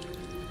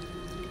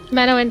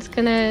 Manowin's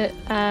gonna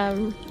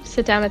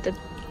sit down at the.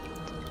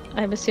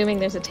 I'm assuming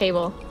there's a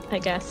table, I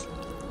guess.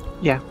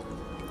 Yeah.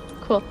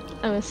 Cool.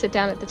 I'm gonna sit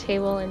down at the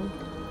table and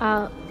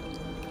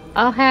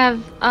I'll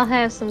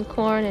have some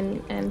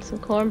corn and some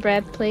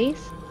cornbread,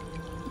 please.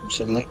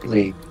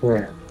 Absolutely.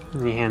 Where?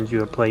 And he hands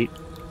you a plate.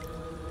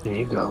 There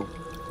you go.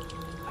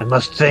 I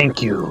must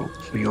thank you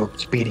for your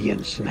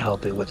expedience in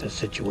helping with the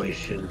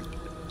situation.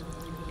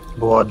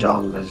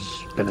 Bordong has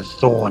been a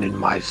thorn in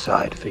my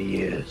side for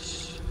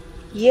years.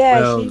 Yeah,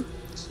 Well,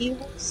 he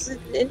was an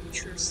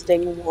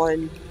interesting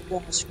one,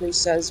 Osprey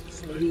says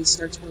before he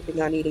starts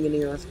working on eating an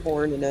ear of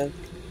corn in a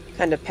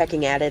kind of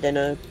pecking at it in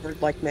a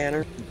bird-like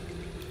manner.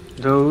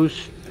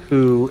 Those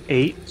who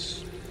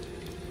ate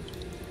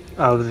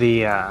of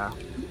the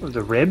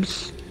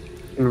ribs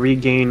can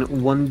regain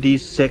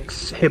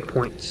 1d6 hit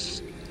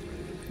points.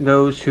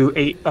 Those who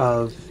ate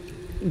of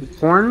the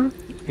corn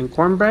and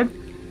cornbread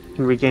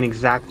can regain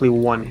exactly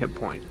 1 hit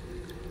point.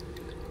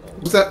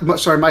 Was that?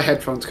 Sorry, my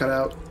headphones cut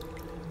out.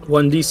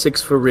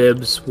 1d6 for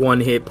ribs, 1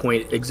 hit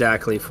point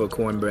exactly for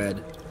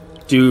cornbread.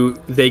 Do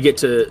they get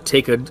to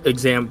take a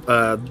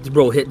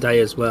roll hit die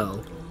as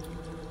well?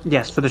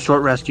 Yes, for the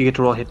short rest, you get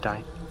to roll hit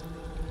die.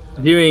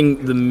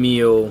 During the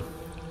meal,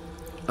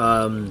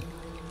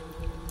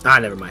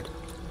 never mind.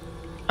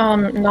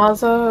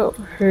 Naza,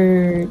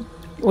 who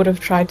would have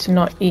tried to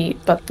not eat,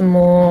 but the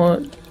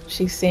more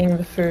she's seeing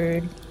the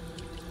food,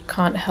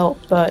 can't help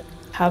but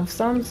have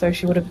some, so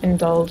she would have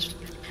indulged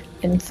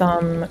in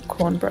some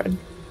cornbread.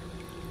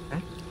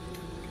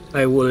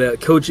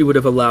 Koji would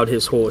have allowed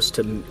his horse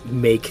to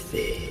make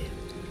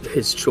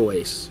his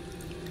choice.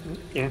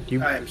 Yeah,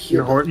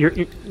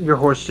 your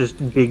horse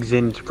just digs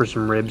in for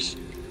some ribs,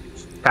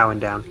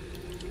 bowing down.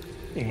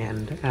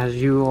 And as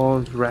you all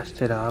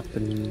rested up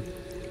and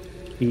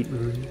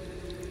eaten,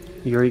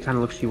 Yuri kind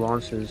of looks at you all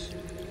and says,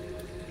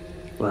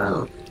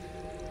 Well,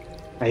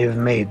 I have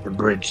made the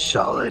bridge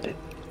solid.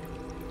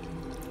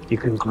 You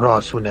can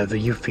cross whenever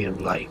you feel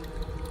like.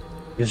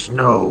 Just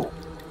know,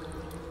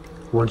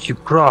 once you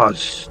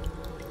cross,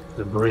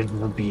 the bridge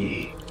will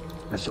be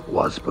as it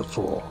was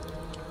before.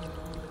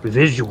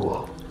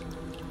 Visual,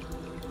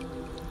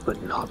 but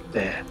not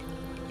there.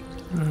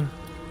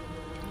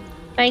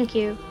 Thank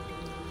you.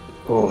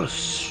 Of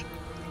course.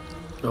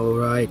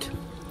 Alright.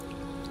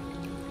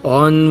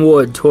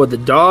 Onward toward the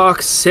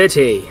Dark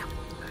City.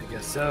 I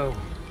guess so.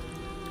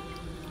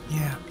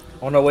 Yeah.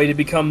 On our way to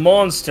become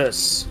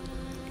monsters.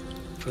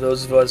 For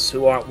those of us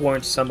who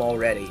weren't some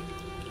already.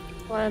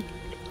 Well,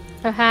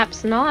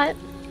 perhaps not.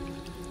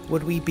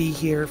 Would we be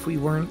here if we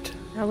weren't?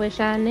 I wish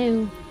I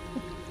knew.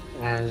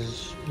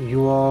 As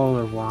you all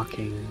are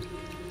walking,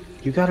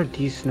 you got a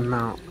decent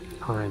amount of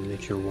time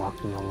that you're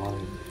walking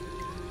alone.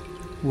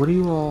 What are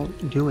you all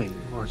doing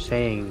or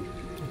saying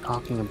or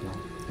talking about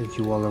as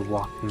you all are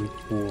walking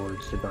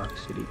towards the Dark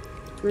City?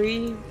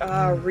 Bree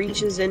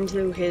reaches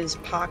into his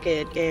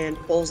pocket and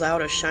pulls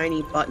out a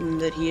shiny button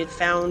that he had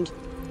found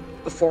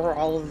before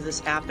all of this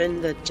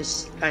happened that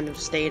just kind of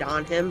stayed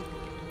on him.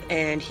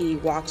 And he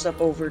walks up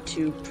over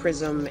to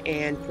Prism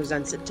and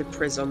presents it to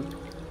Prism.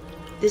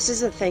 This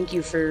is a thank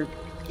you for,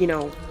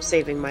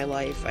 saving my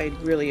life. I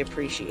really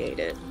appreciate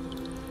it.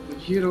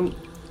 You don't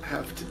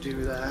have to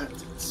do that.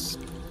 It's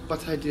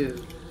what I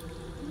do.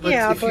 But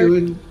Yeah,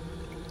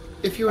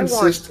 if you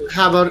insist,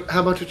 how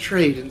about a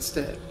trade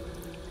instead?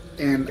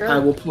 And Sure. I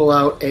will pull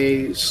out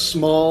a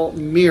small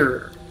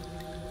mirror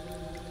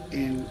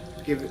and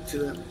give it to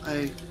them.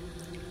 I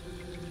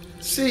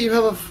see you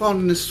have a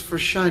fondness for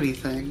shiny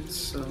things,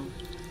 so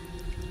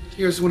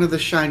here's one of the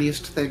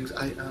shiniest things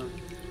I own.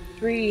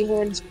 Bree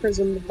hands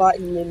Prism the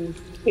button and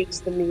takes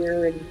the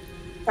mirror and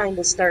kind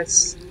of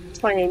starts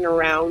playing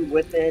around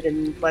with it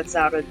and lets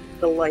out a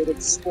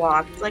delighted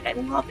squawk. It's like, I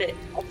love it.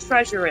 I'll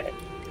treasure it.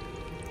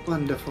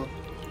 Wonderful.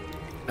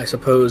 I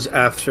suppose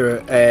after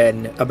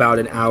about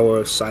an hour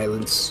of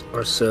silence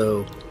or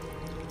so,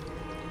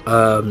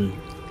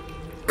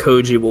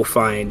 Koji will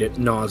find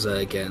Naza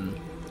again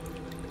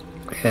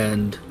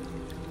and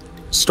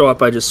start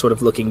by just sort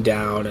of looking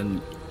down, and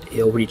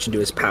he'll reach into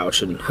his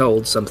pouch and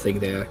hold something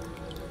there.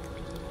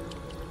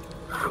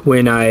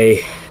 When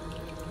I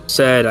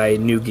said I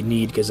knew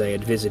Ganid because I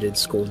had visited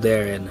school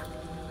there, and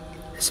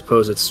I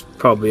suppose it's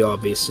probably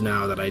obvious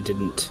now that I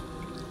didn't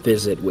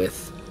visit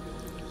with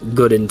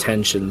good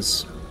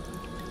intentions.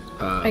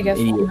 I guess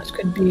that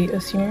could be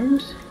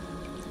assumed.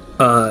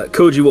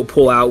 Koji will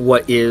pull out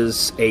what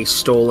is a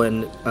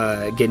stolen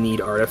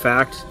Ganid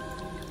artifact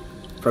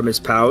from his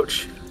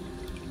pouch.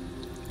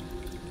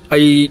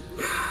 I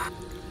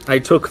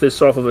took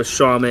this off of a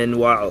shaman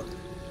while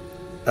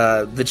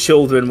the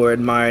children were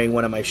admiring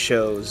one of my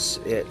shows.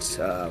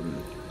 I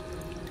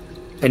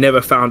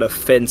never found a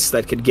fence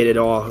that could get it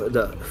off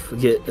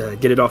get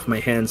it off my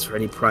hands for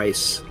any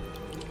price.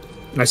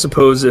 I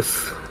suppose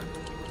if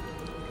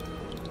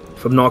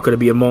I'm not going to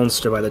be a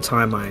monster by the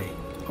time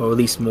or at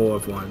least more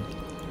of one,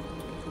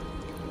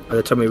 by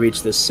the time we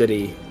reach this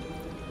city,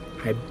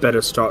 I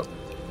better start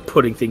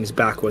putting things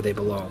back where they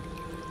belong.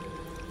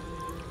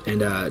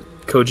 And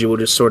Koji will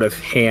just sort of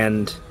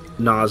hand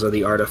Naza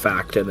the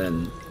artifact and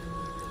then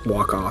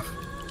walk off.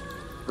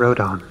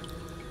 Rodon.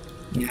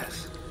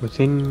 Yes.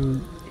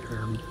 Within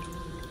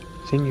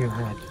your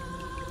head,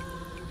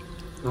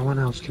 no one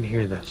else can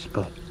hear this,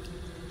 but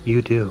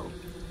you do.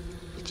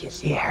 Did you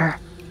see her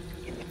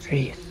in the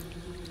trees?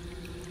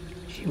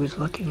 She was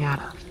looking at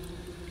us.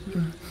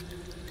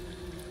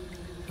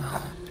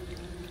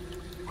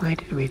 Why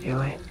did we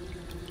do it?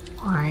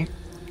 Why?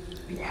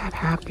 We got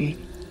happy.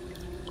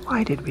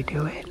 Why did we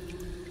do it?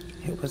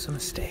 It was a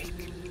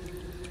mistake.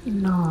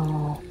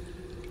 No.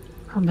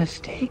 A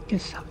mistake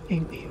is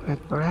something we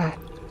regret.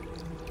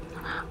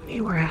 We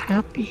were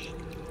happy.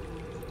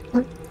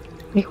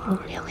 We were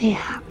really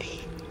happy.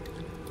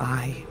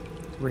 I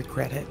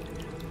regret it.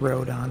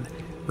 Rodon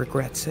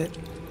regrets it.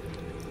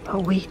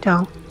 But we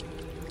don't.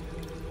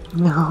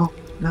 No,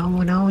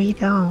 we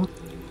don't.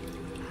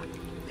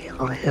 We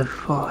live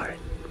for it.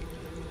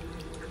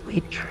 We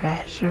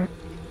treasure.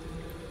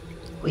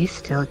 We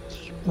still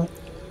keep it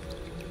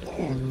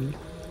in.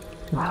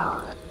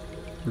 Well,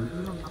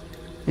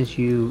 as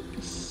you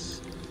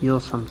feel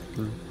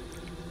something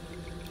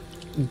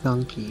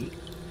gunky,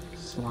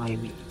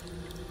 slimy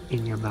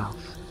in your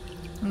mouth.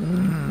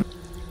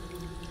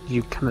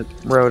 You kind of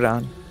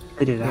Rodon.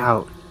 spit it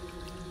out.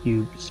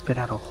 You spit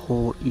out a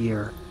whole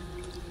ear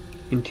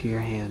into your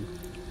hand.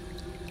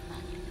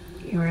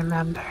 You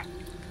remember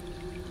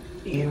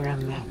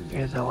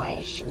the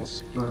way she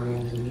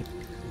screamed,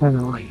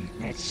 the way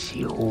that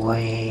she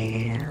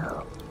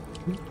wailed,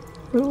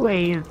 the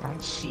way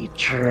that she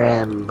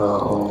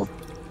trembled.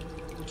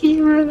 Do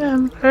you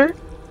remember?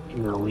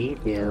 No, we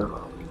do.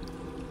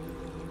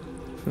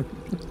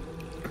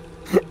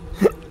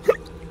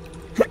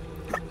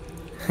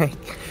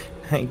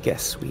 I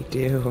guess we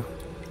do.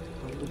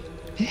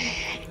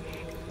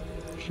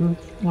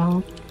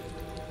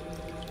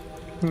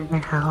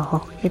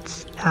 Now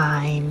it's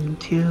time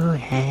to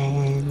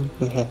end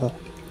it.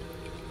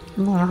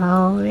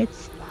 Now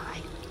it's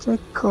time to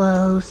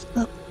close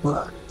the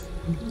book.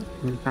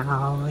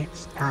 Now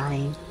it's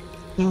time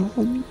to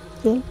end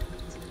it.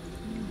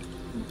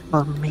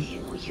 Or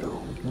maybe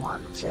you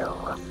want to.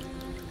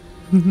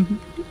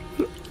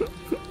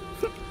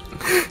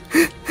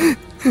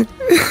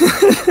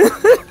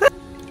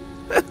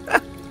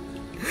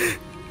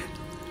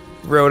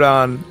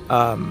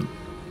 Rodon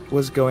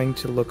was going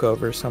to look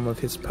over some of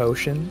his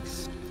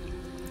potions,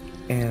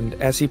 and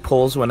as he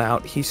pulls one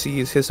out, he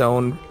sees his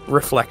own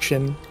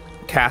reflection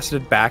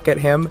casted back at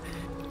him,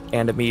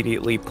 and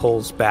immediately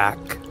pulls back.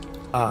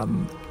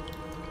 And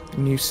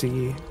you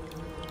see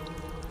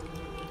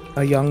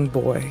a young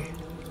boy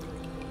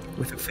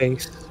with a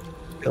face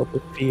filled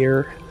with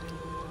fear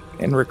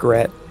and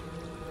regret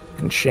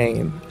and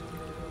shame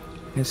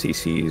as he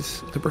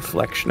sees the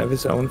reflection of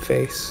his own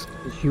face.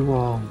 As you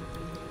all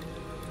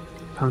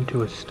come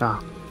to a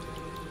stop,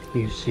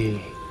 you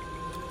see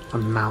a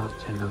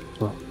mountain of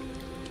books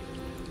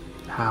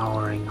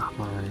towering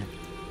high,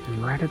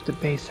 and right at the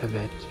base of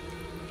it,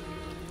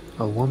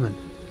 a woman.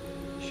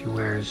 She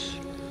wears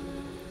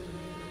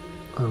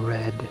a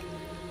red,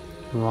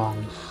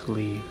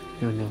 long-sleeve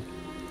tunic,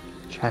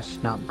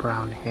 chestnut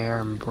brown hair,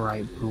 and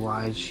bright blue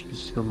eyes.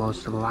 She's the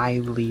most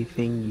lively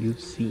thing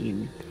you've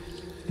seen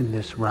in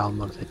this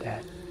realm of the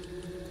dead.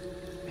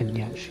 And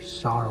yet she's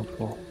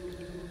sorrowful,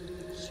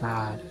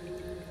 sad,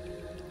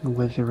 and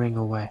withering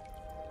away.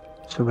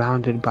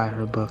 Surrounded by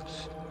her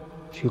books,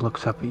 she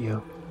looks up at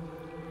you.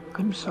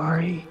 I'm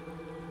sorry.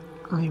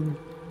 I'm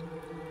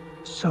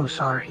so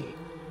sorry.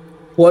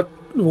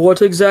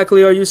 What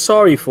exactly are you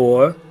sorry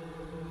for?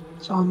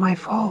 It's all my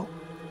fault.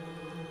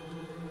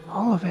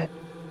 All of it.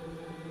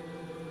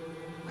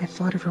 I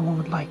thought everyone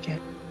would like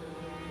it.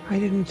 I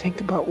didn't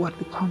think about what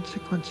the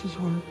consequences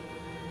were.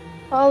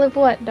 All of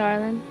what,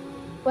 darling?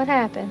 What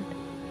happened?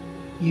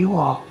 You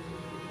all.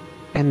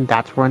 And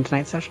that's where we're in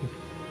tonight's session.